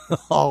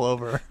all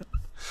over.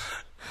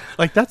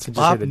 Like, that's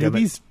Bob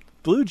Newby's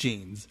blue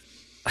jeans.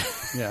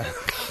 Yeah.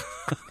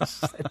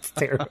 That's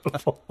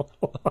terrible.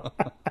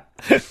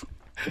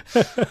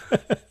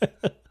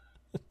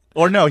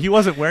 Or no, he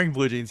wasn't wearing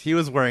blue jeans. He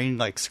was wearing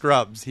like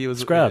scrubs. He was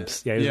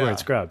scrubs. Yeah, he was wearing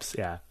scrubs.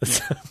 Yeah.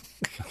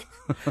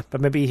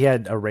 But maybe he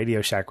had a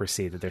Radio Shack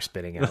receipt that they're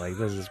spitting out. Like,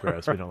 this is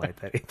gross. We don't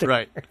like that either.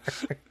 Right.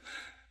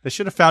 They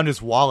should have found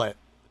his wallet.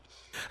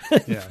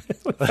 Yeah.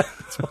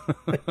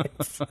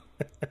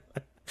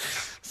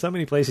 So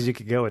many places you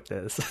could go with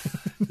this.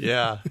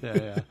 Yeah.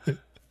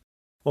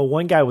 Well,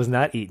 one guy was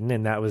not eaten,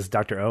 and that was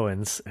Dr.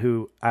 Owens,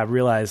 who I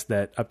realized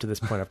that up to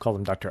this point I've called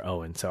him Dr.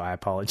 Owen, so I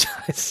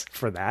apologize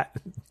for that.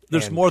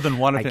 There's more than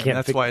one of him.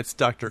 That's why it's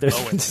Dr.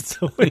 Owens.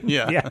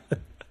 Yeah.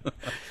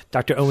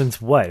 Dr.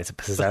 Owens what? It's a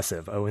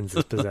possessive. Owens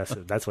is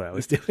possessive. That's what I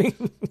was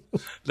doing.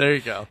 There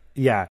you go.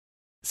 Yeah.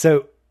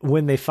 So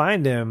when they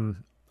find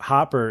him,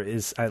 Hopper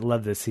is, I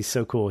love this. He's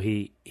so cool.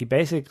 He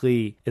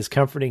basically is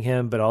comforting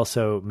him, but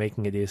also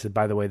making it. He said,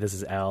 by the way, this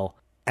is Elle.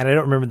 And I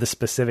don't remember the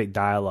specific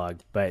dialogue,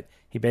 but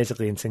he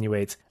basically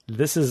insinuates,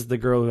 this is the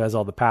girl who has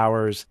all the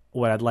powers.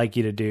 What I'd like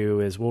you to do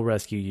is we'll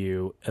rescue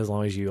you as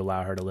long as you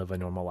allow her to live a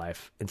normal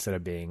life instead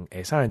of being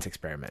a science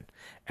experiment.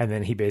 And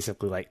then he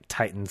basically like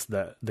tightens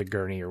the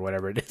gurney or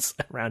whatever it is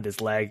around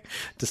his leg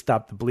to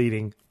stop the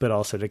bleeding, but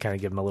also to kind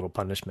of give him a little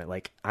punishment.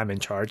 Like, I'm in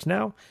charge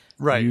now.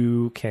 Right.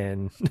 You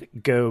can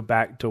go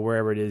back to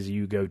wherever it is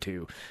you go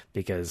to,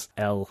 because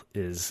Elle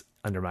is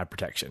under my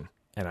protection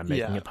and I'm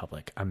making it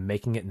public. I'm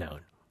making it known.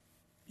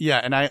 Yeah,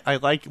 and I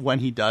like when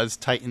he does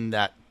tighten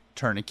that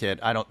tourniquet.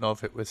 I don't know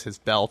if it was his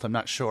belt. I'm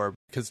not sure,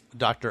 because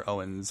Dr.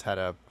 Owens had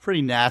a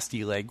pretty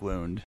nasty leg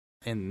wound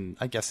in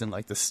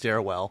like the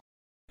stairwell.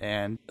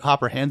 And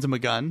Hopper hands him a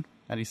gun,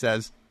 and he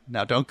says,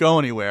 now don't go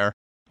anywhere.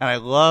 And I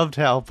loved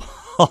how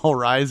Paul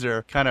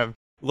Reiser kind of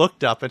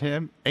looked up at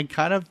him and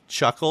kind of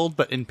chuckled,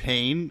 but in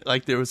pain.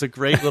 Like, there was a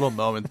great little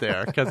moment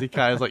there, because he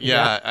kind of was like,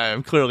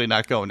 I'm clearly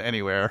not going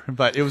anywhere.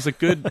 But it was a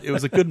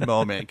good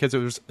moment,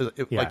 because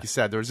like you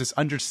said, there was this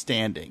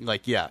understanding.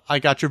 Like, I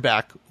got your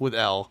back with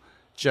Elle.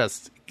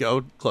 Just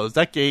go close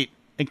that gate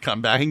and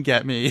come back and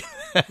get me.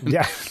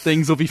 And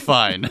things will be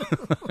fine.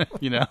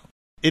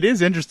 It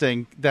is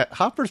interesting that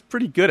Hopper's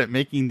pretty good at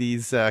making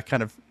these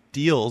kind of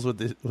deals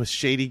with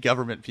shady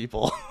government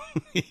people.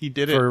 He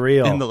did it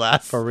in the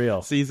last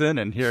season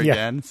and here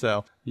again.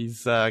 So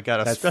he's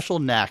got a special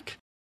knack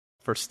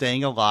for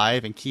staying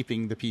alive and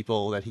keeping the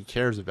people that he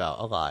cares about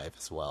alive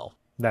as well.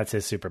 That's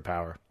his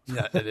superpower.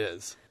 Yeah, it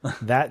is.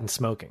 That and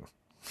smoking.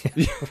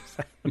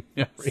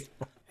 Yes.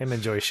 Him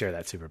and Joyce share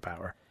that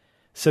superpower.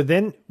 So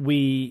then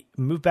we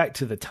move back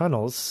to the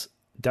tunnels.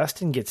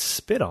 Dustin gets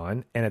spit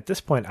on, and at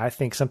this point, I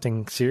think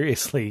something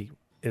seriously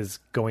is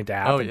going to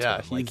happen to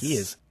him. Like, he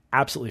is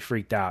absolutely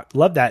freaked out.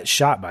 Love that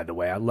shot, by the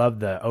way. I love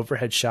the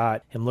overhead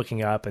shot, him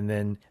looking up, and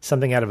then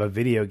something out of a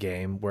video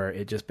game where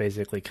it just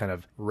basically kind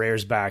of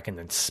rears back and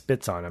then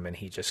spits on him, and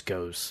he just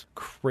goes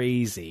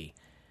crazy.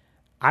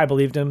 I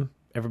believed him.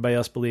 Everybody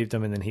else believed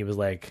him, and then he was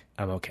like,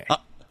 I'm okay.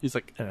 He's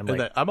like, I'm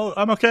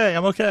okay.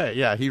 I'm okay.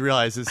 Yeah, he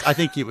realizes. I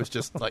think he was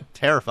just like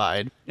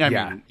terrified. I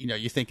mean,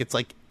 you think it's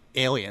like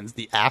aliens,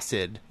 the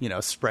acid,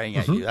 spraying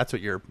at you. That's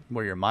where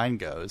your mind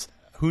goes.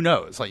 Who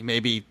knows? Like,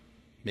 maybe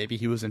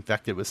he was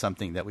infected with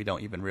something that we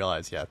don't even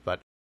realize yet. But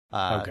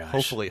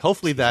hopefully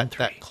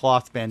that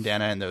cloth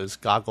bandana and those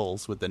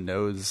goggles with the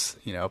nose,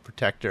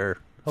 protector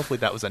Hopefully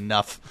that was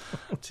enough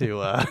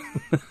to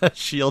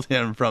shield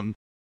him from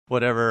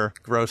whatever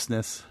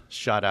grossness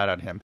shot out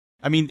at him.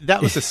 I mean,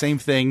 that was the same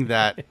thing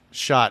that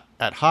shot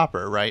at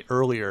Hopper, right,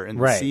 earlier in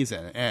the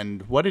season.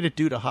 And what did it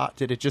do to Hopper?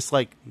 Did it just,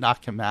 like,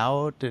 knock him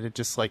out? Did it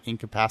just, like,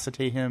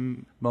 incapacitate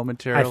him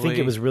momentarily? I think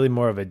it was really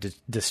more of a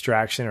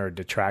distraction or a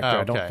detractor. Oh,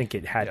 okay. I don't think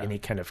it had any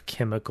kind of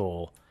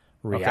chemical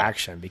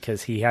reaction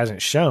because he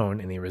hasn't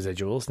shown any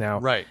residuals. Now,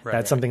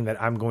 that's something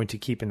that I'm going to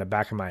keep in the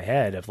back of my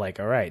head of like,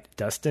 all right,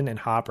 Dustin and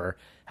Hopper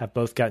have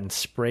both gotten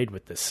sprayed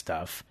with this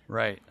stuff.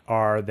 Right.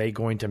 Are they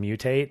going to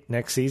mutate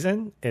next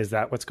season? Is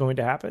that what's going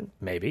to happen?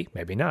 Maybe,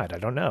 maybe not. I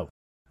don't know.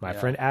 My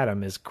friend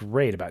Adam is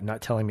great about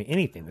not telling me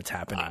anything that's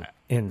happening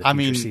in the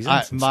future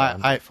seasons.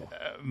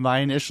 My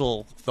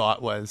initial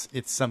thought was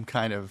it's some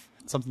kind of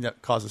something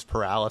that causes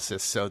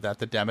paralysis so that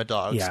the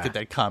Demodogs could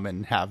then come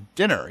and have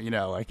dinner,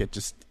 like it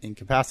just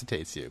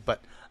incapacitates you.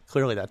 But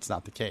clearly that's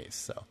not the case.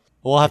 So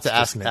we'll have to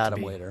ask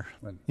Adam later.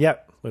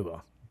 Yep, we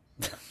will.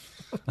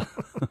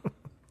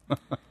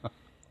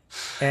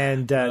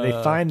 And they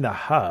find the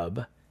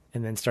hub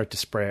and then start to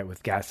spray it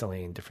with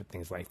gasoline, different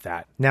things like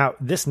that. Now,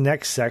 this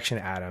next section,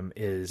 Adam,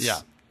 is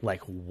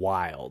like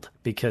wild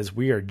because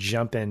we are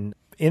jumping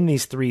in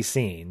these 3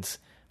 scenes.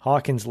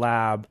 Hawkins'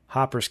 lab,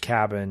 Hopper's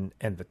cabin,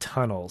 and the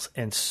tunnels,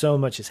 and so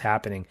much is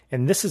happening.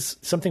 And this is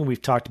something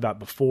we've talked about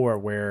before,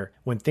 where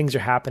when things are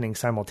happening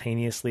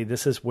simultaneously,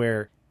 this is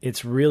where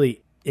it's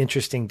really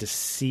interesting to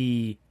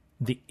see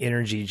the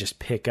energy just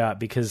pick up,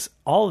 because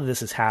all of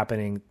this is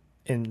happening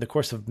in the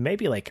course of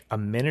maybe like a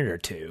minute or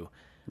two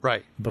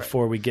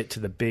before we get to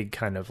the big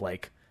kind of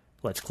like,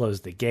 let's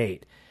close the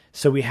gate.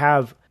 So we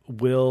have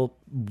Will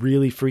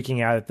really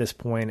freaking out at this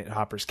point at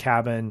Hopper's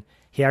cabin.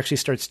 He actually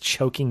starts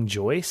choking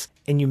Joyce.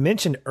 And you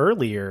mentioned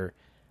earlier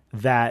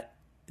that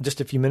just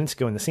a few minutes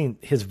ago in the scene,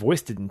 his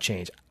voice didn't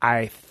change.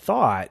 I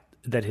thought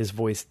that his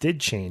voice did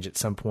change at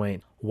some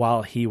point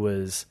while he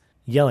was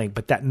yelling,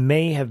 but that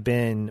may have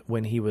been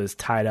when he was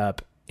tied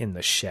up in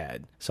the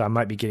shed. So I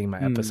might be getting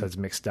my episodes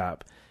mixed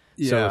up.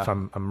 Yeah. So if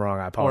I'm wrong,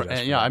 I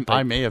apologize.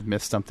 I may have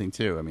missed something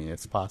too. I mean,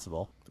 it's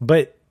possible.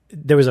 But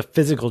there was a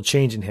physical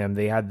change in him.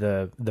 They had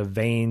the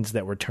veins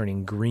that were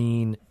turning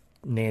green.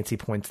 Nancy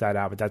points that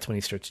out, but that's when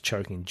he starts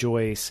choking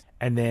Joyce.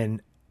 And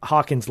then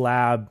Hawkins'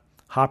 lab,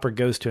 Hopper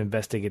goes to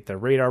investigate the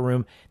radar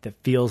room that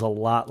feels a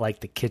lot like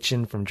the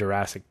kitchen from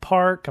Jurassic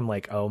Park. I'm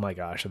like, oh my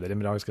gosh, are the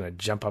Demodogs going to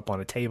jump up on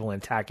a table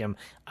and attack him?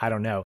 I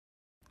don't know.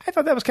 I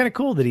thought that was kind of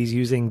cool that he's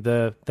using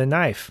the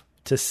knife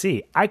to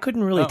see. I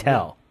couldn't really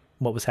tell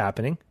what was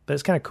happening, but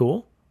it's kind of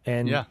cool.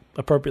 And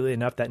appropriately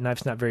enough, that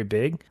knife's not very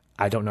big.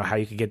 I don't know how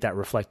you could get that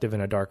reflective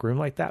in a dark room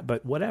like that,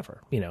 but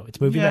whatever.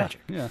 It's movie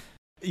magic. Yeah.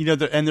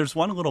 And there's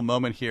one little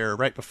moment here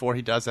right before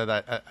he does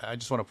that I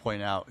just want to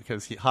point out,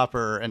 because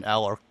Hopper and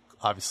Elle are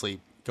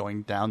obviously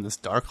going down this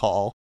dark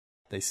hall.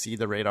 They see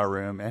the radar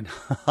room, and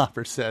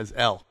Hopper says,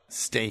 Elle,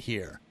 stay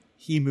here.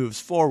 He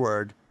moves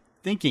forward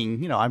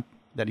thinking,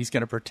 that he's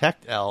going to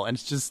protect Elle. And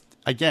it's just,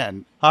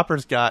 again,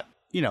 Hopper's got,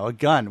 a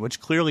gun, which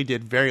clearly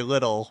did very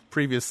little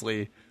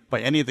previously by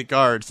any of the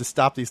guards to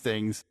stop these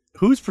things.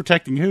 Who's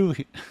protecting who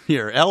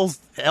here? Elle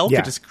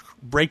could just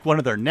break one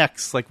of their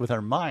necks, like with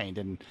her mind.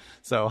 And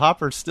so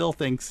Hopper still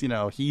thinks,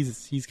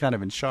 he's kind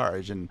of in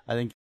charge. And I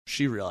think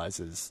she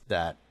realizes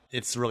that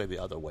it's really the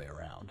other way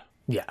around.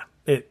 Yeah.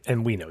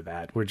 And we know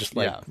that. We're just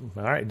like, all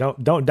right,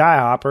 don't die,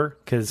 Hopper,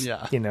 because,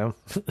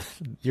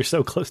 you're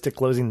so close to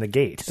closing the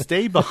gate.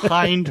 Stay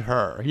behind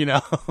her,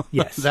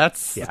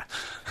 Yes.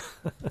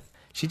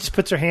 She just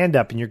puts her hand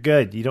up and you're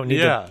good. You don't need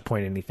to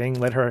point anything.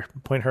 Let her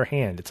point her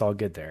hand. It's all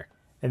good there.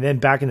 And then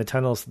back in the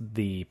tunnels,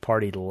 the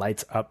party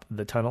lights up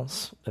the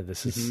tunnels.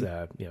 This is,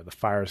 the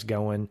fire's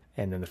going,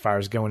 and then the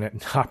fire's going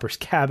at Hopper's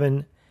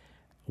cabin.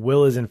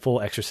 Will is in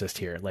full Exorcist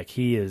here. Like,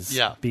 he is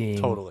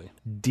being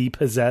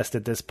depossessed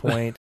at this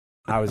point.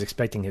 I was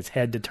expecting his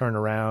head to turn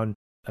around.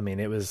 I mean,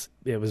 it was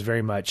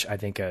very much, I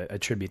think, a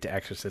tribute to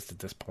Exorcist at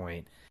this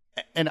point.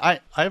 And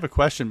I have a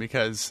question,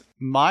 because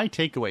my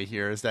takeaway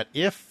here is that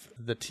if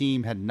the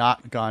team had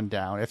not gone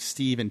down, if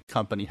Steve and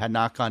company had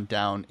not gone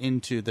down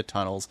into the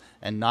tunnels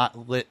and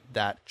not lit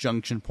that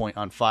junction point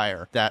on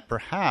fire, that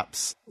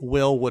perhaps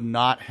Will would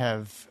not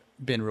have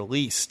been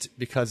released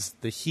because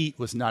the heat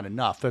was not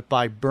enough. But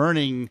by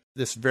burning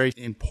this very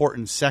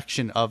important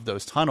section of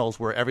those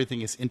tunnels where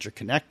everything is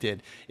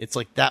interconnected, it's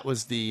like that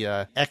was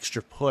the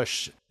extra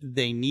push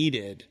they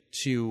needed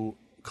to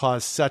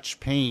cause such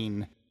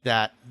pain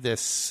that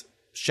this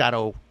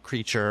shadow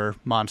creature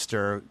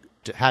monster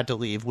had to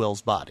leave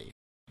Will's body.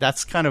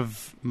 That's kind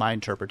of my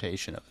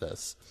interpretation of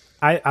this.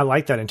 I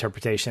like that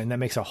interpretation, and that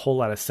makes a whole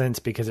lot of sense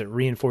because it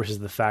reinforces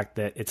the fact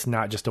that it's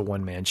not just a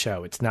one-man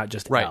show. It's not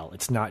just Elle.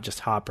 It's not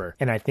just Hopper.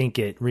 And I think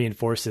it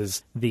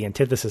reinforces the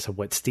antithesis of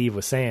what Steve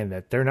was saying,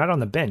 that they're not on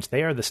the bench.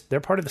 They're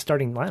part of the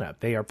starting lineup.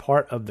 They are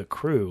part of the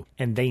crew,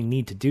 and they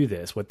need to do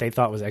this. What they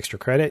thought was extra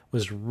credit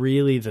was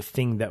really the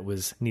thing that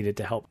was needed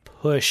to help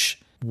push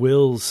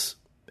Will's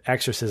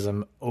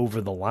exorcism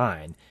over the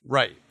line.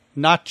 Right.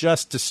 Not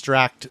just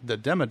distract the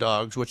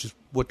Demodogs, which is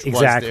which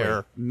Exactly. was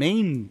their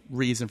main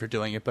reason for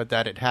doing it, but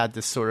that it had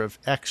this sort of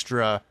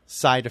extra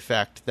side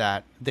effect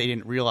that they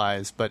didn't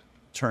realize, but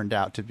turned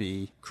out to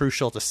be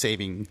crucial to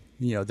saving,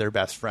 their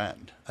best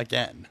friend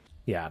again.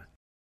 Yeah.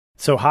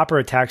 So Hopper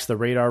attacks the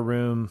radar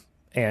room,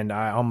 and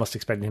I almost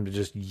expected him to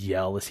just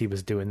yell as he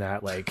was doing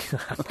that, like,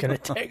 I'm going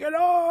to take it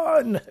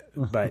on.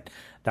 But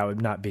that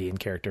would not be in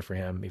character for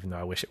him, even though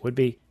I wish it would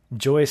be.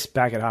 Joyce,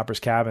 back at Hopper's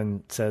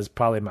cabin, says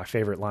probably my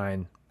favorite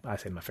line. I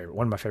say my favorite,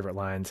 one of my favorite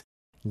lines.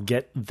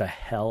 Get the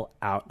hell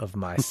out of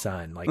my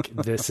son. Like,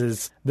 this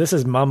is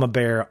Mama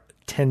Bear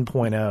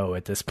 10.0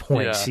 at this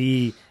point.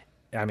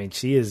 Yeah.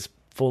 She is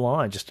full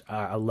on. Just,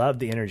 I love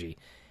the energy.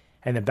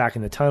 And then back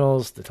in the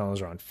tunnels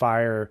are on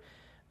fire.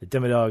 The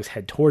Demodogs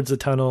head towards the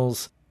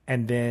tunnels.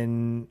 And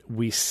then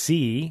we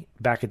see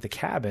back at the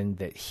cabin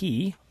that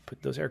he,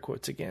 put those air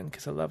quotes again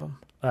because I love him,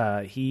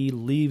 he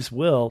leaves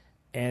Will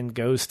and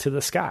goes to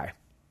the sky,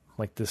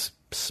 like this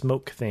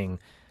smoke thing.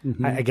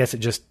 Mm-hmm. I guess it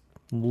just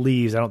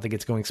leaves. I don't think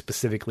it's going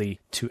specifically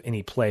to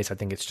any place. I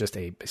think it's just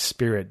a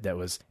spirit that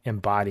was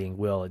embodying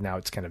Will, and now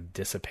it's kind of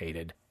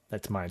dissipated.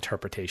 That's my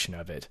interpretation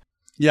of it.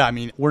 Yeah,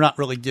 we're not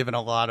really given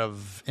a lot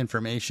of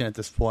information at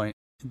this point.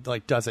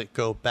 Like, does it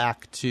go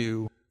back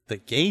to the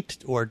gate,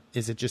 or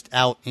is it just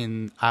out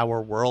in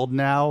our world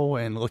now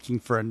and looking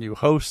for a new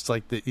host?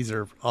 Like, these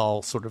are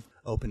all sort of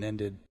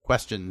open-ended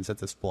questions at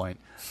this point.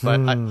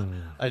 But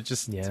I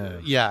just,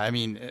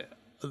 the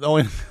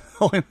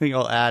only thing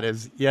I'll add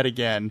is, yet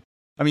again,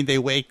 they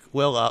wake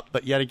Will up,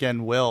 but yet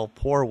again,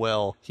 poor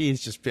Will,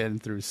 he's just been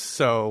through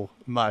so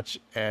much,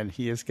 and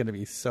he is going to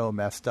be so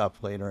messed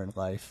up later in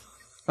life.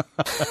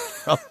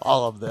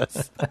 All of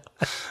this.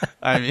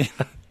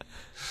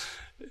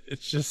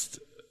 It's just,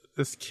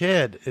 this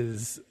kid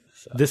is...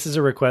 This is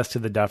a request to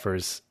the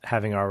Duffers,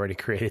 having already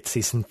created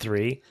season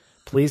 3.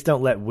 Please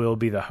don't let Will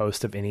be the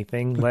host of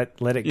anything. Let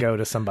it go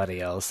to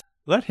somebody else.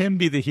 Let him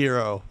be the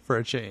hero for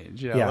a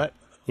change.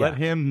 Let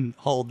him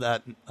hold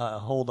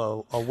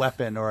a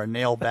weapon or a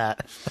nail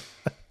bat.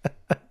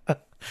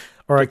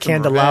 Or a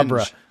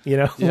candelabra,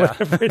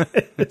 whatever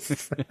it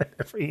is,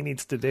 whatever he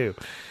needs to do.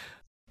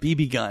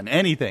 BB gun,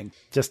 anything.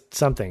 Just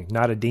something,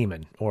 not a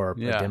demon or a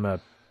demo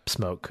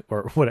smoke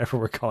or whatever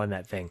we're calling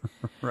that thing.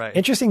 Right.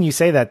 Interesting you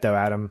say that, though,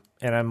 Adam.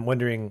 And I'm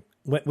wondering,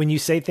 when you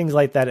say things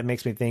like that, it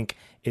makes me think,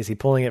 is he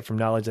pulling it from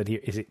knowledge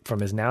is it from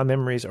his now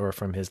memories or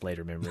from his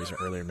later memories or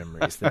earlier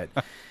memories? That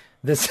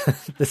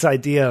this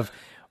idea of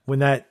when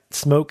that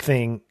smoke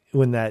thing,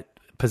 when that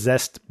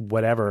possessed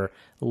whatever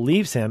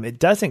leaves him, it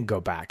doesn't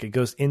go back. It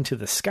goes into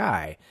the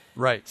sky.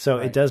 Right. So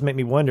it does make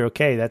me wonder,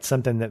 okay, that's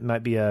something that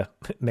might be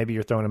maybe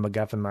you're throwing a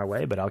MacGuffin my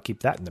way, but I'll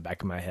keep that in the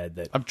back of my head.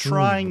 That I'm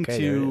trying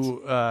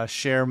to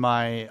share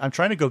I'm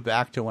trying to go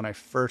back to when I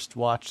first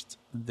watched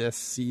this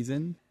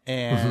season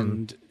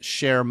and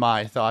share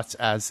my thoughts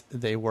as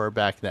they were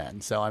back then.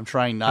 So I'm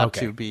trying not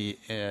to be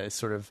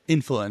sort of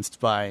influenced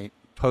by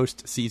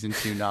post season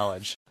 2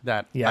 knowledge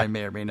that I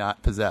may or may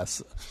not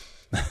possess.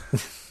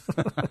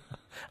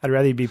 I'd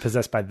rather you be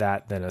possessed by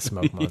that than a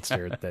smoke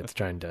monster that's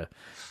trying to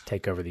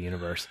take over the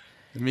universe.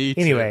 Me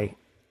too. Anyway,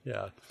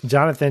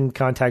 Jonathan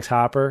contacts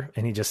Hopper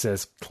and he just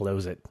says,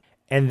 close it.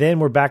 And then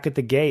we're back at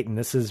the gate, and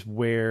this is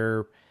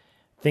where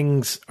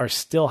things are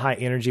still high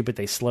energy, but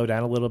they slow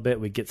down a little bit.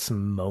 We get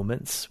some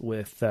moments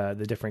with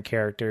the different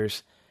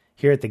characters.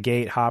 Here at the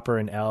gate, Hopper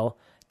and Elle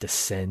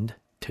descend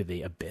to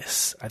the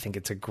abyss. I think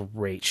it's a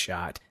great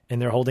shot.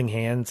 And they're holding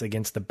hands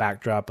against the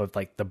backdrop of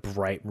like the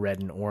bright red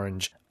and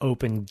orange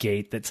open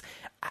gate.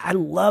 I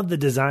love the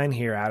design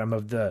here, Adam,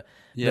 of the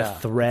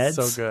threads.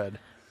 So good.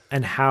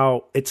 And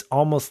how it's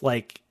almost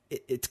like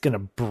it's going to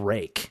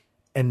break.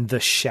 And the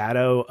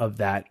shadow of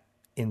that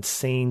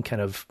insane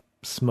kind of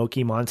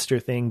smoky monster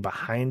thing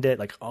behind it,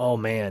 like, oh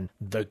man,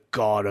 the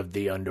god of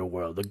the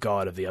underworld, the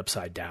god of the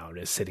upside down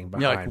is sitting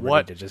behind.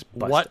 What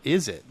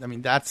is it?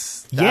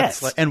 That's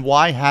yes. And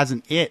why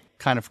hasn't it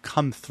kind of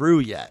come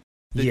through yet?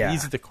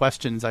 These are the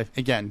questions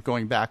again,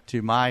 going back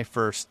to my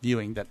first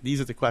viewing, that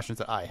these are the questions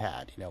that I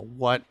had.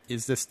 What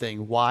is this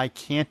thing? Why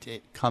can't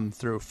it come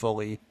through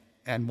fully?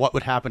 And what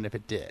would happen if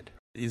it did?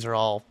 These are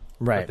all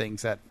the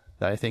things that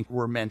I think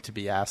we're meant to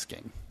be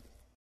asking.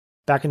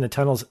 Back in the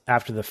tunnels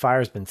after the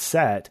fire's been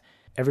set,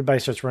 everybody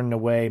starts running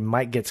away.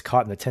 Mike gets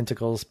caught in the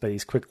tentacles, but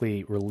he's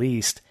quickly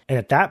released. And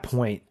at that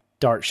point,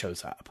 Dart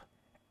shows up.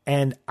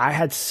 And I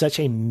had such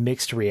a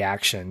mixed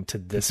reaction to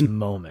this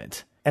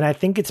moment. And I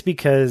think it's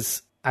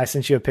because I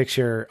sent you a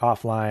picture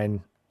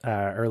offline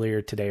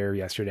earlier today or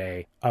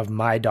yesterday of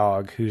my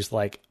dog, who's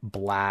like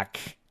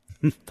black,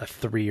 a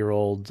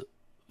 3-year-old,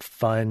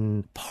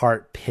 fun,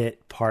 part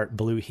pit, part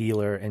blue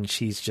heeler. And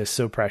she's just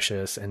so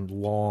precious and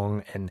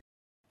long. And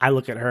I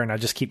look at her and I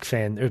just keep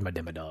saying, there's my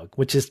Demodog,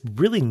 which is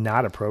really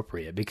not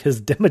appropriate because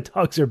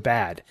Demodogs are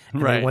bad.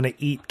 And they want to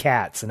eat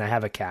cats, and I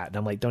have a cat. And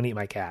I'm like, don't eat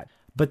my cat.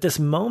 But this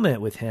moment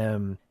with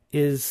him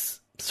is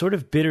sort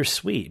of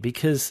bittersweet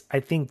because I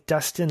think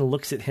Dustin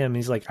looks at him and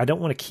he's like, I don't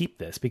want to keep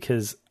this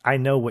because I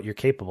know what you're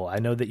capable. I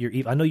know that you're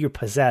evil. I know you're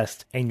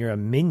possessed and you're a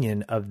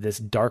minion of this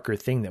darker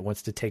thing that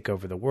wants to take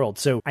over the world.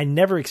 So I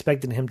never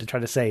expected him to try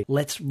to say,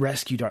 let's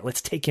rescue Dart.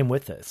 Let's take him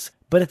with us.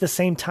 But at the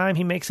same time,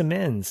 he makes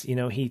amends. You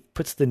know, he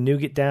puts the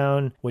nougat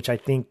down, which I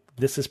think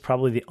this is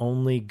probably the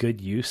only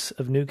good use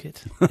of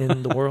nougat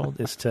in the world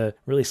is to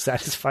really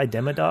satisfy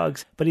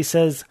demodogs. But he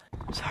says,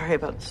 I'm sorry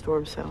about the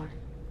storm cellar.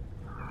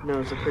 No,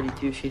 it's a pretty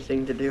douchey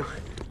thing to do.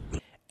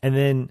 And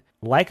then,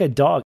 like a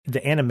dog,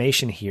 the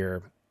animation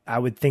here, I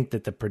would think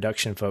that the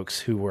production folks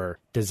who were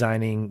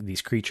designing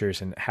these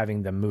creatures and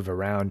having them move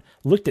around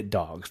looked at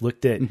dogs,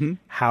 looked at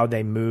how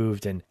they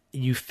moved, and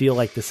you feel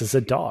like this is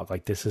a dog,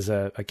 like this is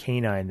a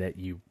canine that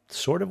you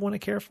sort of want to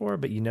care for,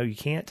 but you know you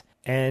can't.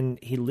 And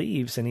he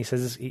leaves and he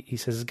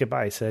says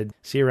goodbye. He said,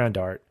 see you around,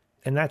 Dart.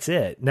 And that's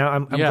it. Now,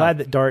 I'm glad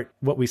that Dart,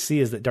 what we see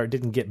is that Dart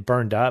didn't get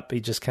burned up. He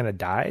just kind of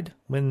died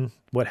when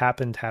what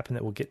happened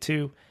that we'll get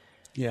to.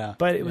 Yeah.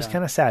 But it was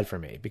kind of sad for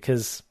me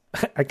because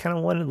I kind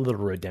of wanted a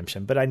little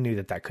redemption, but I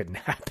knew that couldn't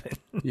happen.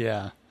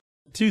 Yeah.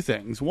 Two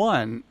things.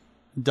 One,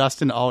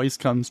 Dustin always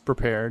comes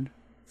prepared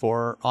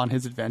on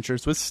his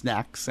adventures with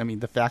snacks. I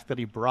mean, the fact that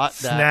he brought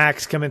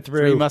snacks coming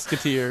through, 3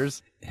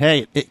 Musketeers,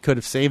 hey, it could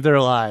have saved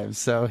their lives.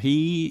 So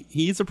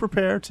he's a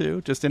prepare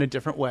too, just in a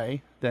different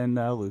way than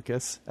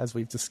Lucas, as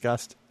we've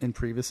discussed in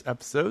previous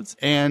episodes.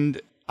 And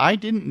I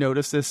didn't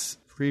notice this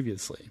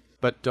previously,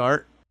 but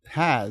Dart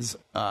has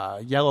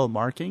yellow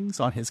markings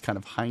on his kind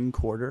of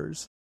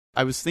hindquarters.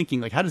 I was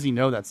thinking, like, how does he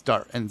know that's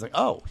Dart? And it's like,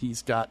 oh,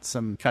 he's got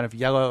some kind of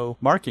yellow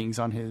markings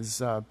on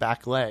his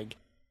back leg.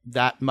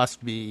 That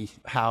must be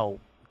how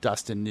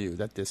Dustin knew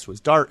that this was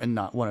Dart and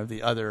not one of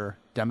the other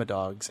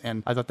demodogs.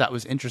 And I thought that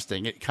was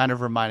interesting. It kind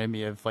of reminded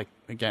me of, like,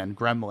 again,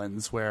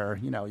 Gremlins, where,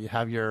 you know, you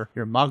have your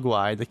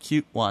Mogwai, the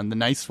cute one, the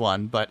nice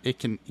one, but it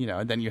can, you know,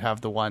 and then you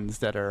have the ones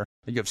that are,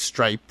 you have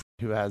Stripe,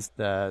 who has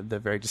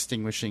the very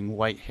distinguishing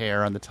white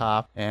hair on the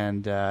top.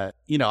 And,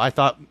 you know, I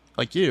thought,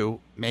 like you,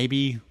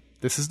 maybe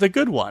this is the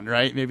good one,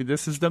 right? Maybe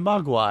this is the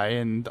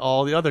Mogwai and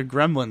all the other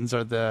Gremlins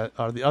are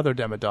the other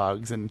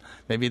demodogs, and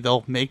maybe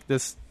they'll make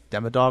this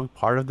demodog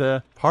part of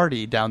the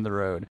party down the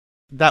road.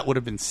 That would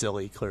have been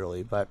silly,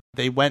 clearly, but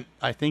they went,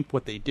 I think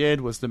what they did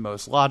was the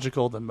most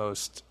logical, the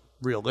most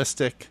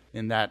realistic,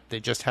 in that they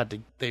just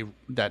had to,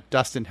 that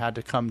Dustin had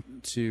to come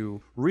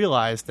to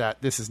realize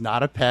that this is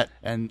not a pet,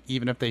 and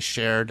even if they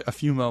shared a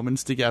few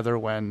moments together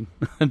when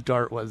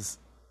Dart was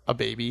a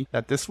baby,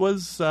 that this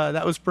was,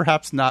 that was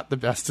perhaps not the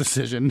best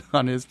decision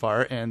on his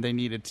part, and they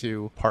needed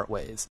to part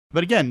ways.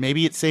 But again,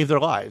 maybe it saved their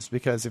lives,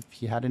 because if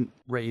he hadn't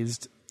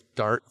raised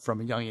Dart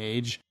from a young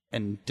age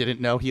and didn't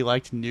know he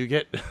liked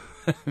nougat,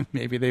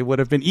 maybe they would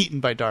have been eaten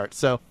by Dart.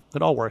 So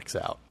it all works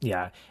out.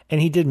 Yeah.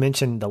 And he did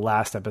mention the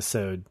last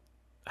episode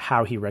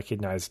how he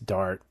recognized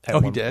Dart at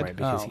one point,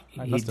 because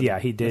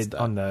he did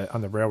on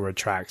the railroad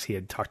tracks. He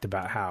had talked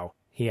about how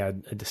he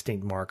had a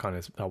distinct mark on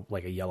his,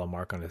 like a yellow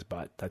mark on his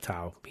butt. That's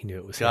how he knew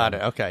it was him. Got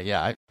it. Okay.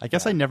 Yeah. I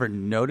guess I never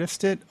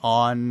noticed it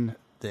on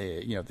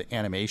the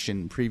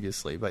animation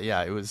previously, but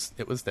yeah, it was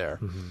there.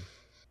 Mm-hmm.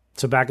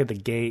 So back at the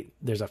gate,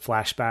 there's a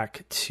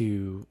flashback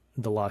to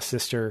the lost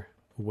sister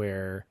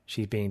where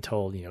she's being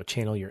told,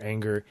 channel your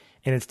anger.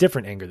 And it's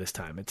different anger this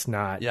time. It's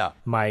not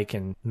Mike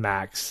and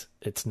Max.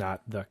 It's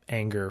not the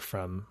anger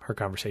from her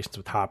conversations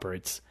with Hopper.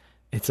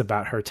 It's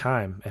about her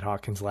time at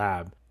Hawkins'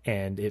 lab,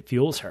 and it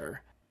fuels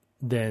her.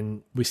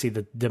 Then we see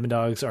the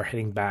demodogs are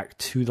heading back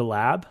to the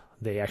lab.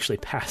 They actually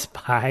pass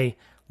by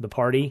the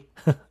party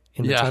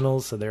in the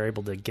tunnels, so they're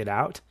able to get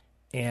out.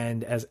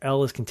 And as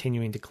Elle is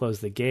continuing to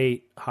close the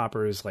gate,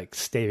 Hopper is like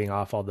staving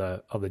off all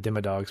the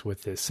demodogs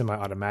with this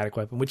semi-automatic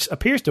weapon, which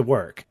appears to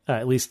work,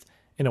 at least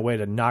in a way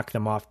to knock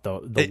them off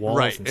the walls.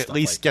 Right, and at stuff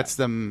least like gets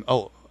that. them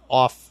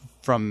off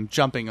from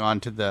jumping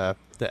onto the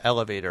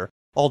elevator.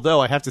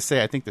 Although I have to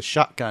say, I think the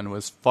shotgun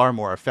was far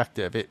more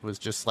effective. It was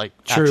just like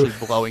actually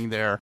blowing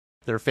their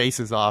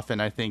faces off,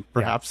 and I think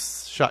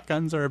perhaps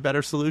shotguns are a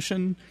better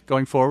solution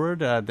going forward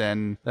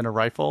than a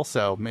rifle.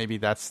 So maybe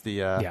that's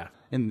the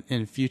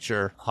in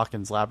future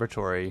Hawkins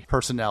Laboratory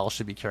personnel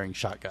should be carrying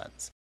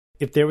shotguns.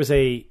 If there was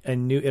a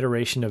new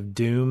iteration of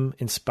Doom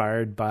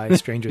inspired by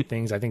Stranger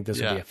Things, I think this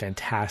would be a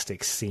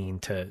fantastic scene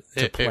to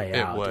play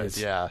out. It would,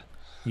 yeah.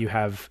 You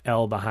have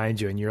Elle behind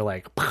you, and you're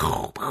like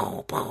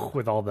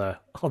with all the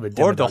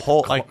or the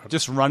whole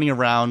just running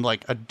around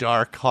like a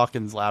dark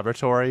Hawkins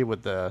Laboratory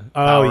with the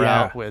power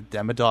out with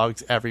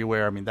demodogs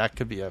everywhere. I mean, that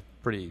could be a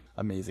pretty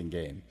amazing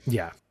game.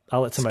 Yeah,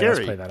 I'll let somebody else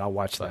play that. I'll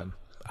watch them.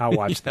 I'll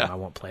watch them. I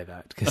won't play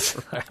that because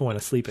I don't want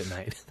to sleep at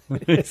night.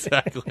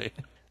 Exactly.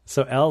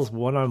 So Elle's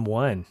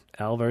one-on-one,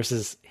 Elle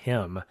versus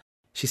him.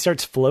 She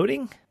starts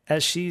floating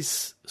as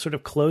she's sort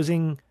of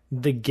closing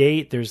the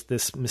gate. There's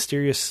this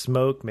mysterious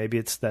smoke. Maybe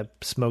it's the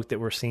smoke that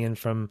we're seeing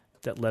from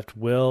that left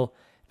Will.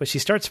 But she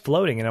starts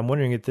floating, and I'm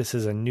wondering if this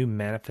is a new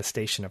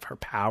manifestation of her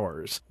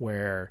powers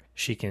where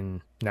she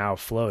can now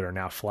float or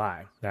now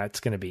fly. That's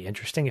going to be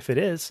interesting if it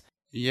is.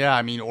 Yeah,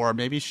 I mean, or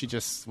maybe she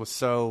just was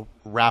so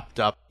wrapped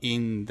up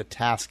in the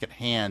task at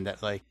hand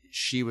that, like,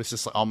 she was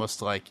just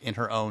almost like in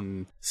her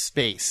own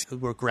space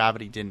where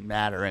gravity didn't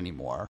matter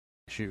anymore.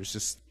 She was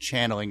just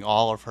channeling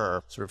all of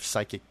her sort of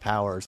psychic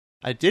powers.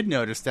 I did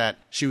notice that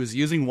she was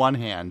using one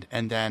hand,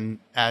 and then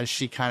as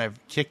she kind of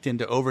kicked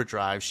into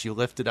overdrive, she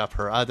lifted up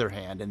her other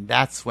hand, and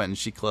that's when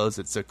she closed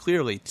it. So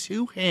clearly,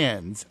 2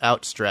 hands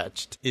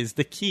outstretched is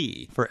the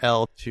key for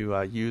Elle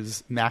to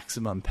use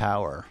maximum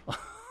power.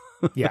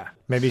 Yeah,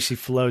 maybe she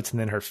floats and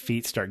then her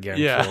feet start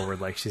getting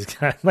forward. Like she's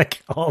got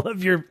like all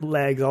of your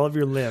legs, all of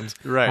your limbs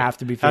have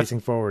to be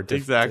facing forward. To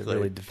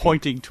really defeat.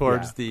 Pointing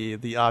towards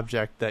the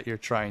object that you're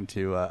trying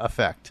to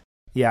affect.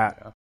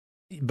 Yeah.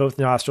 Both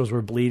nostrils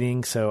were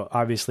bleeding, so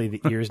obviously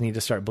the ears need to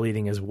start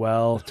bleeding as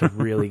well to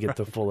really get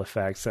the full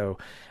effect. So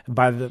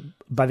by the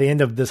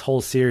end of this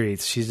whole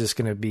series, she's just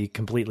going to be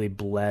completely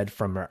bled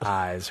from her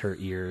eyes, her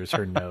ears,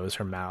 her nose,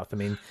 her mouth. I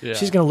mean,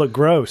 she's going to look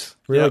gross,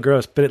 really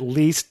gross, but at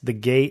least the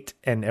gate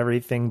and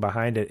everything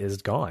behind it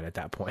is gone at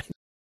that point.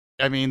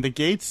 I mean, the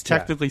gate's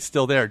technically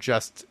still there,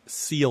 just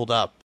sealed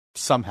up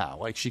somehow.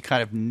 Like she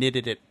kind of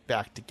knitted it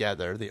back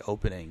together, the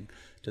opening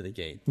to the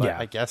gate, but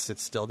I guess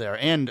it's still there.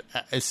 And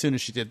as soon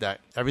as she did that,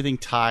 everything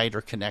tied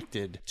or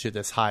connected to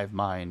this hive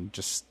mind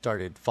just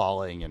started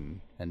falling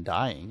and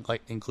dying,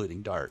 like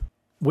including Dart.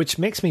 Which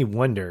makes me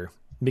wonder,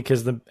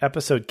 because the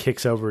episode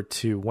kicks over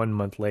to 1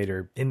 month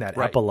later in that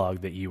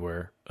epilogue that you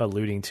were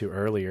alluding to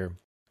earlier.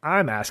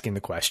 I'm asking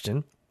the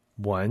question,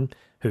 1,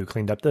 who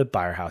cleaned up the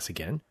Byer house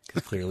again?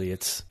 Because clearly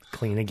it's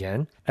clean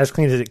again, as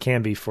clean as it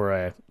can be for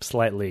a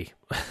slightly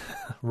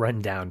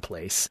run-down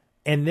place.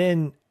 And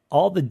then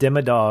all the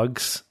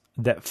Demodogs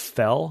that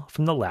fell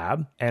from the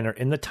lab and are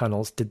in the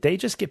tunnels, did they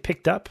just get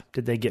picked up?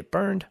 Did they get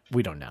burned?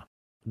 We don't know.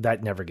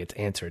 That never gets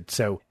answered.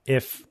 So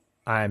if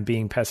I'm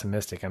being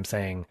pessimistic, I'm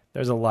saying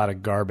there's a lot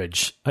of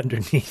garbage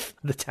underneath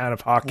the town of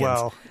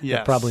Hawkins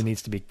that probably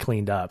needs to be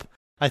cleaned up.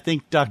 I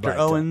think Dr.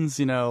 Owens,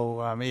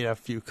 made a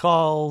few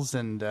calls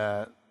and,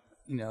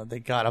 they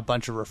got a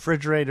bunch of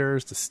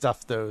refrigerators to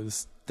stuff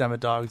those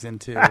Demodogs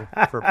into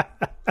for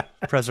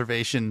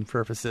preservation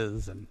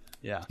purposes. And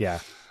yeah.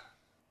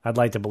 I'd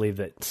like to believe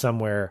that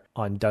somewhere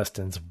on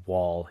Dustin's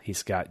wall,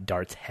 he's got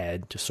Dart's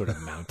head just sort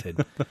of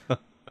mounted.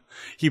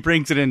 He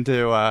brings it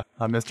into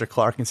Mr.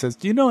 Clark and says,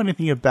 "Do you know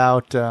anything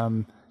about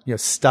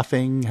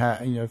stuffing?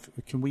 Can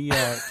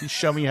you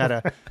show me how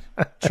to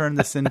turn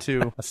this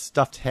into a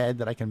stuffed head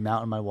that I can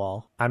mount on my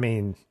wall?" I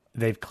mean,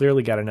 they've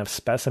clearly got enough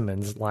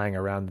specimens lying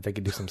around that they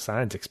could do some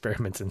science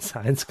experiments in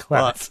science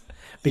class.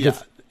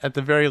 Because at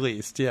the very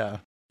least,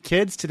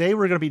 Kids, today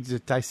we're going to be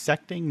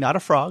dissecting not a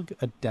frog,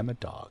 a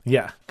Demodog.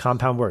 Yeah,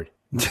 compound word.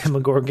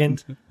 Demogorgon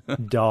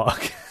dog.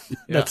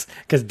 That's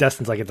because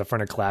Dustin's like at the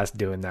front of class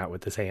doing that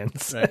with his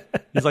hands. Right.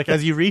 He's like,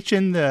 as you reach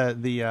in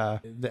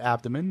the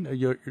abdomen,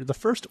 the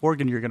first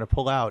organ you're going to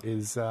pull out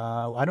is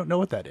I don't know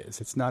what that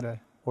is. It's not an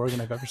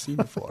organ I've ever seen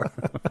before.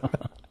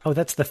 Oh,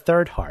 that's the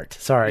third heart.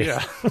 Sorry.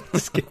 Yeah.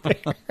 Just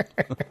kidding.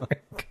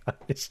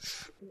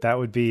 Gosh. That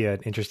would be an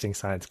interesting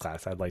science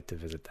class. I'd like to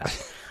visit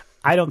that.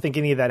 I don't think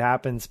any of that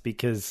happens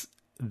because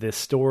the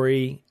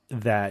story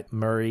that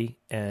Murray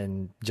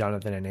and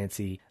Jonathan and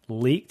Nancy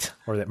leaked,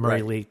 or that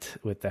Murray leaked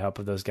with the help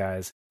of those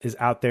guys, is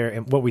out there.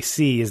 And what we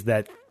see is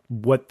that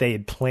what they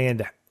had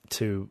planned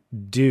to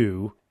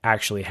do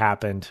actually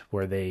happened,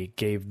 where they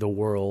gave the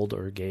world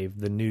or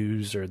gave the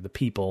news or the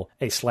people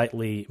a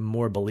slightly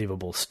more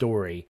believable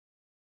story.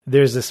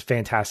 There's this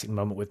fantastic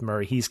moment with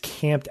Murray. He's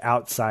camped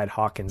outside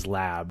Hawkins'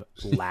 lab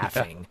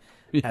laughing.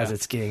 As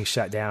it's getting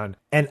shut down.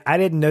 And I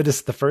didn't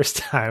notice the first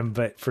time,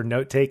 but for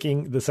note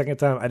taking, the second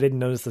time, I didn't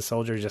notice the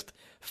soldier just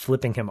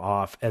flipping him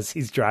off as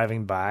he's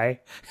driving by.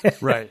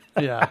 Right.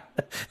 Yeah.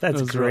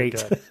 That's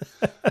great. Really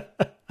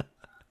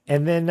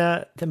and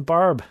then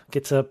Barb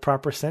gets a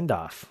proper send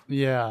off.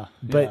 Yeah.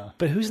 But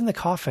who's in the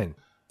coffin?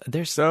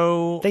 They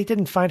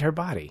didn't find her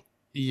body.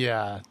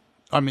 Yeah.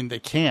 I mean, they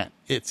can't.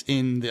 It's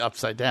in the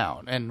upside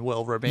down and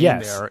will remain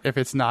there if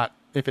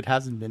it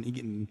hasn't been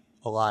eaten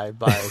alive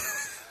by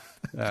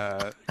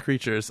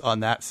creatures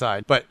on that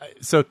side. But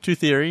so 2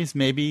 theories.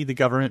 Maybe the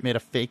government made a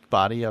fake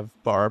body of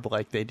Barb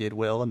like they did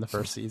Will in the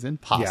first season,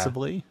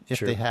 possibly, if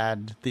they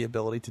had the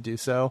ability to do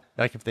so,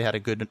 like if they had a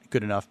good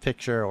enough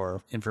picture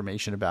or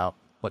information about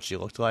what she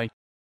looked like.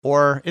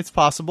 Or it's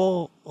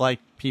possible, like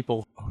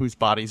people whose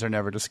bodies are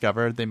never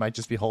discovered, they might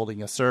just be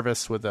holding a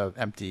service with an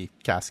empty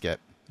casket,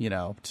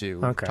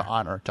 to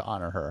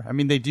honor her. I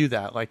mean, they do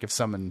that. Like if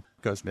someone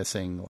goes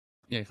missing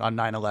on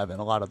 9/11,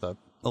 a lot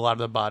of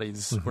the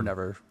bodies were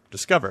never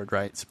discovered,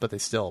 right? But they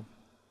still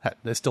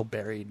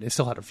buried. They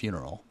still had a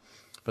funeral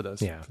for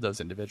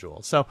those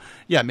individuals. So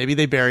maybe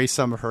they bury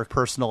some of her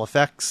personal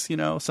effects.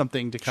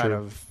 Something to kind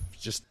of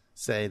just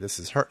say this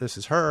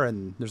is her,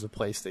 and there's a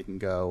place they can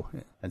go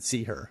and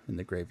see her in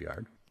the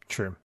graveyard.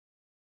 True.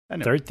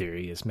 third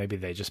theory is maybe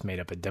they just made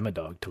up a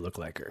Demodog to look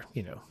like her.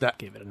 That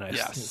gave it a nice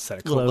set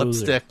of little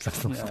clothes,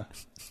 lipstick,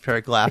 pair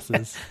of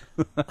glasses,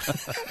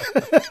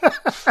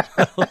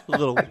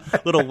 little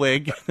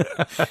wig.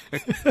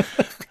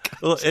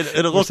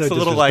 It looks so a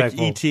little like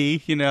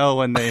E.T.,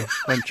 when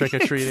trick or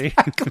treating.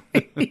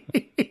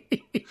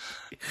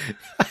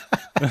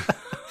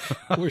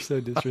 We're so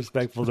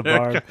disrespectful to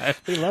Barb.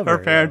 We love her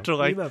her. Parents are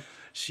like,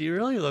 she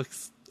really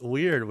looks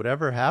weird.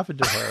 Whatever happened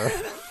to her?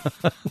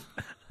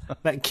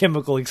 That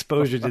chemical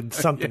exposure did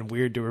something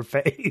weird to her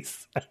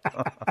face.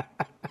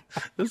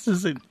 This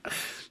isn't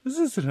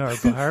our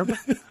Barb.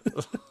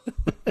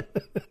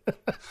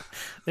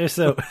 They're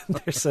so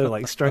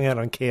like strung out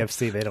on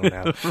KFC. They don't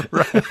know.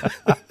 Right.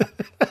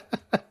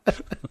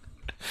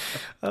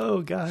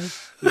 Oh God,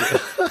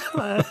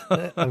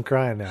 I'm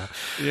crying now.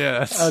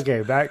 Yes.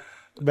 Okay, back.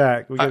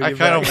 I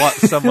kind of want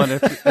someone.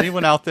 If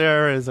anyone out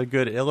there is a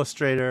good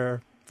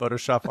illustrator,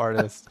 Photoshop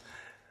artist,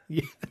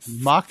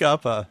 mock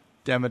up a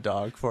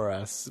Demodog for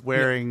us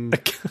wearing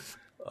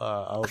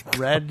a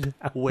red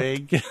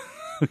wig,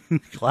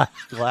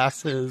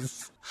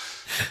 glasses,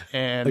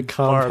 and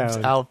Barb's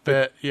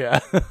outfit. Yeah.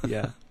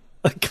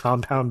 A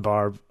compound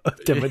Barb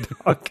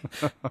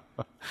Demodog.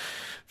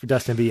 For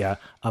Dustin to be a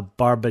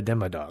Barba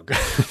Demodog.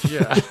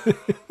 Yeah.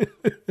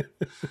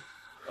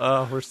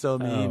 Oh, we're so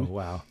mean. Oh,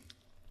 wow.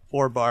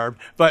 Or Barb.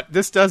 But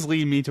this does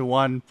lead me to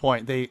one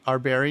point. They are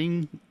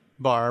burying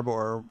Barb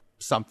or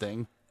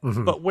something.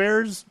 Mm-hmm. But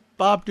where's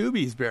Bob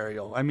Doobie's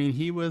burial? I mean,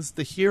 he was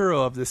the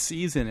hero of the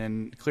season,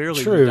 and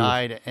clearly he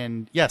died.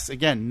 And yes,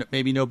 again,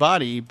 maybe no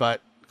body,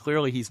 but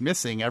clearly he's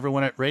missing.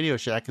 Everyone at Radio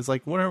Shack is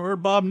like,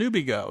 where'd Bob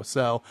Doobie go?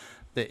 So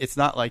it's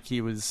not like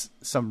he was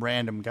some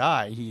random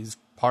guy. He's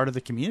part of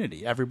the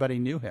community. Everybody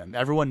knew him.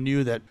 Everyone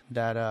knew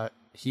that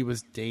he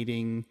was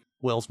dating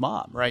Will's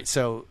mom, right?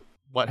 So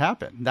what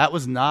happened? That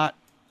was not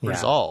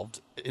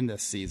resolved in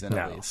this season,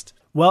 at least.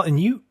 Well, and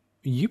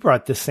you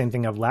brought this same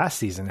thing up last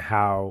season,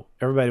 how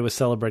everybody was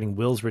celebrating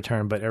Will's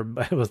return, but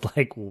everybody was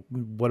like,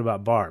 what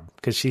about Barb?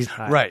 Because she's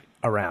not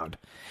around.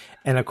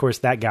 And of course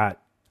that got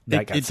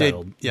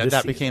settled.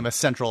 That became a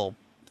central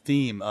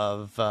theme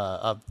of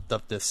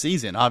this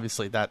season.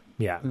 Obviously that,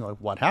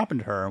 what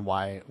happened to her and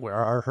where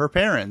are her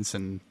parents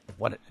and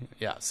what,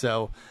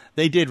 so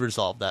they did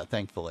resolve that,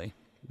 thankfully,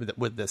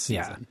 with this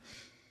season.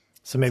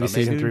 So maybe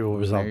season 3 will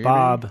resolve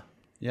Bob.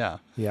 Yeah.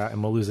 Yeah,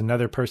 and we'll lose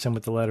another person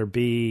with the letter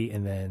B,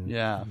 and then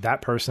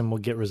that person will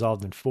get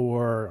resolved in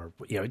 4, or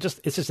it's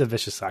just a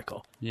vicious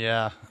cycle.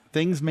 Yeah.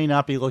 Things may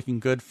not be looking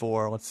good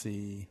for, let's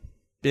see,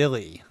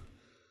 Billy.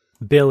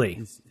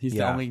 He's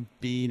the only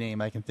B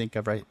name I can think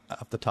of right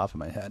off the top of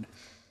my head.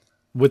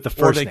 With the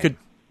first name.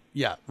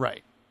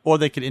 Or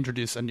they could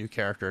introduce a new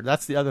character.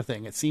 That's the other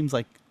thing. It seems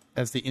like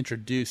as they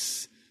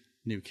introduce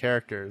new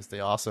characters, they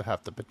also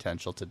have the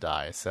potential to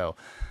die. So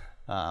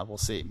we'll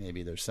see.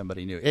 Maybe there's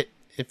somebody new.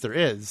 If there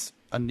is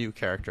a new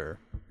character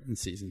in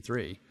season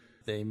 3,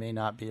 they may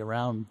not be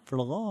around for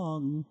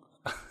long.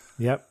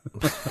 Yep.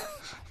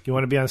 You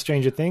want to be on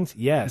Stranger Things?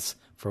 Yes.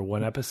 For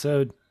one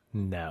episode?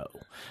 No.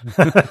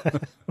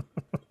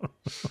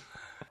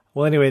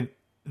 Well, anyway,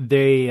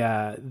 the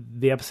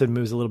episode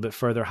moves a little bit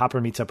further.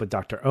 Hopper meets up with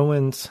Dr.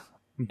 Owens,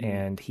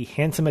 and he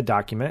hands him a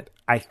document.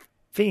 I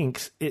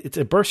think it's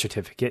a birth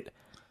certificate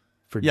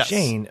for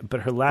Jane,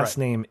 but her last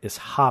name is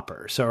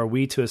Hopper. So are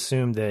we to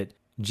assume that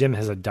Jim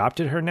has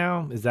adopted her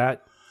now? Is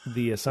that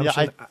the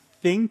assumption? Yeah, I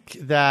think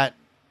that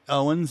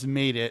Owens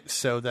made it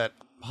so that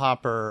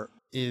Hopper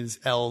is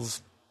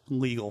Elle's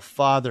legal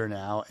father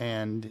now,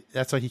 and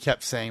that's why he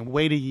kept saying,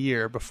 wait a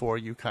year before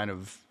you kind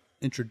of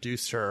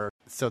introduce her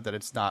so that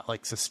it's not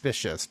like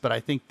suspicious. But I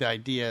think the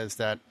idea is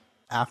that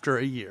after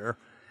a year,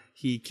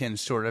 he can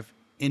sort of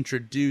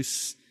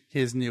introduce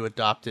his new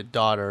adopted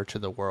daughter to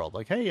the world.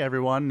 Like, hey,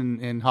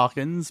 everyone in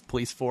Hawkins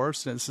police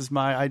force,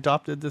 I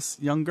adopted this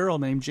young girl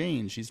named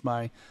Jane. She's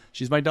my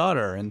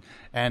daughter.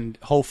 And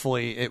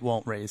hopefully it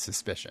won't raise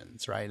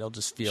suspicions, right? It'll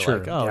just feel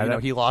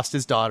like, he lost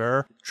his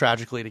daughter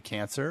tragically to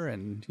cancer,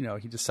 and,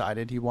 he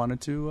decided he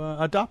wanted to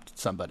adopt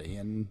somebody,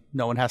 and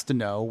no one has to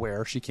know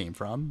where she came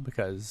from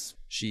because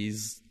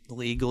she's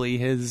legally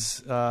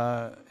his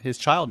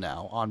child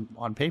now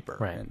on paper.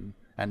 Right.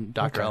 And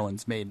Dr.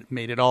 Owens made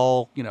it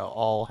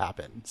all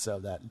happen so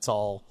that it's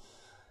all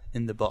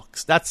in the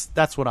books.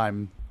 That's what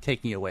I'm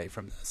taking away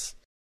from this.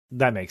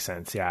 That makes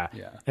sense, yeah.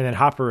 And then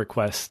Hopper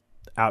requests,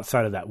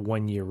 outside of that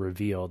 1 year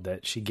reveal,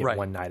 that she get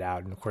one night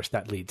out. And of course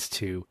that leads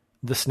to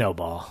the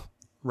snowball.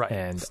 Right.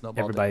 And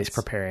snowball everybody's dance.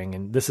 Preparing.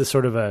 And this is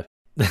sort of a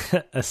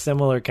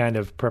similar kind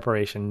of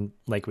preparation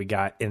like we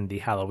got in the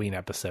Halloween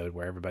episode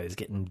where everybody's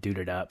getting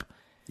duded up.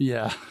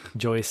 Yeah.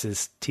 Joyce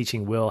is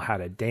teaching Will how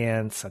to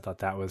dance. I thought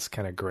that was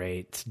kind of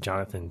great.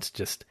 Jonathan's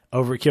just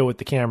overkill with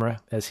the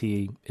camera, as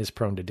he is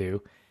prone to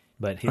do.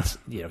 But he's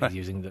he's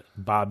using the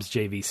Bob's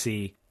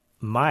JVC.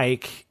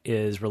 Mike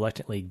is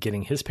reluctantly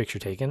getting his picture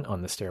taken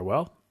on the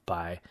stairwell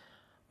by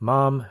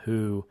Mom,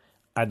 who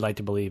I'd like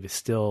to believe is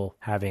still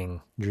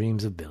having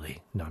dreams of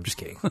Billy. No, I'm just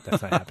kidding.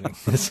 That's not happening.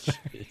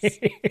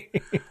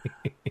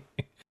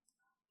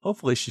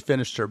 Hopefully she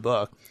finished her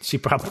book. She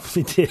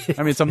probably did.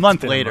 I mean, it's a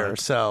month been a later, month.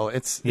 so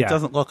it Yeah.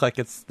 doesn't look like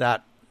it's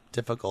that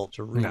difficult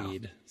to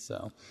read.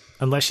 So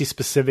Unless she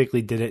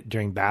specifically did it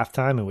during bath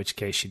time, in which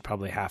case she'd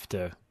probably have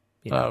to,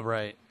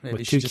 right. Maybe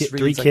with she just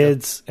three reads like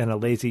kids and a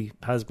lazy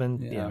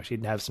husband, Yeah.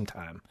 she'd have some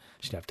time.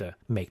 She'd have to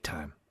make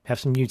time. Have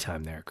some you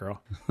time there,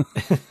 girl.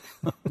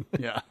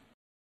 Yeah.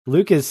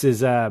 Lucas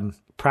is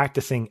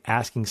practicing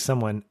asking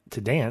someone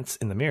to dance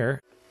in the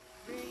mirror.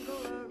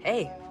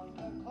 Hey,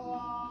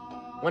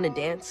 want to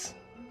dance?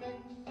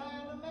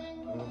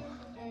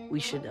 We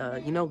should,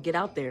 get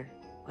out there.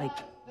 Like,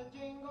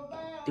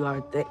 do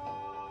our thing.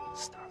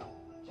 Stop.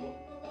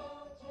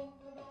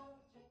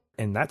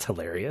 And that's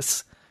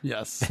hilarious.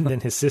 Yes. And then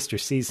his sister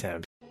sees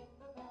him.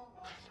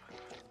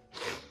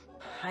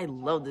 I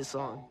love this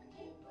song.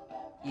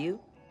 You?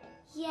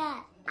 Yeah,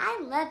 I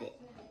love it.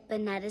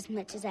 But not as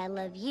much as I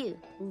love you,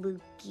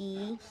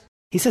 Lukey.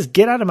 He says,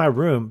 get out of my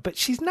room, but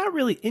she's not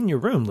really in your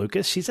room,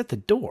 Lucas. She's at the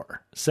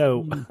door.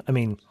 So, I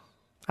mean,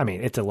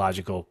 it's a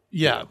logical.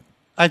 Yeah.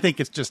 I think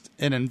it's just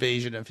an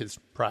invasion of his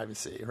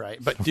privacy, right?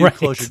 But do Right.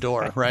 close your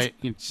door, right?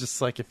 It's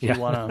just like if you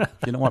want to,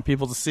 if you don't want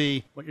people to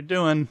see what you're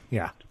doing,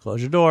 Yeah.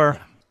 close your door.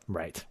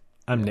 Right.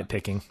 I'm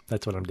nitpicking.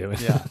 That's what I'm doing.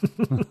 Yeah.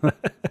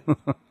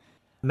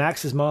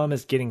 Max's mom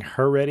is getting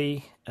her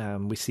ready.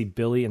 We see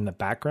Billy in the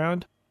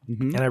background.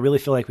 And I really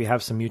feel like we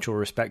have some mutual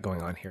respect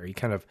going on here. He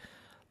kind of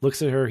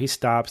looks at her. He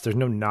stops. There's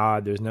no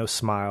nod. There's no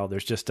smile.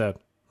 There's just a,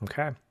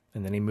 okay.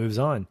 And then he moves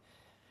on.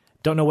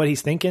 Don't know what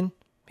he's thinking.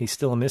 He's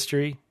still a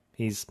mystery.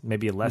 He's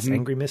maybe a less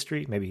angry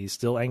mystery. Maybe he's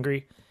still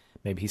angry.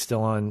 Maybe he's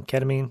still on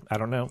ketamine. I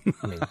don't know.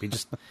 I mean,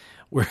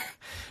 we're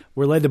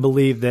led to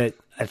believe that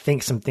I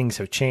think some things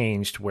have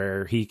changed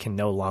where he can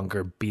no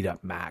longer beat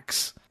up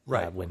Max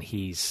Right. when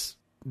he's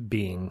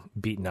being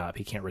beaten up.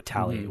 He can't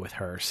retaliate with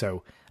her.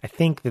 So I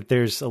think that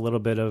there's a little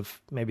bit of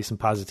maybe some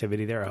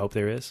positivity there. I hope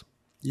there is.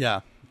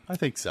 Yeah, I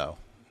think so.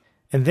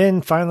 And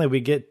then finally we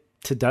get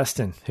to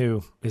Dustin,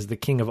 who is the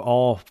king of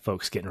all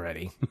folks getting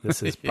ready.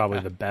 This is probably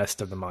the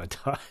best of the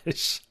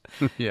montage.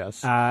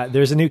 Yes.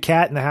 There's a new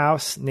cat in the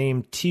house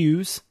named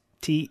Tews,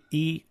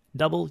 Tews,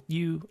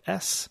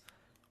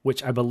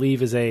 which I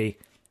believe is a,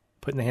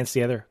 putting the hands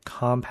together,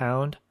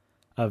 compound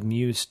of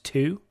Muse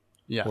 2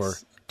 Yes. or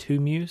 2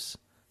 Muse.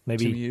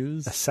 Maybe Two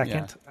Muse? a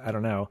second. I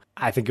don't know.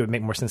 I think it would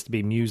make more sense to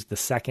be Muse the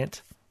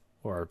second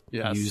or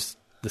Yes. Muse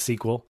the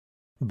sequel.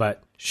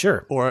 But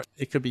sure. Or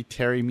it could be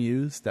Terry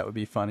Muse. That would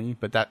be funny,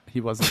 but that he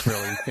wasn't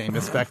really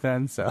famous back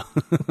then. So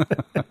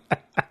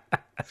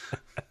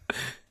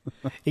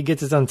He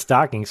gets his own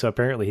stocking, so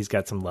apparently he's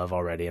got some love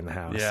already in the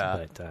house.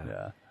 yeah, But,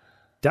 yeah.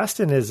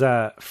 Dustin is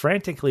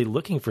frantically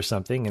looking for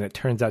something, and it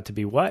turns out to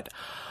be what?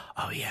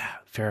 Oh, yeah,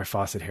 Farrah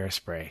Fawcett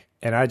hairspray.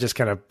 And I just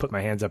kind of put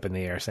my hands up in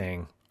the air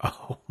saying,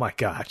 oh, my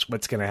gosh,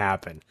 what's going to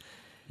happen?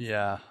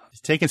 Yeah.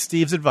 He's taking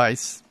Steve's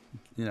advice.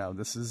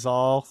 This is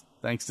all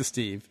thanks to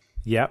Steve.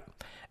 Yep.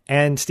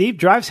 And Steve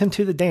drives him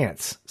to the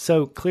dance.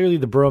 So clearly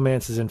the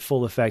bromance is in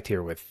full effect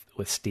here with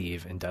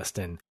Steve and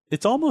Dustin.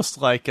 It's almost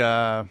like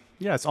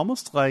it's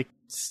almost like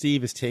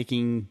Steve is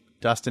taking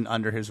Dustin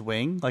under his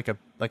wing, like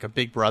a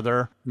big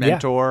brother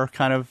mentor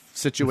kind of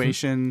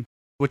situation,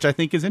 which I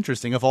think is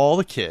interesting. Of all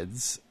the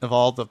kids, of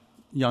all the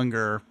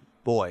younger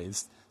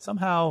boys,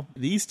 somehow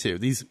these two,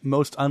 these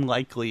most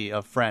unlikely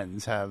of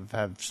friends,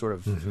 have sort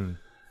of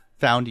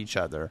found each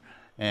other,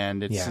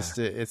 and it's just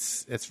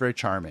it's very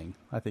charming.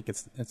 I think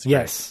it's great.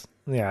 Yes,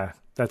 yeah,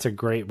 that's a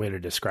great way to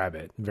describe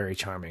it. Very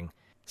charming.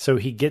 So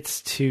he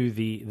gets to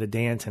the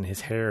dance, and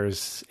his hair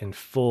is in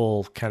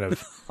full kind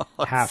of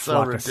half so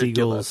flock ridiculous. of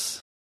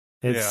seagulls.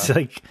 It's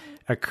like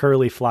a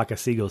curly flock of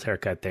seagulls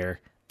haircut there,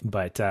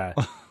 but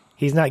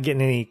he's not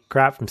getting any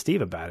crap from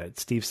Steve about it.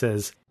 Steve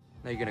says,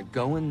 Now you're gonna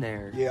go in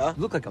there. Yeah.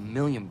 You look like $1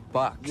 million.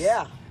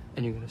 Yeah.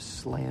 And you're gonna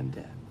slam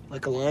Dad.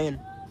 Like a lion.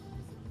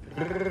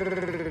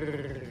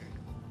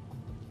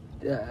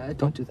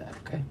 Don't do that,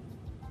 okay?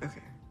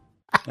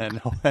 and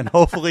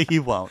hopefully he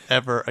won't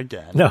ever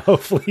again. no,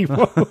 hopefully he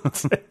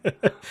won't.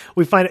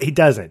 We find out he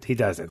doesn't. He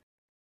doesn't.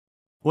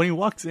 When he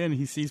walks in,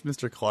 he sees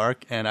Mr.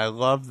 Clark, and I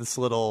love this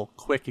little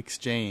quick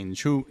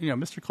exchange.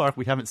 Mr. Clark,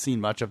 we haven't seen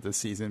much of this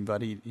season,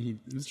 but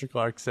Mr.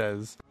 Clark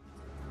says,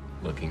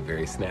 "Looking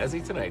very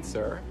snazzy tonight,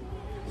 sir."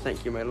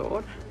 Thank you, my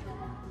lord.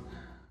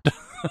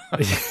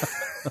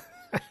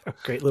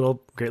 Great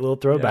little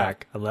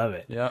throwback. I love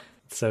it. "Yeah,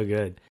 It's so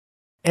good.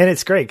 And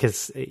it's great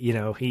because,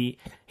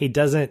 he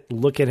doesn't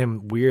look at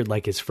him weird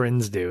like his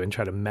friends do and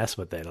try to mess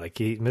with it. Like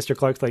Mr.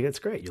 Clark's like, it's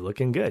great. You're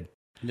looking good.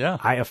 yeah,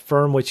 I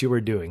affirm what you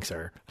were doing,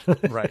 sir.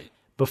 right."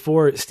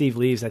 Before Steve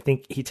leaves, I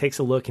think he takes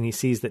a look and he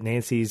sees that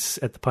Nancy's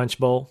at the punch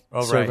bowl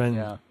Oh, serving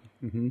right,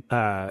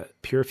 yeah.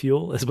 pure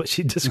fuel is what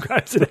she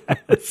describes it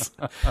as.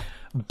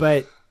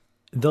 But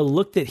the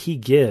look that he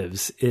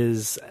gives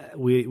is,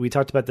 we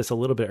talked about this a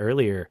little bit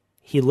earlier.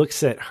 He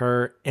looks at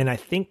her, and I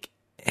think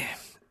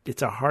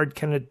it's a hard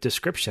kind of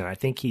description. I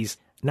think he's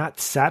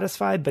not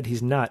satisfied, but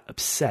he's not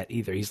upset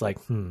either. He's like,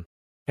 And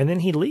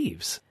then he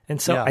leaves.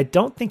 And so I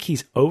don't think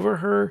he's over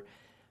her,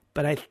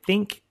 but I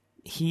think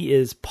he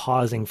is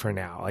pausing for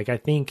now. Like, I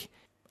think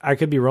I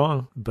could be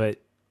wrong, but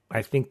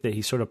I think that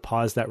he sort of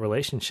paused that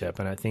relationship.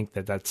 And I think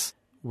that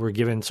we're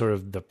given sort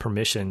of the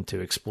permission to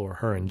explore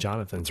her and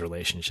Jonathan's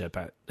relationship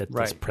at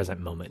this present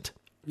moment.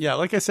 Yeah,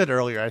 like I said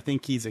earlier, I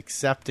think he's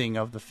accepting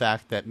of the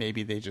fact that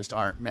maybe they just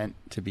aren't meant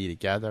to be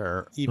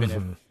together,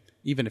 even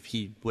if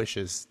he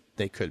wishes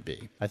they could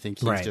be. I think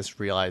he's just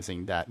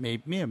realizing that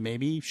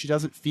maybe she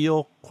doesn't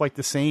feel quite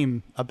the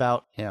same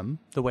about him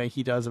the way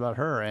he does about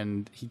her,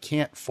 and he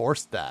can't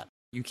force that.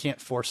 You can't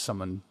force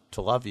someone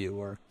to love you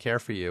or care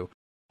for you.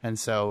 And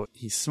so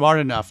he's smart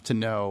enough to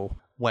know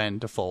when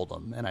to fold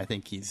them, and I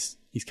think he's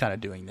kind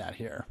of doing that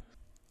here.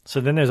 So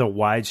then there's a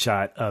wide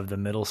shot of the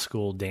middle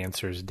school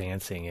dancers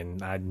dancing,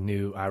 and I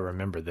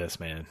remember this,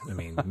 man. I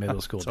mean,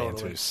 middle school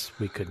dancers,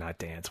 we could not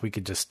dance. We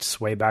could just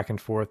sway back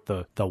and forth.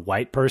 The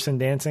white person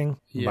dancing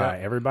by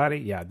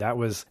everybody, that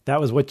was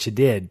what you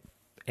did.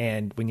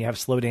 And when you have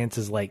slow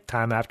dances like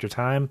Time After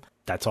Time,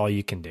 that's all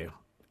you can do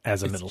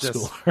as a middle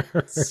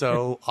schooler.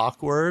 So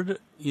awkward,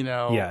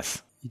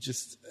 Yes. You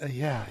just,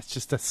 it's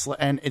just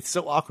and it's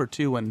so awkward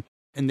too and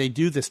they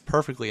do this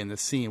perfectly in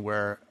this scene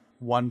where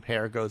one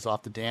pair goes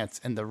off to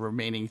dance and the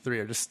remaining three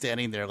are just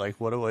standing there like,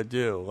 what do I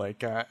do?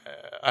 Like,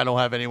 I don't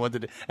have anyone to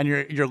do. And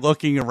you're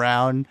looking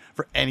around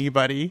for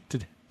anybody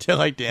to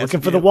like dance.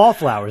 Looking for the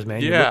wallflowers,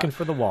 man. You're looking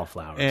for the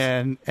wallflowers.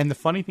 And the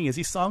funny thing is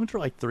he sung for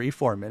like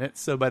 3-4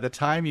 minutes. So by the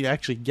time you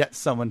actually get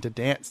someone to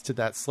dance to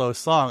that slow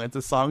song,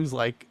 the song's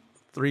like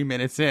 3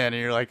 minutes in and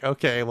you're like,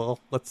 okay,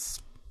 well,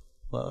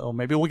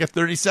 maybe we'll get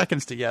 30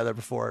 seconds together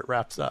before it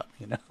wraps up,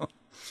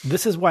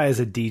 This is why, as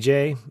a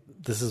DJ,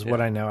 this is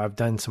what I know. I've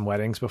done some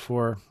weddings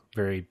before,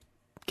 very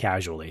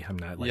casually. I'm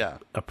not like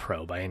a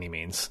pro by any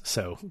means,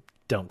 so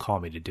don't call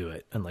me to do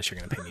it unless you're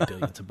going to pay me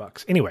billions of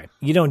bucks. Anyway,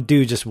 you don't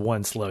do just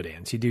one slow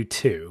dance. You do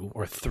 2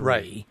 or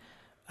 3.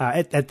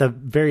 At the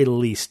very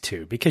least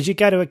 2, because you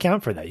got to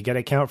account for that. You got to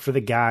account for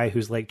the guy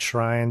who's like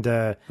trying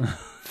to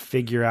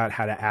figure out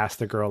how to ask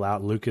the girl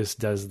out. Lucas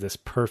does this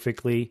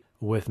perfectly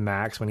with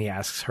Max when he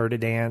asks her to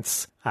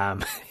dance.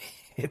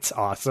 It's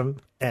awesome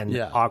and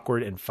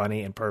awkward and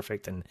funny and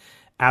perfect and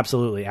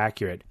absolutely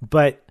accurate.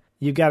 But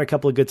you've got a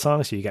couple of good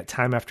songs here. You got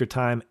Time After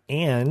Time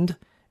and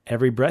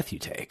Every Breath You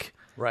Take,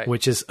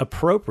 which is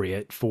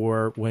appropriate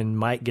for when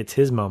Mike gets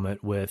his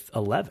moment with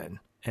 11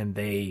 and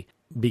they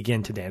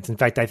begin to dance. In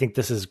fact, I think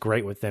this is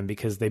great with them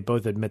because they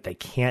both admit they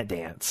can't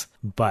dance,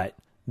 but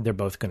they're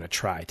both going to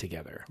try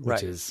together,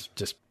 which is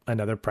just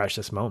another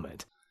precious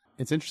moment.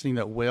 It's interesting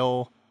that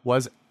Will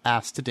was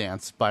asked to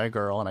dance by a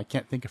girl, and I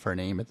can't think of her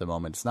name at the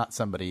moment. It's not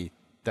somebody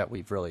that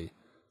we've really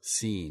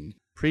seen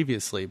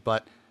previously,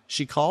 but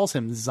she calls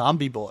him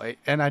Zombie Boy,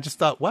 and I just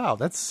thought, wow,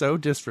 that's so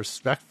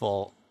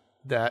disrespectful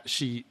that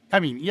she's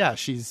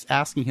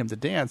asking him to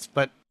dance,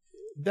 but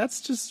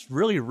that's just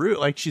really rude.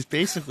 Like, she's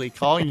basically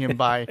calling him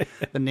by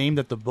the name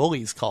that the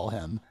bullies call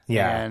him.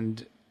 Yeah.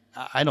 And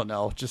I don't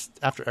know, just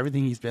after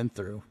everything he's been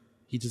through,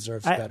 he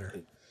deserves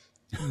better.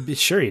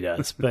 Sure he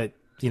does, but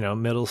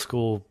middle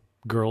school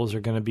girls are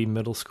going to be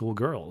middle school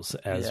girls,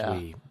 as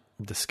we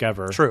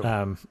discover.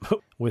 True.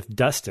 With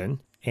Dustin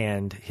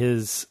and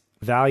his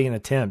valiant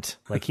attempt.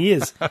 Like, he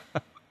is...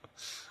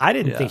 I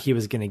didn't think he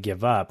was going to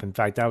give up. In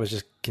fact, I was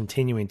just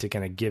continuing to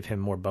kind of give him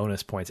more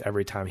bonus points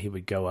every time he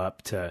would go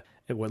up to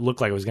what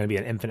looked like it was going to be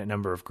an infinite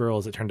number of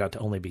girls. It turned out to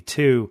only be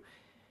 2.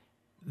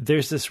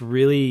 There's this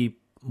really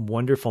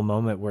wonderful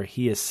moment where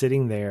he is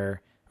sitting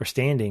there or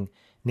standing.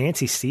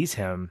 Nancy sees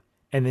him,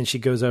 and then she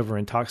goes over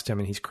and talks to him,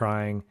 and he's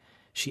crying.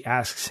 She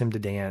asks him to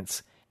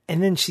dance,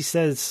 and then she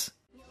says,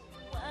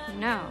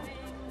 "No,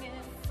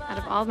 out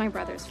of all my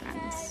brother's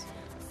friends,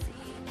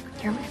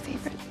 you're my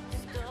favorite.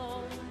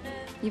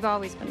 You've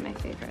always been my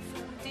favorite."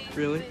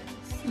 Really?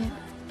 Yeah.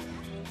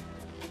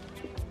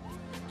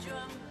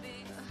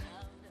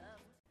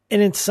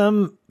 And in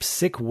some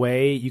sick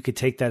way, you could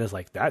take that as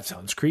like, that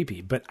sounds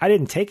creepy, but I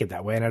didn't take it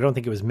that way. And I don't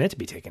think it was meant to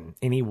be taken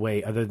any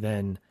way other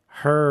than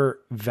her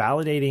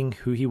validating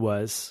who he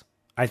was.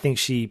 I think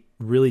she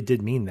really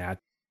did mean that.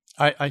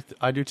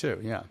 I do too.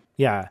 Yeah.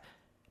 Yeah.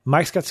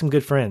 Mike's got some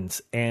good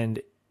friends, and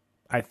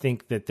I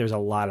think that there's a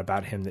lot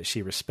about him that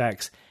she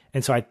respects.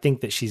 And so I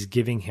think that she's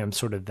giving him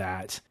sort of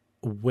that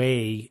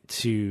way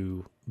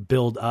to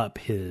build up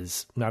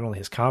his, not only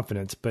his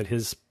confidence, but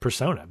his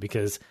persona,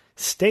 because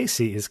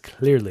Stacy is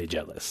clearly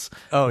jealous.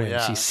 Oh,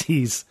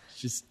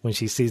 when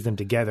she sees them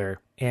together.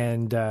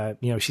 And,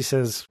 she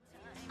says,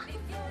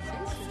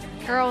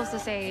 Girls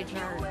this age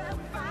are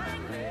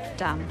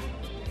dumb,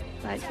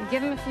 but you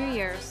give them a few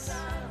years,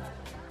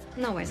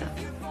 and they'll wise up.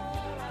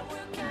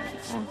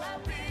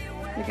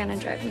 You're gonna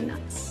drive me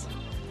nuts.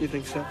 You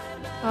think so?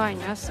 Oh, I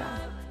know so.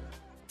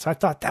 So I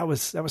thought that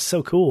was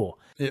so cool.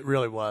 It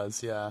really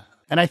was, yeah.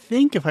 And I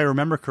think if I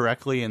remember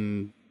correctly,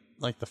 in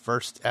like the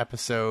first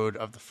episode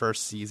of the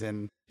first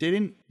season,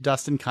 didn't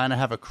Dustin kind of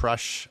have a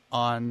crush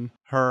on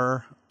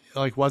her?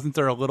 Like, wasn't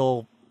there a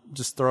little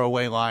just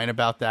throwaway line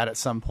about that at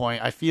some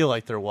point? I feel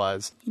like there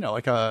was,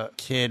 like a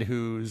kid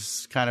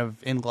who's kind of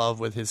in love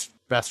with his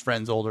best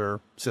friend's older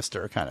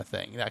sister kind of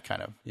thing, that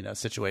kind of,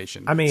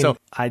 situation. I mean, so,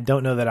 I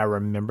don't know that I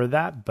remember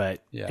that,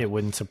 but Yeah. it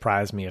wouldn't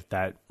surprise me if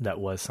that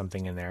was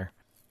something in there.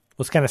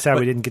 Well, it's kind of sad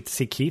we didn't get to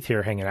see Keith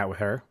here hanging out with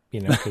her,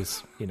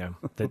 because,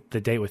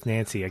 the date with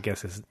Nancy, I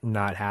guess, is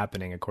not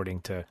happening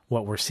according to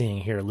what we're seeing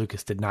here.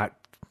 Lucas did not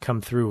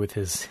come through with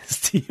his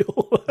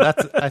deal.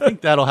 I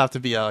think that'll have to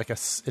be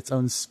its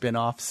own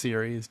spin-off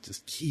series,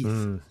 just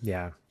Keith.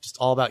 Yeah. Just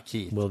all about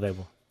Keith. Will they?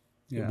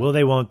 Will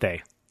they, won't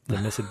they? The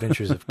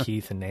misadventures of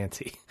Keith and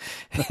Nancy.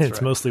 It's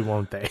right. mostly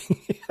won't they.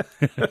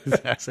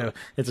 Exactly. So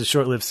it's a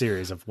short-lived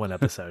series of one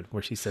episode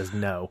where she says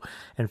no,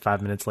 and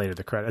 5 minutes later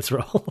the credits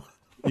roll.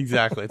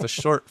 Exactly. It's a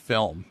short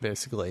film,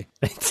 basically.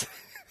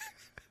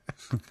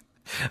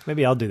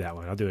 Maybe I'll do that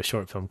one. I'll do a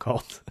short film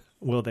called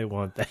Will They,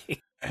 Won't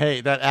They?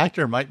 Hey, that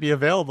actor might be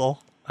available.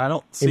 I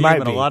don't see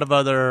him in a lot of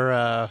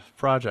other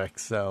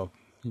projects, so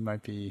he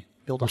might be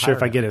able to I'm sure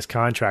if I him. get his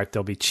contract,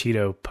 there'll be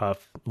Cheeto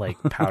Puff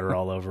powder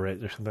all over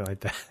it or something like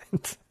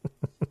that.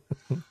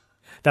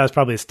 That was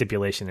probably a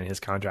stipulation in his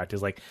contract.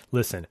 Is like,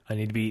 listen, I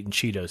need to be eating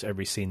Cheetos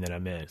every scene that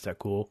I'm in. Is that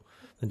cool?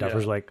 And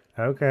Duffer's like,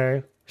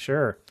 okay,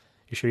 sure.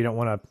 You sure you don't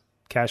want a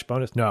cash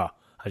bonus? No,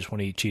 I just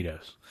want to eat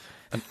Cheetos.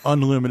 An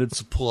unlimited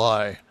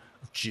supply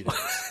of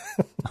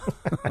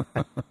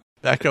Cheetos.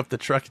 Back up the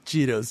truck of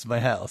Cheetos to my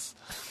house.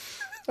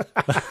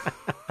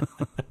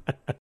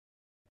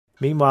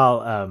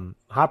 Meanwhile,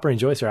 Hopper and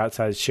Joyce are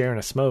outside sharing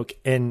a smoke.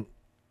 And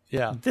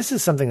this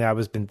is something that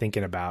I've been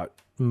thinking about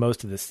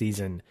most of the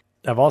season.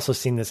 I've also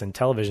seen this in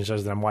television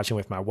shows that I'm watching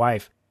with my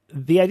wife.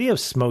 The idea of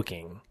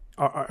smoking,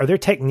 are there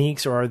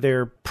techniques or are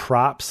there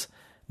props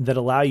that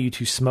allow you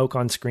to smoke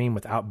on screen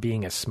without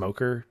being a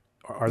smoker?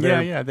 Are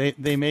there? Yeah.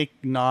 They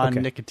make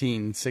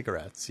non-nicotine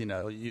cigarettes,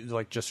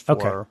 just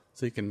for,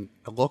 so you can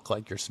look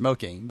like you're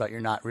smoking, but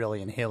you're not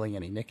really inhaling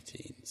any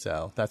nicotine.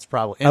 So that's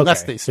probably,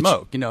 unless they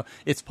smoke,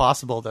 it's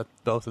possible that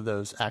both of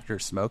those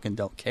actors smoke and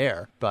don't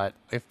care. But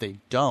if they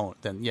don't,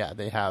 then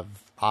they have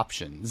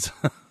options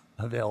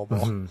available.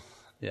 Mm-hmm.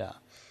 Yeah.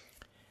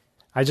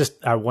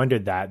 I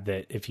wondered that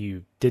if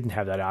you didn't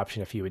have that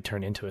option, if you would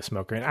turn into a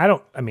smoker. And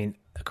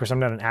of course I'm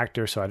not an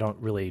actor, so I don't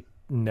really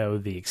know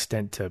the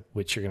extent to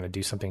which you're going to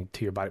do something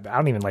to your body, but I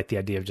don't even like the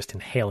idea of just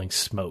inhaling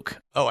smoke.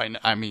 Oh, I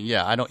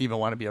don't even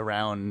want to be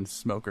around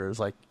smokers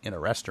like in a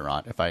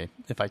restaurant if I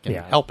can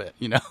help it,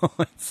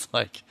 it's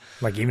like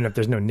even if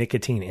there's no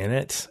nicotine in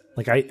it.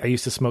 Like I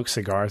used to smoke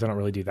cigars. I don't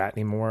really do that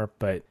anymore,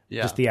 but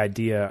just the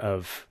idea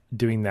of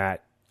doing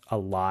that a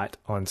lot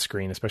on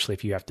screen, especially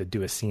if you have to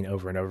do a scene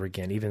over and over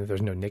again, even if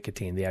there's no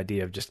nicotine, the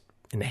idea of just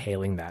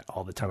inhaling that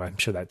all the time, I'm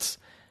sure that's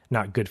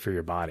not good for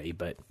your body,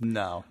 but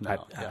no,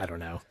 I don't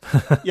know.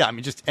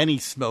 Just any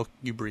smoke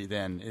you breathe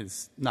in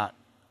is not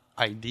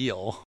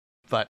ideal,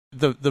 but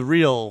the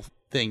real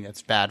thing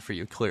that's bad for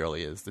you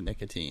clearly is the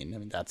nicotine. I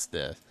mean, that's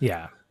the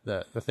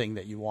thing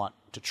that you want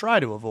to try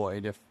to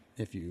avoid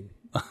if you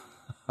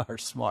are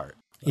smart.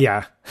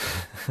 Yeah.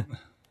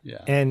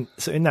 Yeah. And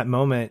so in that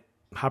moment,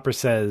 Hopper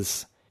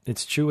says,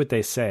 it's true what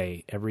they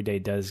say, every day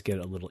does get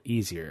a little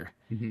easier.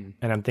 Mm-hmm.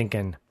 And I'm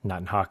thinking,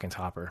 not in Hawkins,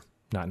 Hopper.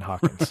 Not in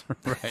Hawkins.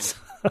 Right.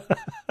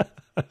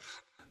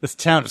 This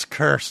town is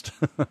cursed.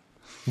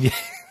 Yeah.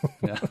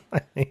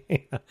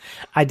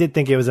 I did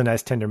think it was a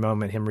nice tender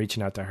moment, him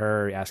reaching out to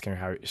her, asking her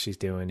how she's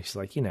doing. She's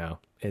like,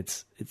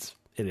 it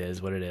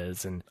is what it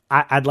is. And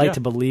I'd like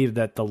to believe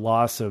that the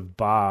loss of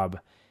Bob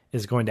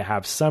is going to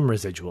have some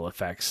residual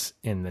effects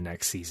in the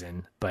next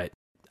season. But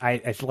I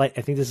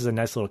think this is a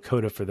nice little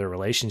coda for their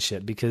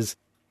relationship, because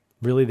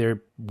really they're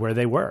where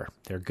they were.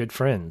 They're good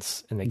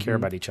friends and they care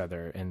about each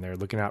other and they're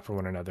looking out for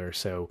one another.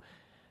 So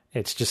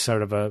it's just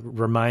sort of a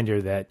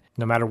reminder that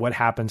no matter what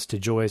happens to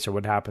Joyce or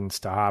what happens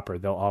to Hopper,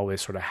 they'll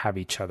always sort of have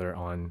each other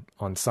on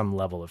some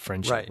level of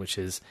friendship, which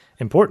is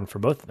important for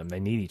both of them.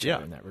 They need each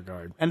other in that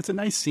regard. And it's a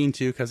nice scene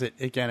too, because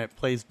it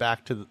plays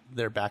back to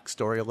their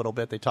backstory a little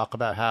bit. They talk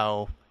about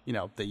how,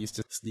 they used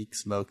to sneak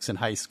smokes in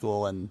high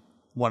school, and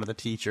one of the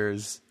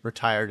teachers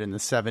retired in the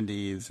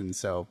 70s, and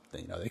so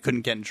they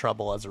couldn't get in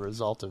trouble as a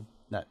result of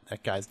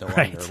that guy's no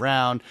longer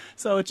around.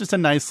 So it's just a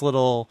nice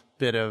little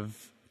bit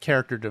of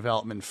character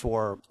development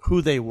for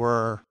who they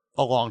were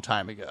a long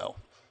time ago.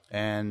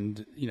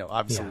 And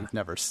obviously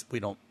we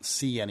don't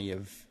see any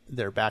of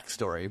their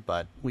backstory,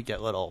 but we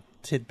get little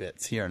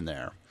tidbits here and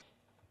there.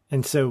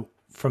 And so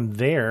from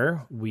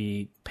there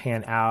we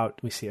pan out,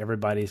 we see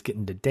everybody's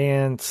getting to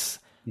dance.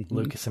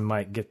 Lucas and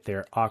Mike get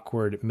their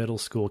awkward middle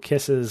school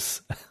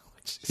kisses,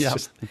 which is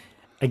just,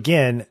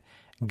 again,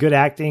 good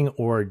acting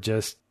or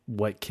just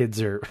what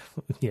kids are,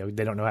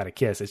 they don't know how to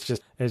kiss. It's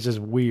just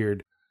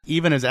weird.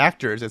 Even as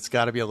actors, it's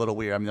got to be a little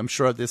weird. I mean, I'm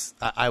sure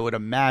I would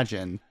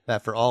imagine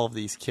that for all of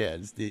these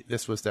kids,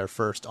 this was their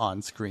first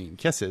on-screen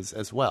kisses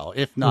as well.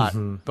 If not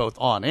both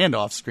on and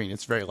off screen,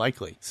 it's very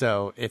likely.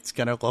 So it's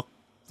going to look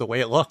the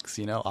way it looks,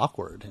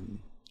 awkward, and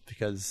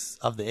because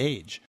of the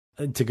age.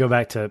 To go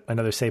back to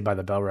another Saved by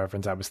the Bell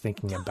reference, I was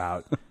thinking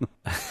about,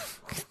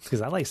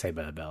 because I like Saved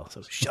by the Bell,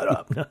 so shut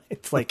up. No,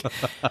 it's like,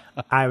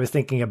 I was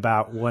thinking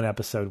about one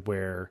episode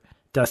where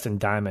Dustin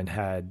Diamond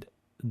had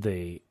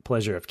the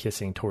pleasure of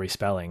kissing Tori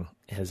Spelling,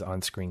 his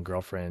on-screen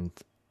girlfriend,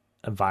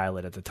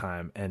 Violet at the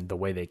time, and the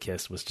way they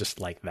kissed was just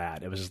like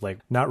that. It was just like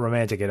not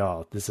romantic at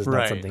all. This is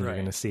not something you're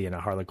going to see in a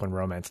Harlequin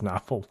romance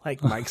novel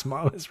like Mike's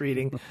mom is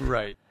reading.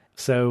 Right.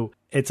 So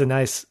it's a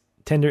nice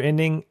tender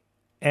ending,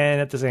 and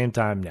at the same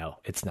time, no,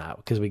 it's not,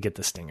 because we get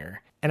the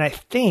stinger. And I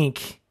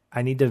think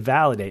I need to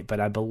validate,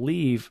 but I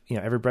believe,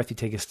 Every Breath You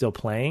Take is still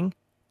playing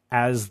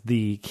as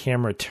the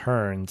camera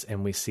turns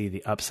and we see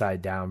the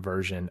upside down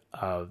version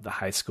of the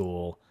high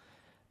school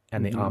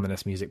and the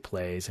ominous music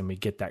plays, and we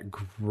get that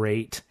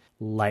great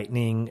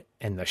lightning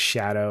and the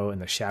shadow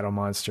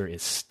monster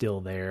is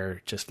still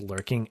there, just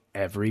lurking.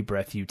 Every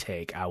breath you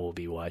take, I will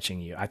be watching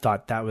you. I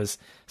thought that was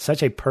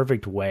such a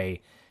perfect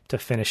way to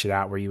finish it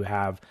out, where you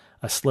have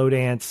a slow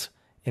dance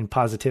in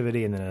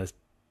positivity and then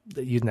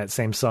using that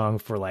same song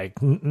for like,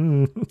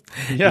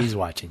 he's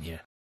watching you.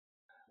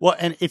 Well,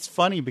 and it's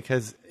funny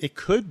because it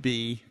could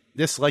be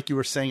this, like you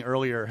were saying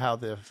earlier, how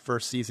the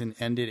first season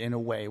ended in a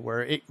way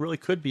where it really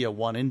could be a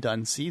one and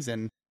done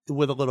season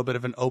with a little bit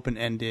of an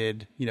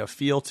open-ended,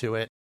 feel to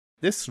it.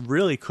 This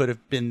really could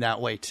have been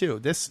that way too.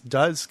 This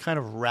does kind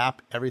of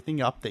wrap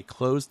everything up. They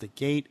close the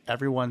gate.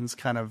 Everyone's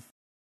kind of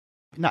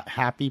not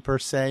happy per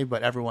se,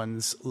 but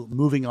everyone's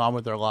moving on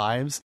with their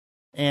lives.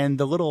 And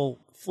the little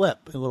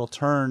flip, a little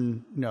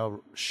turn,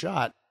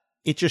 shot,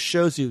 it just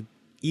shows you,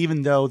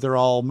 even though they're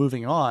all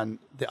moving on,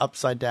 the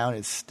upside down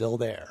is still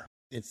there.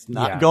 It's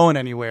not going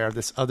anywhere.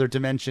 This other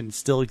dimension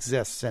still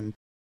exists, and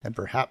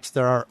perhaps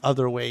there are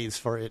other ways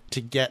for it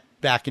to get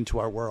back into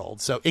our world.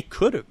 So it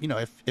could have,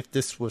 if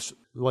this was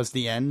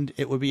the end,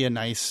 it would be a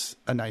nice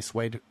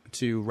way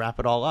to wrap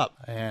it all up.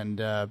 And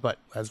but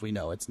as we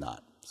know, it's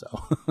not.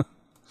 So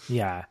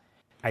yeah,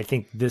 I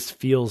think this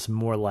feels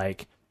more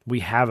like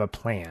we have a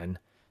plan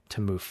to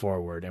move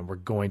forward, and we're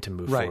going to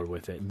move forward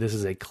with it. This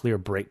is a clear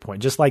break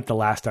point, just like the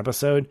last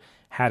episode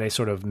had a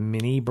sort of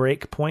mini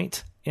break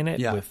point in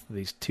it with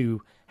these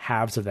two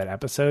halves of that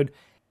episode.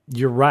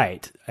 You're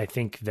right. I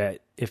think that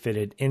if it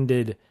had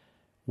ended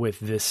with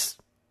this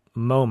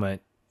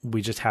moment,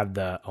 we just have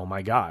the, oh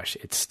my gosh,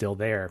 it's still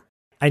there.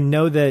 I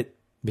know that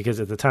because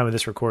at the time of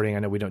this recording, I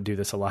know we don't do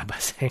this a lot by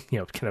saying,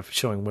 kind of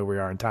showing where we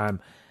are in time.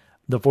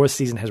 The fourth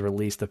season has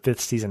released, the fifth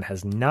season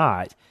has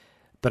not.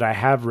 But I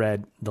have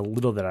read, the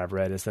little that I've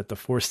read is that the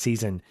fourth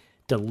season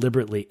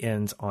deliberately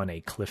ends on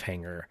a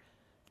cliffhanger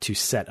to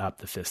set up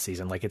the fifth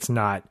season. Like, it's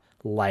not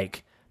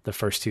like the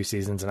first two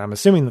seasons, and I'm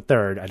assuming the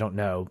third, I don't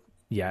know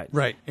yet.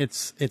 Right.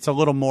 It's a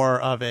little more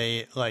of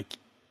a,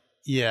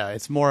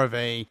 it's more of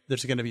a,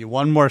 there's going to be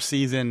one more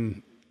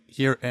season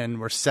here, and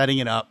we're setting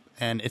it up,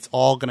 and it's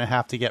all going to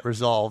have to get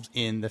resolved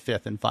in the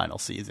fifth and final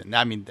season.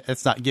 I mean,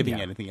 it's not giving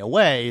anything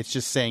away. It's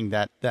just saying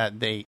that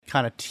they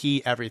kind of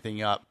tee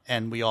everything up,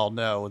 and we all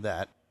know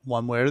that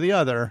one way or the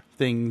other,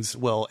 things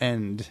will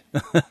end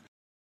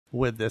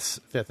with this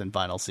fifth and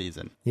final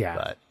season. Yeah.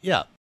 But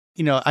yeah,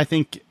 I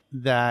think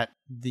that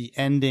the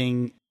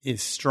ending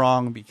is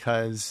strong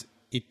because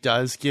it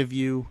does give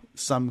you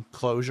some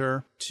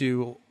closure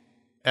to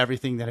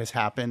everything that has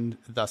happened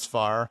thus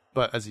far.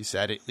 But as you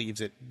said, it leaves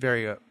it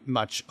very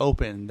much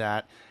open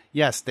that,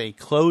 yes, they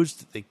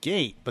closed the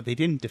gate, but they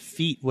didn't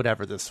defeat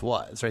whatever this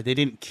was, right? They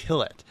didn't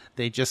kill it.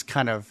 They just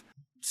kind of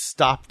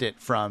stopped it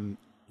from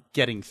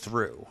getting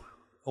through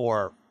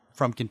or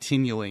from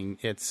continuing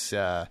its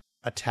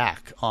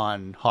attack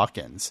on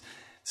Hawkins.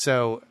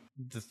 So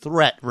the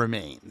threat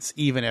remains,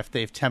 even if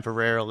they've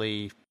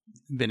temporarily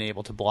been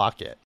able to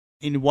block it.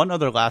 And one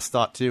other last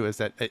thought, too, is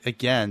that,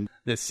 again,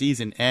 this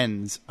season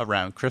ends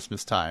around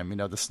Christmas time.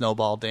 The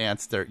snowball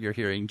dance, you're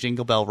hearing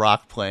Jingle Bell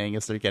Rock playing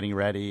as they're getting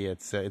ready.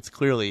 It's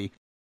clearly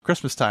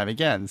Christmas time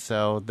again.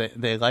 So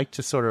they like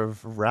to sort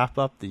of wrap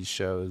up these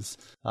shows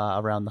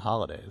around the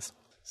holidays.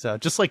 So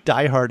just like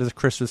Die Hard is a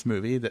Christmas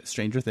movie, that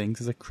Stranger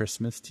Things is a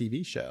Christmas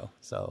TV show.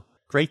 So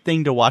great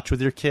thing to watch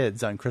with your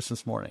kids on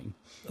Christmas morning.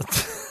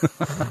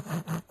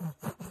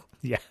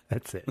 Yeah,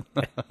 that's it.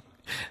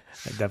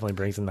 It definitely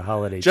brings in the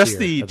holiday. Just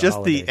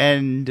the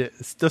end,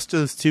 just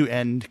those two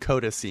end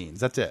coda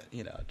scenes. That's it.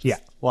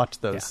 Watch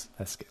those. Yeah,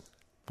 that's good.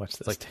 Watch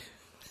those. It's like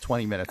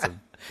 20 minutes of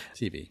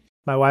TV.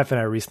 My wife and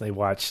I recently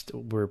watched.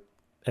 We're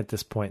at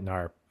this point in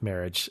our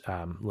marriage,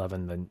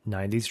 loving the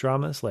 '90s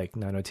dramas like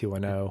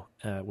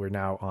 90210. We're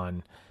now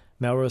on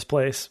Melrose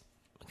Place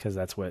because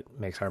that's what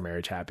makes our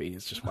marriage happy.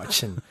 Is just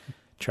watching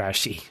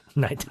trashy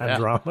nighttime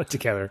drama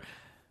together.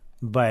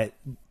 But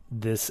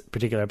this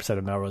particular episode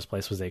of Melrose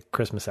Place was a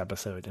Christmas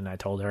episode, and I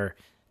told her,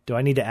 do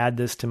I need to add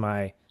this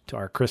to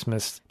our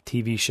Christmas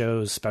TV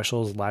shows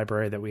specials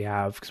library that we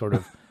have sort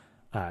of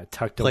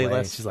tucked away?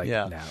 And she's like,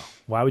 no.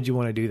 Why would you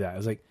want to do that? I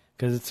was like,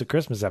 because it's a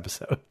Christmas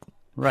episode.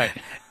 Right.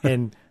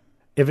 And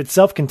if it's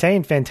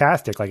self-contained,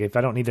 fantastic. Like, if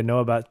I don't need to know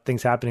about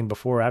things happening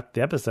before or after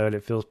the episode,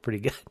 it feels pretty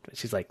good. But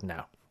she's like,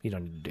 no, you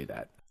don't need to do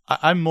that.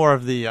 I'm more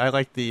of I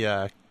like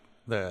the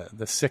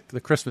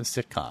Christmas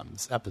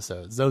sitcoms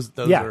episomes. Those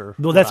are,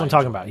 well, that's what I'm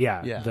talking about.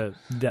 Yeah.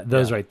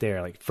 Those right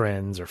there, like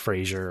Friends or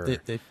Frasier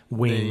or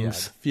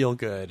Wings. They feel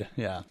good.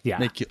 Yeah.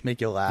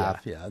 Make you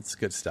laugh. Yeah. It's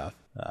good stuff.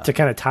 To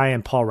kind of tie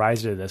in Paul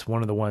Reiser to this,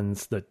 one of the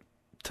ones that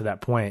to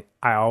that point,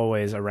 I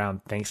always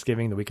around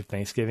Thanksgiving, the week of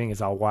Thanksgiving,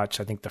 is I'll watch,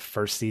 I think, the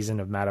first season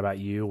of Mad About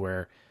You,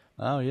 where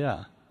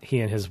he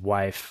and his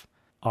wife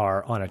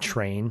are on a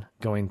train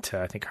going to,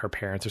 I think, her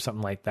parents or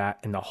something like that.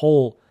 And the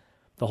whole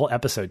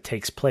episode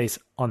takes place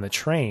on the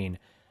train,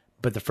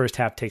 but the first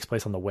half takes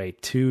place on the way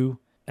to,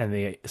 and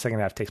the second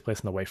half takes place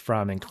on the way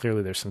from. And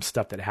clearly there's some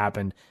stuff that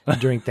happened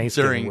during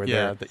Thanksgiving where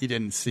that you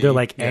didn't see. They're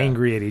like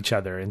angry at each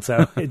other. And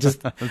so it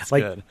just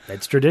like, good.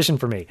 It's tradition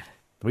for me.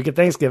 The week of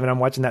Thanksgiving, I'm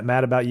watching that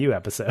Mad About You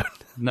episode.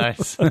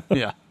 Nice.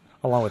 Yeah.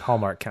 Along with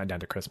Hallmark Countdown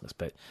to Christmas,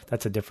 but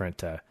that's a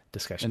different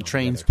discussion. And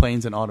Trains,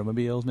 Planes, and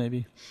Automobiles,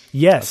 maybe?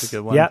 Yes. That's a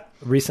good one.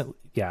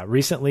 Yeah.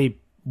 Recently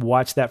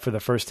watched that for the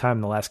first time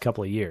in the last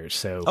couple of years.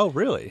 So. Oh,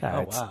 really?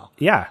 Wow.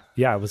 Yeah.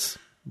 It was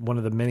one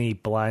of the many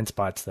blind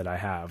spots that I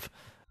have.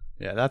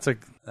 Yeah,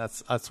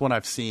 that's one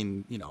I've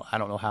seen, I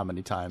don't know how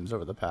many times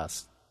over the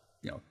past,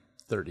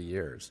 30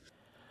 years.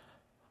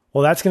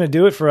 Well, that's going to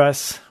do it for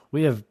us.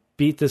 We have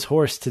beat this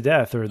horse to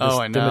death, or this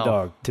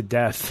Dimmadog to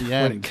death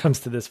when it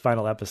comes to this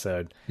final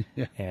episode.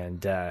 Yeah.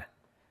 And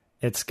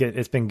it's good.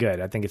 It's been good.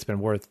 I think it's been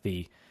worth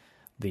the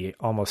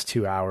almost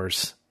 2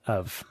 hours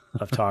of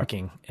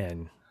talking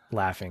and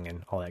laughing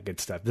and all that good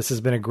stuff. This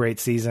has been a great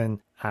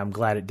season. I'm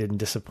glad it didn't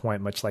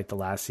disappoint, much like the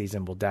last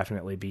season. We'll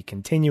definitely be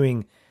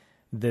continuing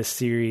this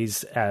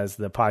series as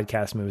the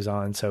podcast moves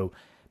on. So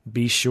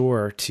be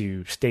sure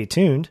to stay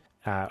tuned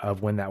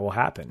of when that will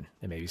happen.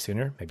 It may be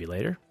sooner, maybe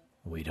later.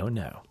 We don't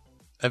know.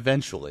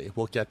 Eventually,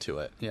 we'll get to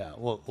it. Yeah,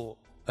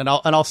 and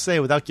I'll say,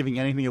 without giving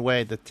anything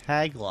away, the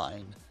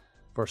tagline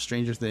for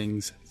Stranger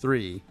Things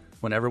 3,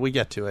 whenever we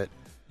get to it,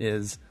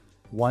 is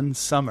 "One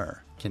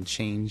summer can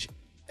change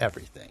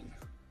everything."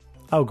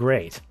 Oh,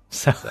 great!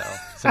 So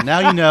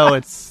now you know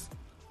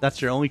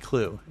that's your only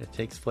clue. It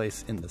takes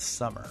place in the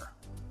summer.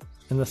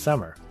 In the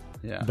summer,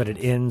 yeah, but it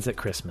ends at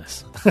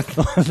Christmas.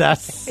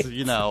 That's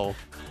wow.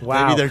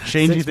 Maybe they're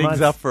changing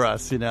things up for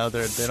us. They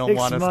don't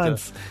want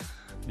us to.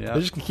 Yeah.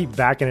 They're just gonna keep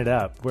backing it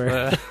up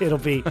where it'll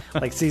be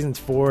like seasons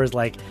 4 is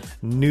like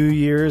New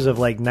Year's of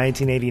like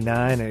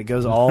 1989 and it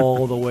goes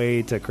all the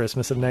way to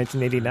Christmas of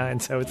 1989.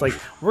 So it's like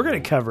we're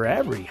gonna cover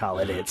every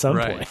holiday at some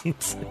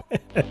point.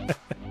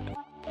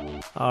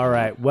 All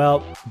right.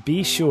 Well,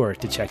 be sure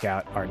to check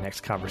out our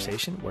next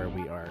conversation where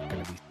we are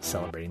going to be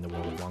celebrating the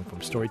world of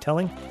long-form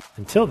storytelling.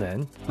 Until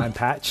then, I'm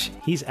Patch,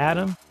 he's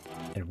Adam,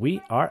 and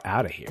we are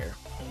out of here.